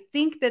 I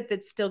think that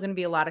that's still going to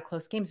be a lot of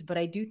close games, but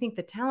I do think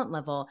the talent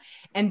level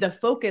and the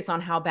focus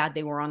on how bad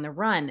they were on the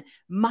run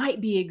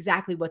might be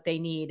exactly what they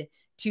need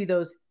to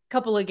those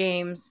couple of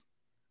games.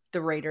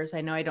 The Raiders,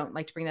 I know I don't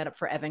like to bring that up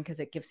for Evan because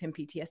it gives him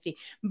PTSD,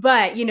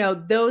 but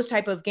those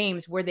type of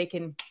games where they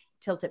can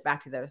tilt it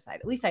back to the other side.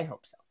 At least I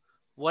hope so.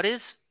 What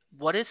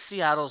was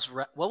Seattle's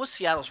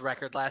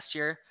record last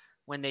year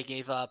when they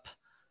gave up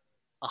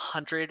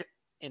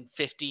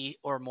 150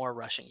 or more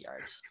rushing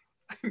yards?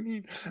 I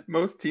mean,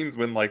 most teams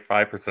win like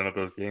 5% of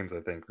those games, I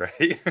think,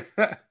 right?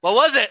 What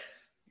was it?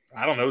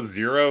 I don't know,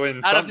 0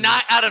 and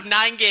out of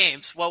 9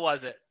 games. What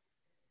was it?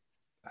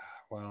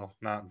 Well,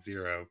 not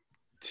 0.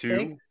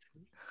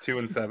 2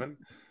 and 7.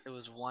 It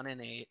was 1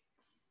 and 8.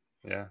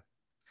 Yeah.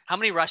 How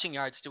many rushing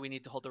yards do we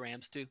need to hold the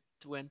Rams to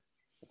win?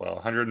 Well,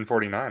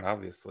 149,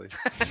 obviously.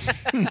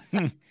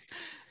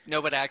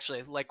 No, but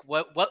actually, like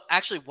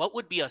what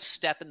would be a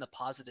step in the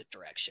positive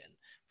direction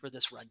for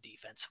this run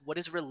defense? What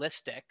is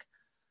realistic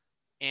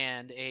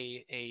and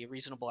a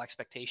reasonable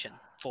expectation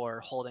for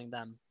holding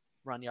them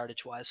run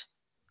yardage wise?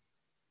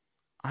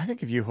 I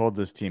think if you hold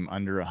this team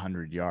under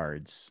 100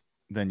 yards,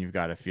 then you've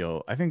got to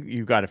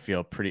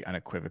feel pretty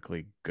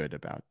unequivocally good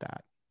about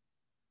that.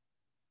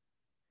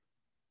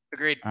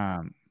 Agreed.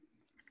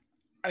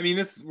 I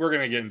mean, we're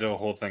going to get into a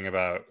whole thing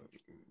about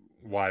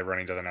why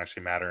running doesn't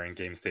actually matter in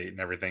game state and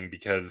everything,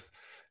 because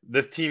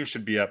this team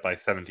should be up by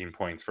 17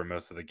 points for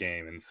most of the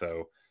game. And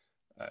so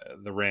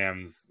the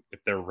Rams,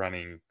 if they're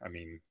running, I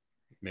mean,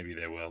 maybe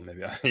they will,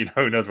 maybe,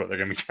 who knows what they're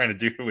going to be trying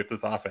to do with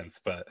this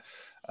offense, but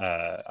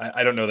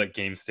I don't know that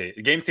game state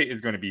is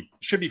going to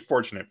should be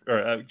fortunate,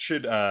 or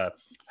should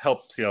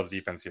help Seattle's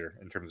defense here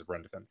in terms of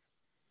run defense.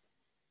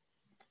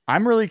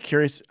 I'm really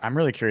curious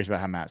about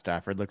how Matt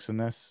Stafford looks in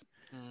this.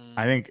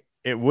 I think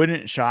it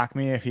wouldn't shock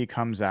me if he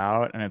comes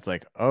out and it's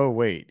like, oh,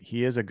 wait,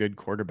 he is a good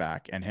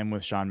quarterback. And him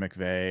with Sean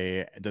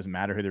McVay, it doesn't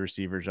matter who the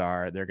receivers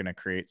are. They're going to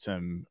create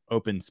some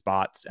open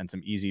spots and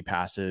some easy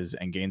passes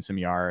and gain some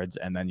yards.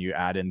 And then you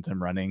add in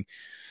some running.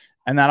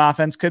 And that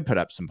offense could put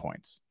up some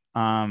points.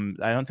 I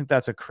don't think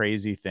that's a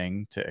crazy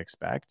thing to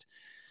expect.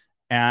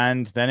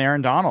 And then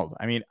Aaron Donald.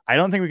 I mean, I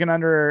don't think we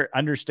can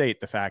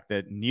understate the fact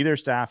that neither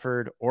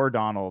Stafford or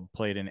Donald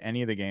played in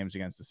any of the games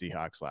against the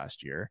Seahawks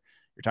last year.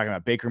 You're talking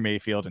about Baker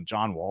Mayfield and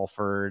John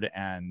Wolford,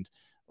 and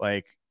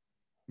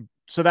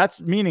so that's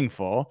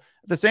meaningful.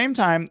 At the same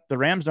time, the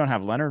Rams don't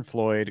have Leonard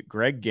Floyd,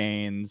 Greg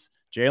Gaines,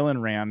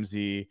 Jalen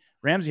Ramsey.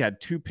 Ramsey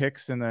had 2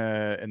 picks in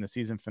the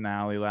season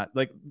finale.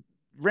 Like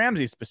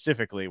Ramsey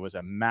specifically was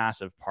a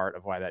massive part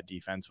of why that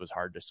defense was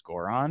hard to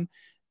score on.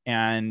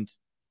 And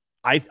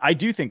I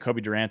do think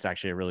Kobe Durant's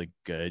actually a really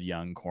good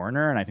young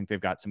corner, and I think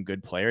they've got some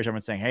good players.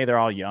 Everyone's saying, hey, they're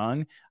all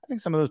young. I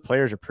think some of those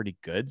players are pretty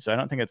good. So I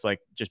don't think it's like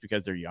just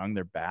because they're young,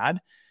 they're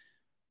bad.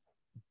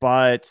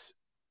 But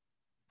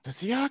the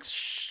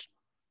Seahawks,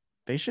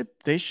 they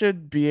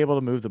should be able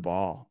to move the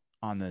ball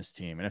on this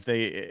team. And if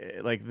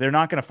they're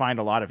not going to find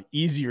a lot of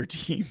easier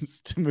teams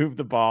to move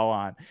the ball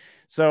on.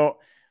 So,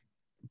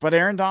 but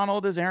Aaron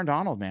Donald is Aaron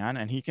Donald, man,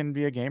 and he can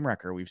be a game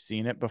wrecker. We've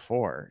seen it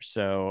before.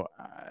 So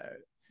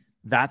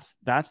that's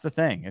the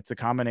thing. It's a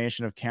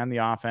combination of, can the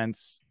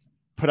offense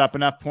put up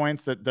enough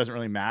points that doesn't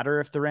really matter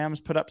if the Rams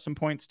put up some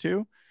points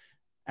too.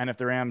 And if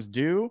the Rams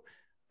do,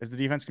 is the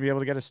defense going to be able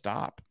to get a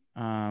stop?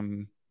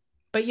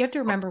 But you have to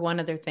remember one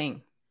other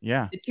thing.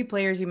 Yeah. The 2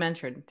 players you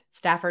mentioned,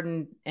 Stafford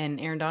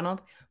and Aaron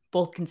Donald,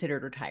 both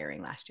considered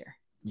retiring last year.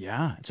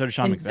 Yeah. And so did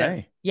Sean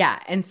McVay.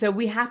 And so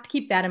we have to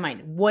keep that in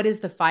mind. What is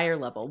the fire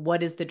level?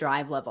 What is the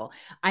drive level?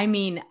 I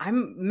mean,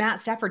 Matt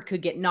Stafford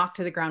could get knocked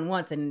to the ground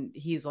once and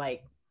he's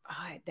like,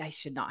 oh, I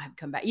should not have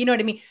come back. You know what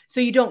I mean? So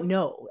you don't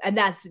know. And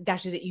that's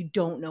just it. You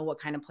don't know what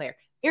kind of player.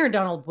 Aaron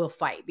Donald will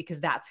fight because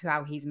that's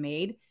how he's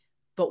made.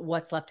 But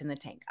what's left in the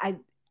tank?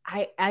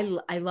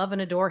 I love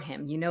and adore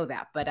him. You know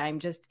that. But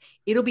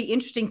it'll be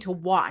interesting to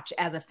watch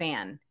as a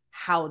fan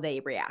how they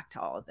react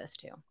to all of this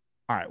too.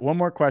 All right. One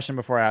more question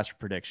before I ask for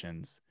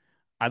predictions.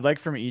 I'd like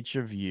from each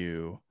of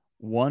you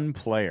one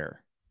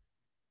player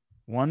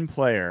on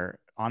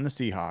the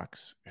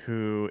Seahawks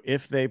who,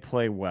 if they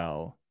play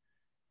well,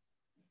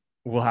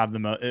 will have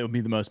it will be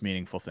the most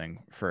meaningful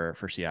thing for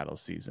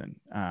Seattle's season.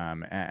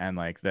 And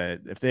like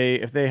that, if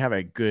they have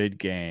a good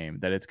game,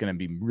 that it's going to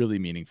be really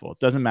meaningful. It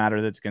doesn't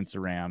matter that it's against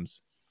the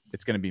Rams.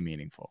 It's going to be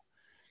meaningful.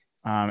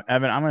 Evan,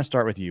 I'm going to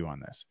start with you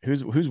on this.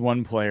 Who's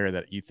one player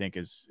that you think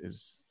is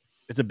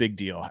it's a big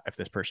deal if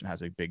this person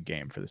has a big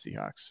game for the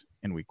Seahawks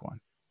in week 1?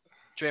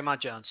 Draymond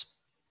Jones.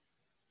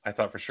 I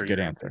thought for sure Good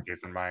you answer.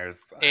 Jason Myers.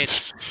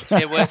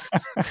 It was.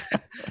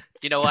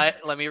 You know what?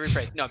 Let me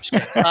rephrase. No, I'm just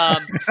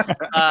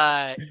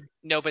kidding.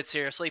 No, but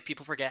seriously,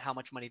 people forget how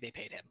much money they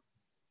paid him.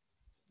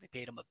 They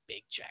paid him a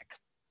big check.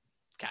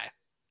 Okay,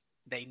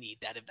 they need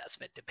that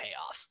investment to pay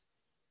off.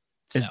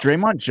 Is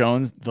Draymond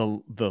Jones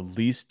the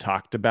least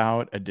talked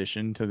about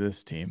addition to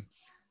this team?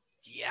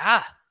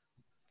 Yeah.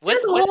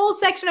 There's a whole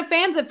section of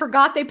fans that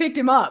forgot they picked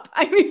him up.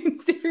 I mean,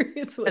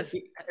 seriously.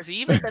 Has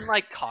he even been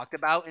like talked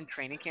about in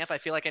training camp? I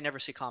feel like I never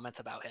see comments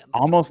about him.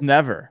 Almost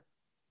never.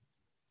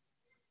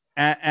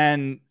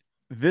 And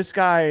this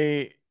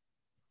guy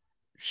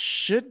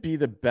should be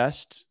the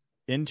best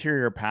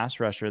interior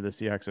pass rusher the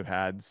Seahawks have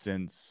had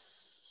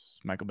since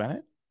Michael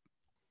Bennett.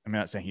 I'm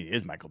not saying he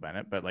is Michael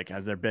Bennett, but like,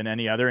 has there been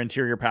any other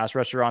interior pass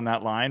rusher on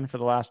that line for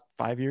the last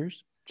 5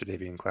 years?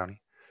 Jadeveon Clowney.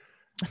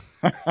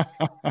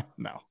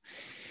 No.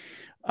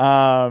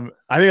 I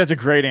think that's a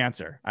great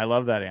answer. I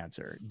love that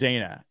answer.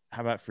 Dana,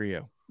 how about for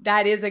you?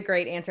 That is a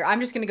great answer. I'm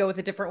just going to go with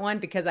a different one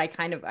because I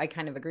kind of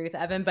agree with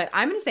Evan, but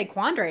I'm going to say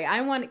Quandre.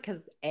 I want it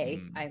because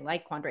I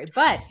like Quandre,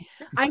 but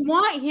I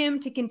want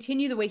him to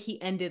continue the way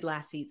he ended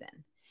last season.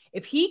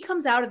 If he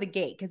comes out of the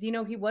gate, because, you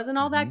know, he wasn't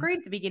all that great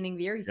at the beginning of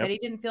the year. He said he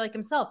didn't feel like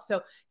himself.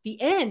 So the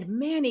end,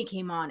 Manny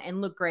came on and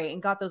looked great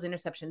and got those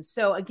interceptions.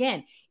 So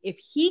again, if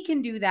he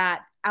can do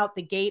that out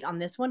the gate on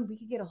this one, we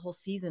could get a whole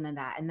season of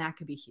that, and that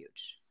could be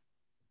huge.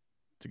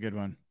 It's a good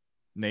one.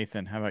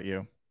 Nathan, how about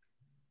you?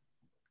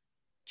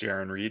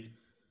 Jaron Reed.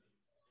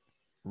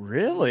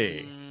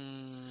 Really?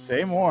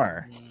 Say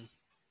more.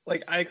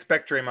 Like, I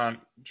expect Draymond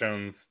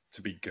Jones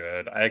to be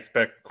good. I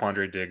expect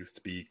Quandre Diggs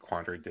to be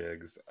Quandre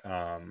Diggs.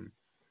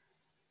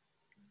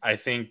 I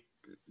think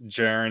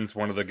Jaron's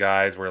one of the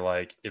guys where,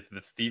 like, if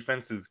this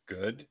defense is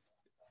good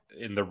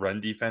and the run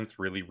defense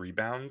really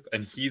rebounds,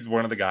 and he's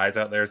one of the guys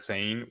out there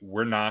saying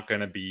we're not going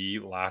to be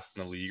last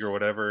in the league or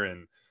whatever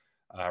in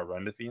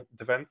run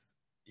defense,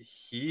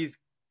 he's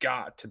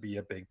got to be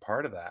a big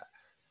part of that.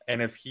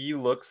 And if he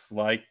looks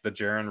like the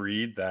Jaron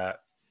Reed that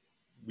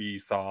we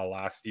saw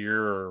last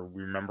year or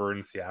we remember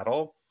in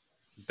Seattle,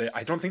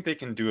 I don't think they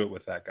can do it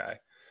with that guy.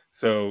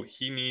 So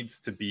he needs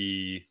to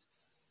be,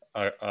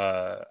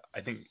 I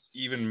think,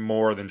 even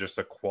more than just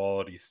a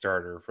quality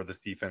starter for this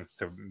defense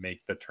to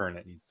make the turn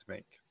it needs to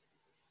make.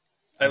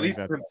 At least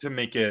to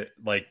make it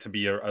like to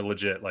be a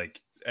legit like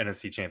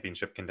NFC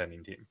Championship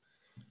contending team.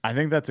 I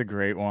think that's a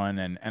great one,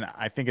 and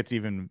I think it's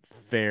even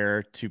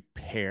fair to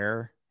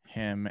pair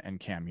him and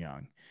Cam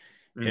Young.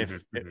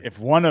 If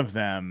one of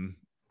them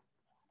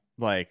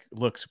like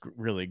looks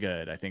really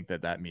good, I think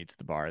that meets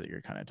the bar that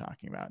you're kind of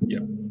talking about.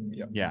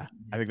 Yeah,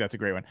 I think that's a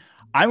great one.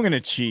 I'm gonna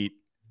cheat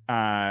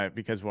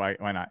because why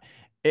not?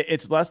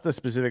 It's less the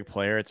specific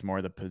player, it's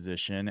more the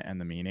position and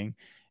the meaning.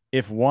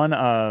 If one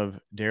of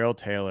Darrell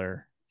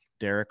Taylor,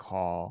 Derek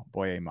Hall,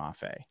 Boye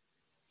Mafe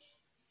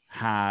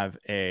have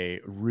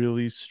a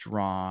really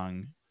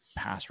strong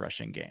pass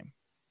rushing game,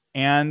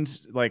 and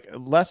like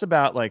less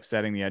about like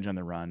setting the edge on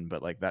the run,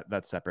 but like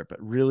that's separate, but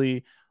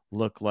really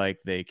look like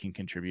they can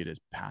contribute as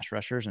pass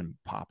rushers and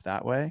pop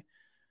that way,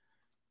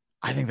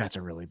 I think that's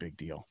a really big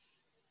deal.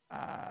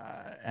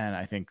 And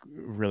I think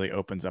really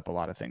opens up a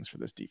lot of things for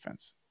this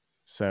defense.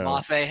 So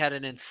Mafe had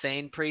an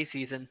insane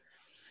preseason.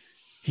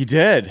 He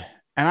did.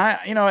 And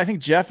I think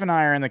Jeff and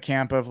I are in the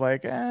camp of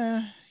like,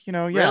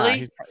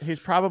 Really? he's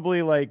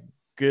probably like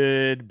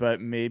good,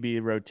 but maybe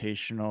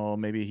rotational.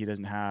 Maybe he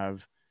doesn't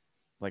have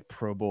like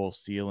Pro Bowl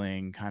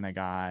ceiling kind of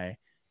guy.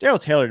 Darrell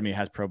Taylor to me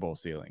has Pro Bowl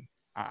ceiling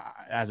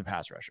as a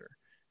pass rusher.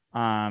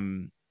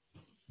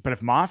 But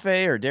if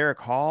Mafe or Derek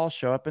Hall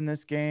show up in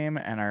this game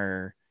and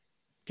are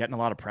getting a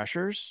lot of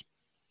pressures,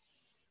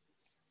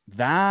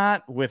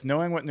 that with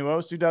knowing what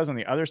Nwosu does on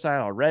the other side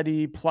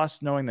already,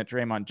 plus knowing that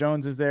Draymond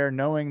Jones is there,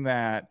 knowing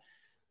that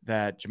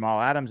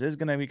Jamal Adams is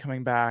going to be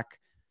coming back,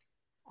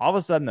 all of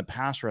a sudden the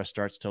pass rush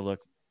starts to look,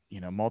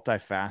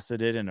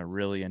 multifaceted in a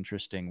really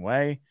interesting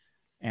way,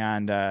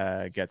 and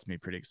gets me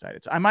pretty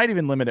excited. So I might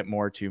even limit it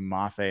more to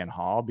Mafe and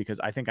Hall, because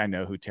I think I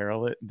know who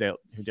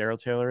Darrell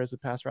Taylor is a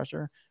pass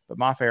rusher, but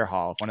Mafe or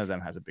Hall, if one of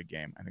them has a big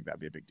game, I think that'd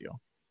be a big deal.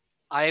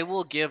 I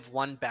will give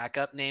one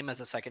backup name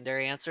as a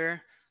secondary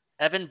answer.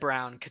 Evan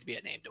Brown could be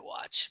a name to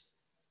watch.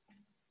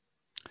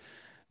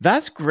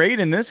 That's great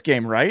in this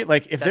game, right?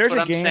 Like if there's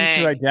a game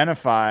saying. to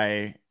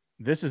identify,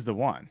 this is the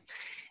one.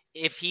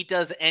 If he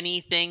does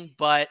anything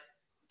but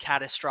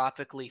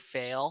catastrophically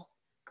fail,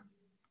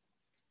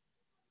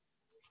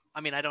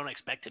 I mean, I don't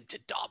expect him to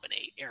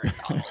dominate Aaron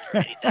Donald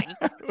or anything.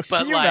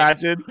 But Can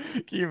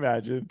you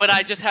imagine? But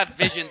I just have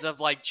visions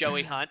of like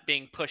Joey Hunt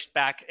being pushed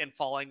back and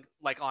falling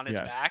like on his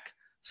back.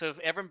 So if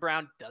Evan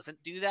Brown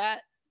doesn't do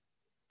that,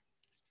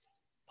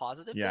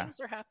 positive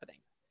things are happening.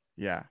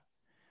 Yeah.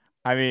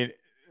 I mean,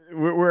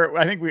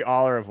 I think we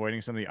all are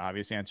avoiding some of the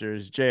obvious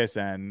answers.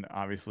 JSN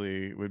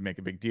obviously would make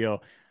a big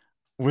deal.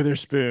 If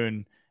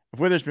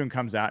Witherspoon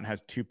comes out and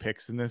has 2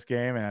 picks in this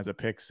game and has a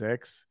pick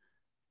 6,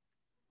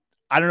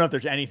 I don't know if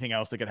there's anything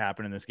else that could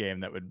happen in this game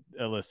that would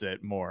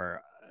elicit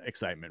more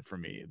excitement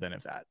from me than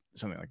if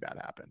something like that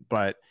happened.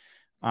 But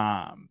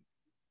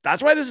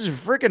that's why this is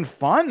freaking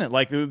fun.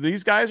 Like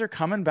these guys are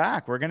coming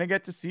back. We're going to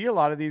get to see a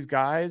lot of these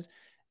guys.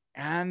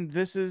 And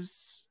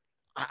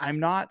I'm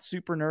not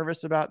super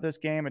nervous about this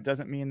game. It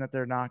doesn't mean that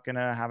they're not going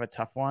to have a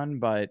tough one,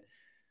 but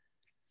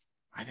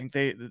I think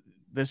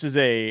this is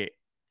a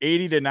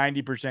 80 to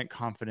 90%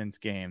 confidence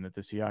game that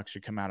the Seahawks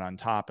should come out on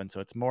top. And so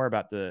it's more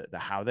about the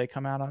how they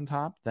come out on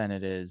top than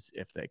it is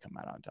if they come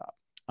out on top.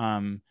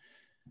 And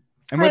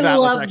I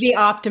love the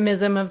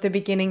optimism of the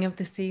beginning of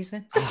the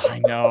season. I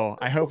know.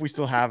 I hope we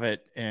still have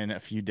it in a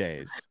few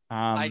days.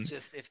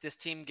 If this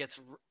team gets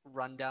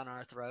run down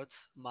our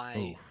throats,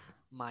 I'm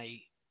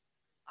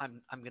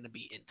going to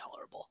be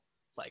intolerable.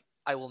 Like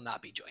I will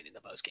not be joining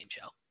the post game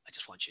show. I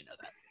just want you to know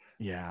that.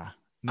 Yeah.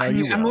 No,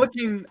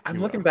 I'm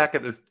looking back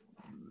at this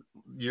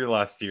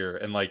last year,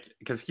 and like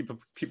because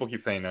people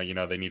keep saying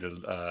no, they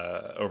needed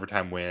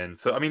overtime win.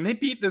 So I mean, they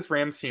beat this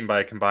Rams team by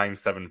a combined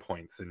 7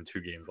 points in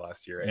 2 games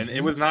last year, and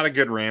it was not a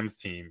good Rams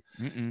team.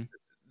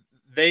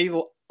 They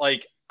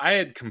I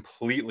had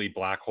completely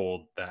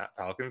black-holed that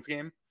Falcons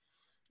game,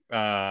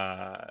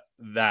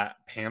 that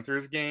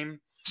Panthers game.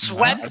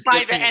 Swept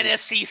by the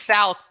NFC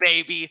South,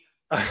 baby.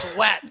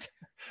 Swept.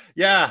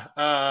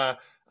 Yeah.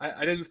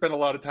 I didn't spend a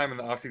lot of time in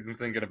the offseason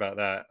thinking about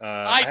that.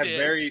 I have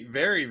very,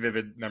 very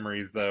vivid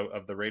memories, though,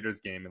 of the Raiders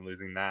game and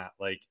losing that.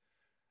 Like,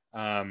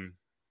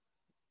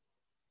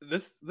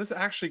 this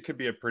actually could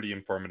be a pretty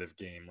informative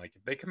game. Like,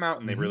 if they come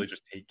out and they really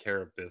just take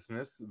care of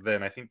business,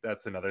 then I think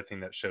that's another thing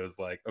that shows,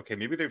 like, okay,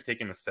 maybe they've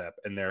taken a step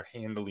and they're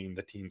handling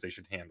the teams they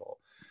should handle.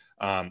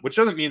 Which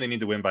doesn't mean they need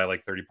to win by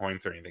like 30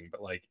 points or anything,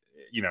 but like,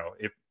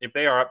 if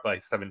they are up by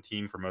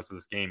 17 for most of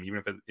this game, even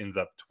if it ends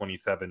up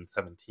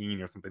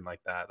 27-17 or something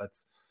like that,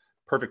 that's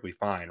perfectly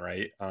fine,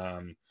 right?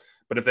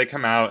 But if they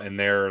come out and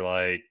they're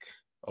like,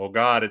 oh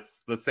God, it's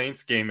the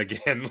Saints game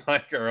again,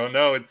 like, or oh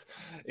no, it's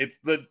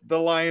the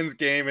Lions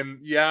game,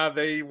 and yeah,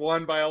 they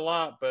won by a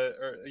lot, but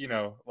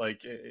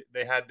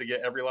they had to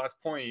get every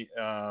last point.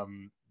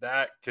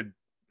 That could,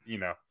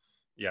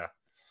 yeah.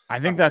 I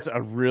think that's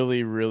a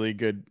really, really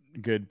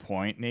good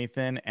point,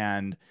 Nathan.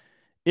 And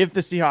if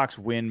the Seahawks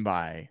win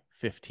by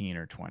 15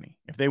 or 20,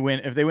 if they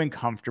win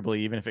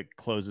comfortably, even if it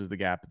closes the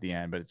gap at the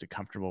end, but it's a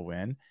comfortable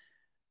win,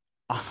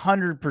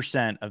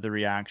 100% of the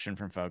reaction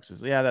from folks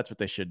is, yeah, that's what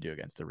they should do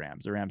against the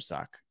Rams. The Rams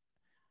suck.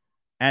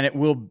 And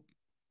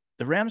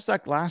the Rams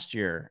sucked last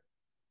year,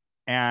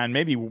 and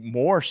maybe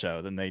more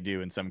so than they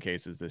do in some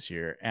cases this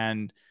year.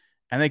 And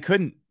they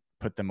couldn't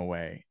put them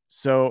away.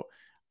 So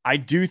I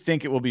do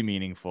think it will be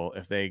meaningful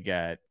if they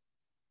get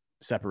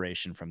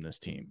separation from this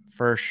team,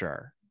 for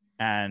sure.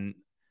 And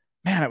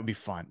man, it would be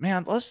fun.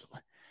 Man,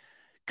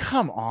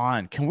 come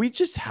on. Can we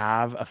just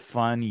have a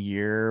fun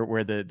year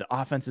where the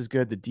offense is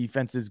good, the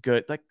defense is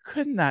good? Like,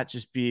 couldn't that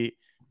just be,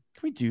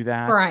 can we do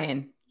that?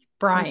 Brian,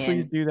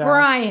 please do that?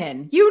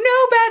 Brian, you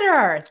know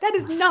better. That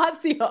is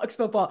not Seahawks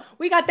football.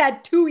 We got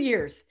that 2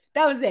 years.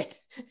 That was it.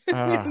 We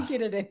don't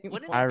get it anymore.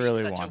 Wouldn't it I be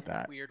really such want a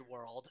that. weird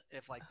world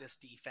if like this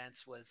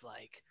defense was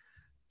like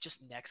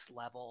just next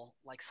level,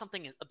 like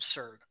something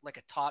absurd, like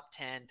a top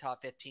 10,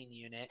 top 15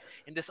 unit.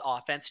 And this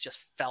offense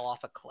just fell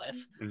off a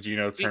cliff. And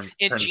Gino turns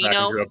back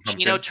Gino, into a pumpkin.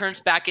 Gino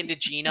turns back into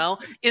Gino.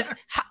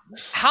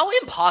 How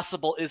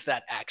impossible is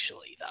that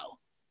actually, though?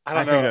 I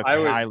don't know. think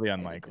that's highly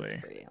unlikely.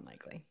 It's pretty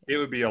unlikely. It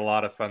would be a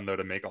lot of fun though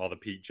to make all the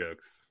Pete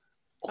jokes.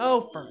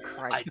 Oh, for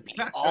Christ's I'd be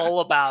all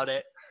about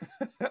it.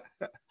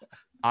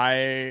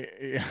 I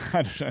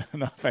don't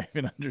know if I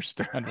even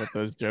understand what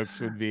those jokes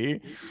would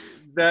be.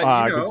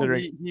 That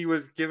considering he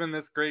was given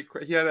this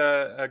he had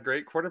a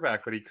great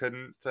quarterback, but he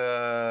couldn't.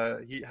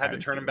 He had to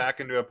turn him back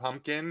into a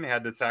pumpkin. He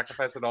had to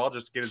sacrifice it all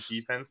just to get his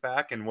defense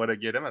back. And what to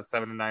get him a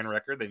 7-9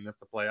 record? They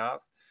missed the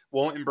playoffs.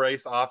 Won't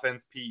embrace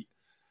offense, Pete.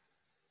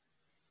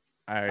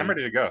 I'm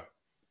ready to go.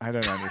 I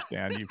don't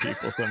understand you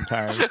people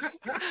sometimes.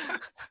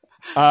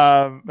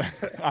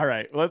 All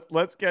right,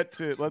 let's get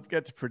to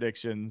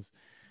predictions.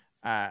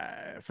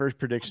 First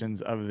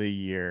predictions of the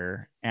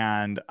year,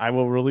 and I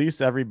will release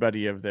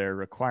everybody of their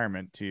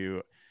requirement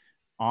to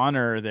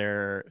honor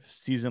their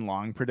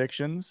season-long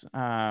predictions.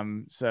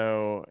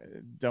 So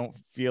don't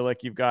feel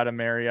like you've got to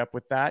marry up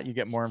with that. You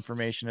get more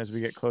information as we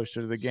get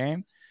closer to the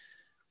game.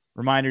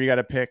 Reminder, you got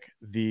to pick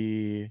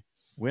the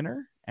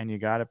winner and you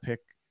got to pick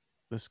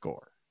the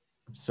score.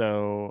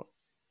 So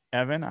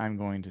Evan, I'm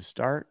going to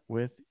start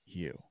with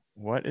you.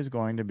 What is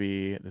going to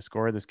be the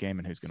score of this game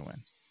and who's going to win?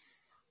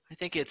 I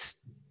think it's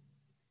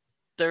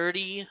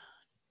 30-13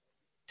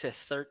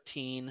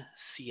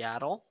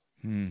 Seattle.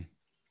 I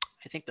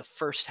think the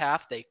first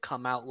half they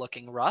come out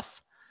looking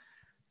rough,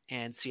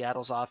 and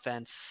Seattle's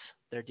offense,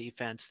 their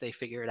defense, they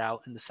figure it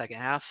out in the second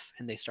half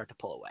and they start to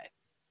pull away.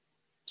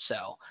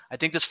 So I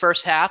think this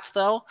first half,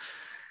 though,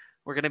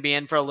 we're going to be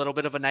in for a little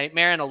bit of a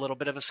nightmare and a little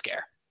bit of a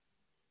scare.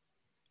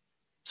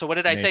 So what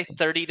did I say?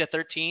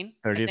 30-13?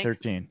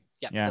 30-13.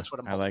 Yeah, that's what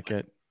I'm I like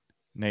with. it.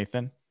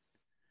 Nathan?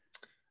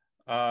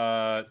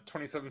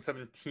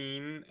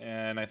 27-17,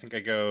 and I think I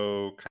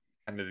go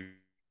kind of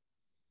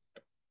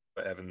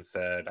what Evan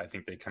said. I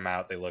think they come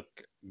out, they look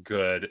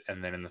good,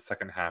 and then in the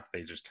second half,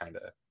 they just kind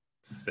of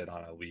sit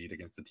on a lead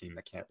against a team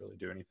that can't really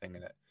do anything,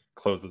 and it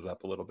closes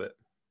up a little bit.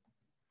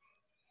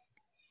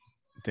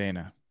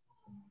 Dana?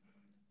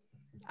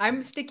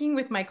 I'm sticking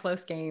with my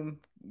close game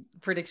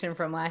prediction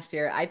from last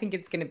year. I think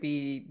it's going to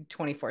be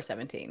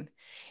 24-17.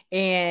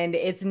 And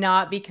it's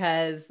not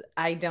because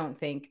I don't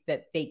think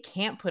that they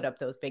can't put up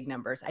those big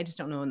numbers. I just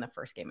don't know in the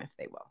first game if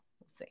they will.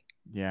 We'll see.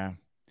 Yeah.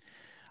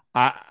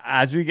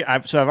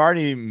 I've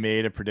already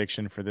made a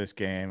prediction for this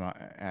game,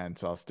 and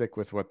so I'll stick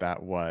with what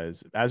that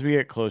was. As we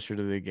get closer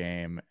to the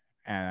game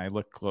and I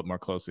look more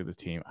closely at the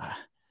team,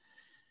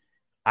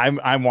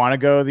 I want to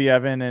go the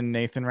Evan and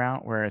Nathan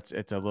route where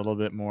it's a little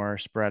bit more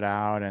spread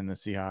out and the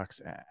Seahawks,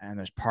 and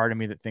there's part of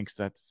me that thinks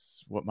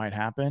that's what might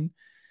happen.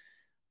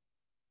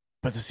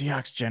 But the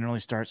Seahawks generally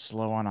start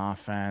slow on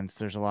offense.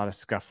 There's a lot of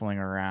scuffling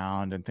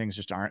around and things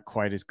just aren't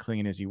quite as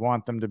clean as you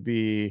want them to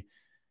be.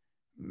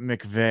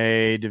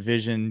 McVay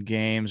division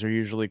games are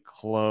usually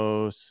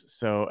close.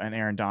 So, and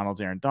Aaron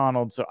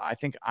Donald. So I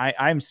think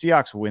I'm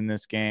Seahawks win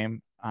this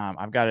game.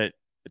 I've got it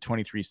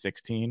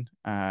 23-16.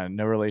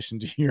 No relation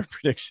to your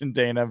prediction,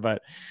 Dana,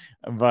 but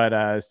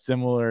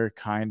similar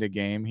kind of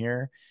game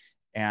here.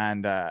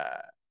 And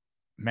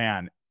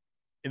man,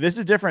 this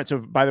is different. So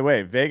by the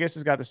way, Vegas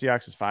has got the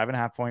Seahawks as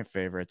 5.5-point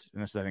favorites.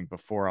 And this is, I think,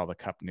 before all the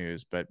cup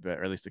news, but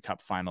or at least the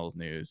cup finals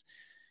news.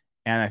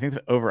 And I think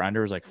the over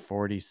under was like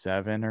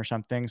 47 or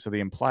something. So the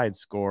implied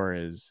score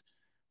is,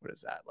 what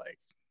is that? Like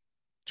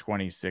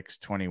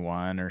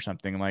 26-21 or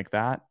something like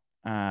that.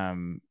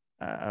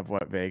 Of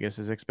what Vegas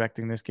is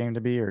expecting this game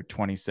to be, or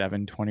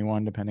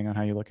 27-21, depending on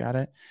how you look at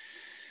it.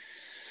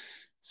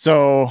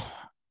 So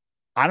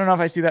I don't know if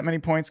I see that many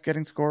points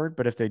getting scored,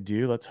 but if they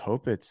do, let's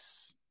hope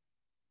it's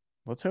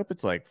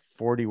like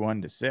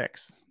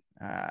 41-6.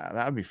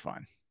 That would be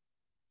fun.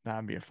 That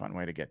would be a fun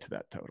way to get to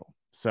that total.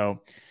 So,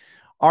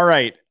 all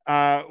right.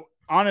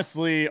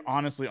 Honestly,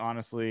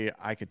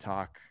 I could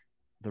talk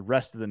the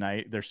rest of the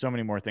night. There's so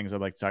many more things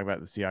I'd like to talk about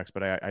the Seahawks,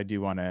 but I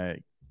do want to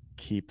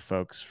keep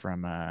folks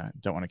from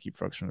don't want to keep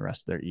folks from the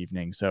rest of their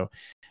evening. So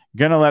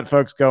gonna let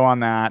folks go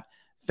on that.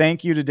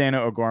 Thank you to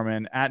Dana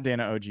O'Gorman at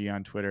Dana OG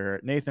on Twitter,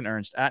 Nathan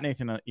Ernst at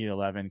Nathan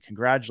E11.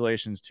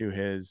 Congratulations to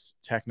his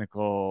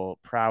technical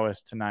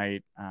prowess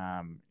tonight.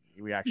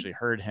 We actually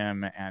heard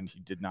him and he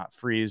did not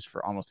freeze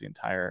for almost the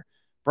entire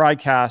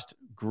broadcast.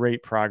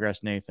 Great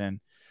progress, Nathan.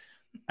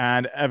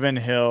 And Evan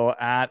Hill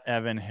at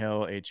Evan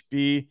Hill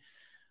HB.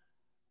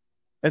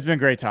 It's been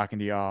great talking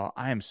to y'all.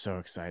 I am so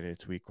excited.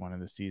 It's week 1 of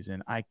the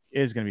season. It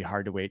is going to be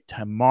hard to wait.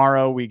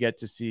 Tomorrow we get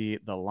to see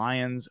the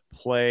Lions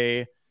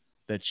play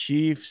the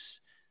Chiefs.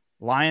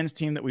 Lions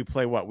team that we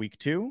play week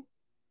 2?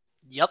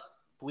 Yep.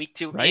 Week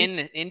 2,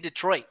 right? in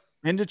Detroit.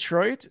 In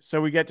Detroit.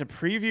 So we get to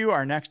preview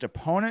our next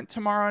opponent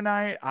tomorrow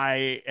night.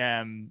 I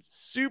am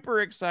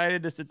super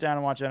excited to sit down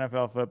and watch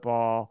NFL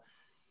football.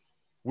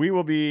 We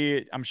will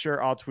be, I'm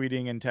sure, all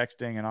tweeting and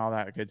texting and all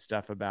that good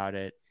stuff about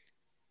it.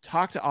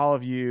 Talk to all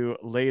of you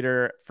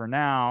later. For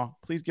now,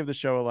 please give the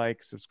show a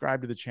like,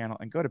 subscribe to the channel,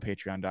 and go to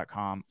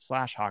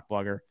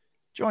patreon.com/hawkblogger.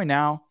 Join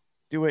now.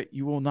 Do it.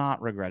 You will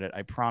not regret it.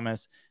 I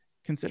promise.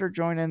 Consider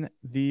joining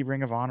the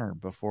Ring of Honor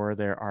before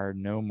there are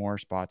no more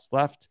spots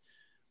left.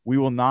 We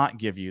will not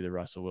give you the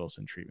Russell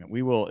Wilson treatment.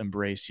 We will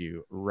embrace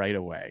you right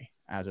away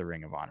as a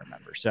Ring of Honor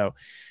member. So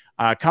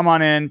come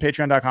on in,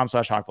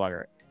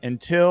 patreon.com/hawkblogger.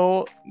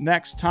 Until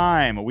next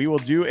time, we will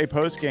do a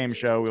post-game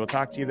show. We will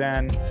talk to you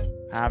then.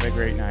 Have a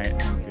great night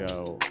and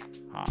go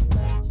Hawks.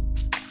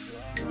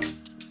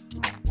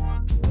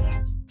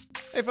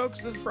 Hey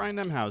folks, this is Brian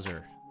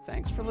Nemhauser.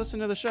 Thanks for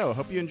listening to the show.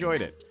 Hope you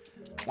enjoyed it.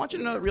 I want you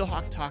to know that Real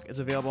Hawk Talk is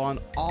available on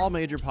all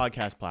major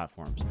podcast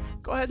platforms.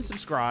 Go ahead and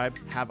subscribe.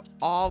 Have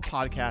all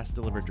podcasts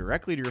delivered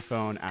directly to your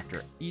phone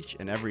after each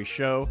and every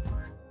show.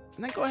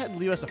 And then go ahead and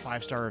leave us a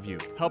 5-star review.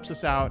 Helps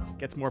us out,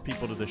 gets more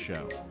people to the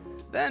show.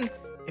 Then,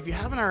 if you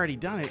haven't already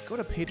done it, go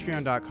to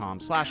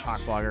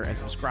patreon.com/hawkblogger and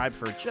subscribe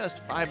for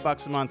just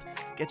 $5 a month.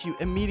 Gets you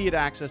immediate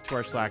access to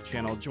our Slack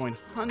channel. Join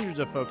hundreds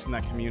of folks in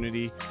that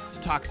community to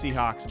talk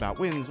Seahawks about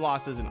wins,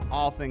 losses, and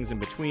all things in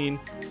between.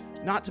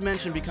 Not to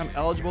mention, become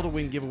eligible to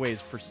win giveaways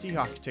for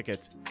Seahawks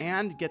tickets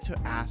and get to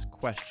ask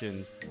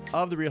questions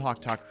of the Real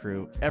Hawk Talk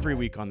crew every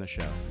week on the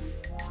show.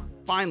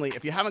 Finally,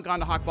 if you haven't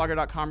gone to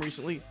hawkblogger.com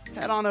recently,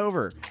 head on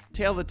over.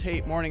 Tail the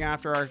Tape morning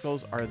after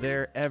articles are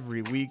there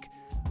every week.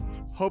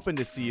 Hoping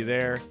to see you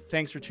there.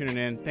 Thanks for tuning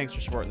in. Thanks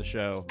for supporting the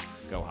show.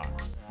 Go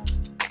Hawks.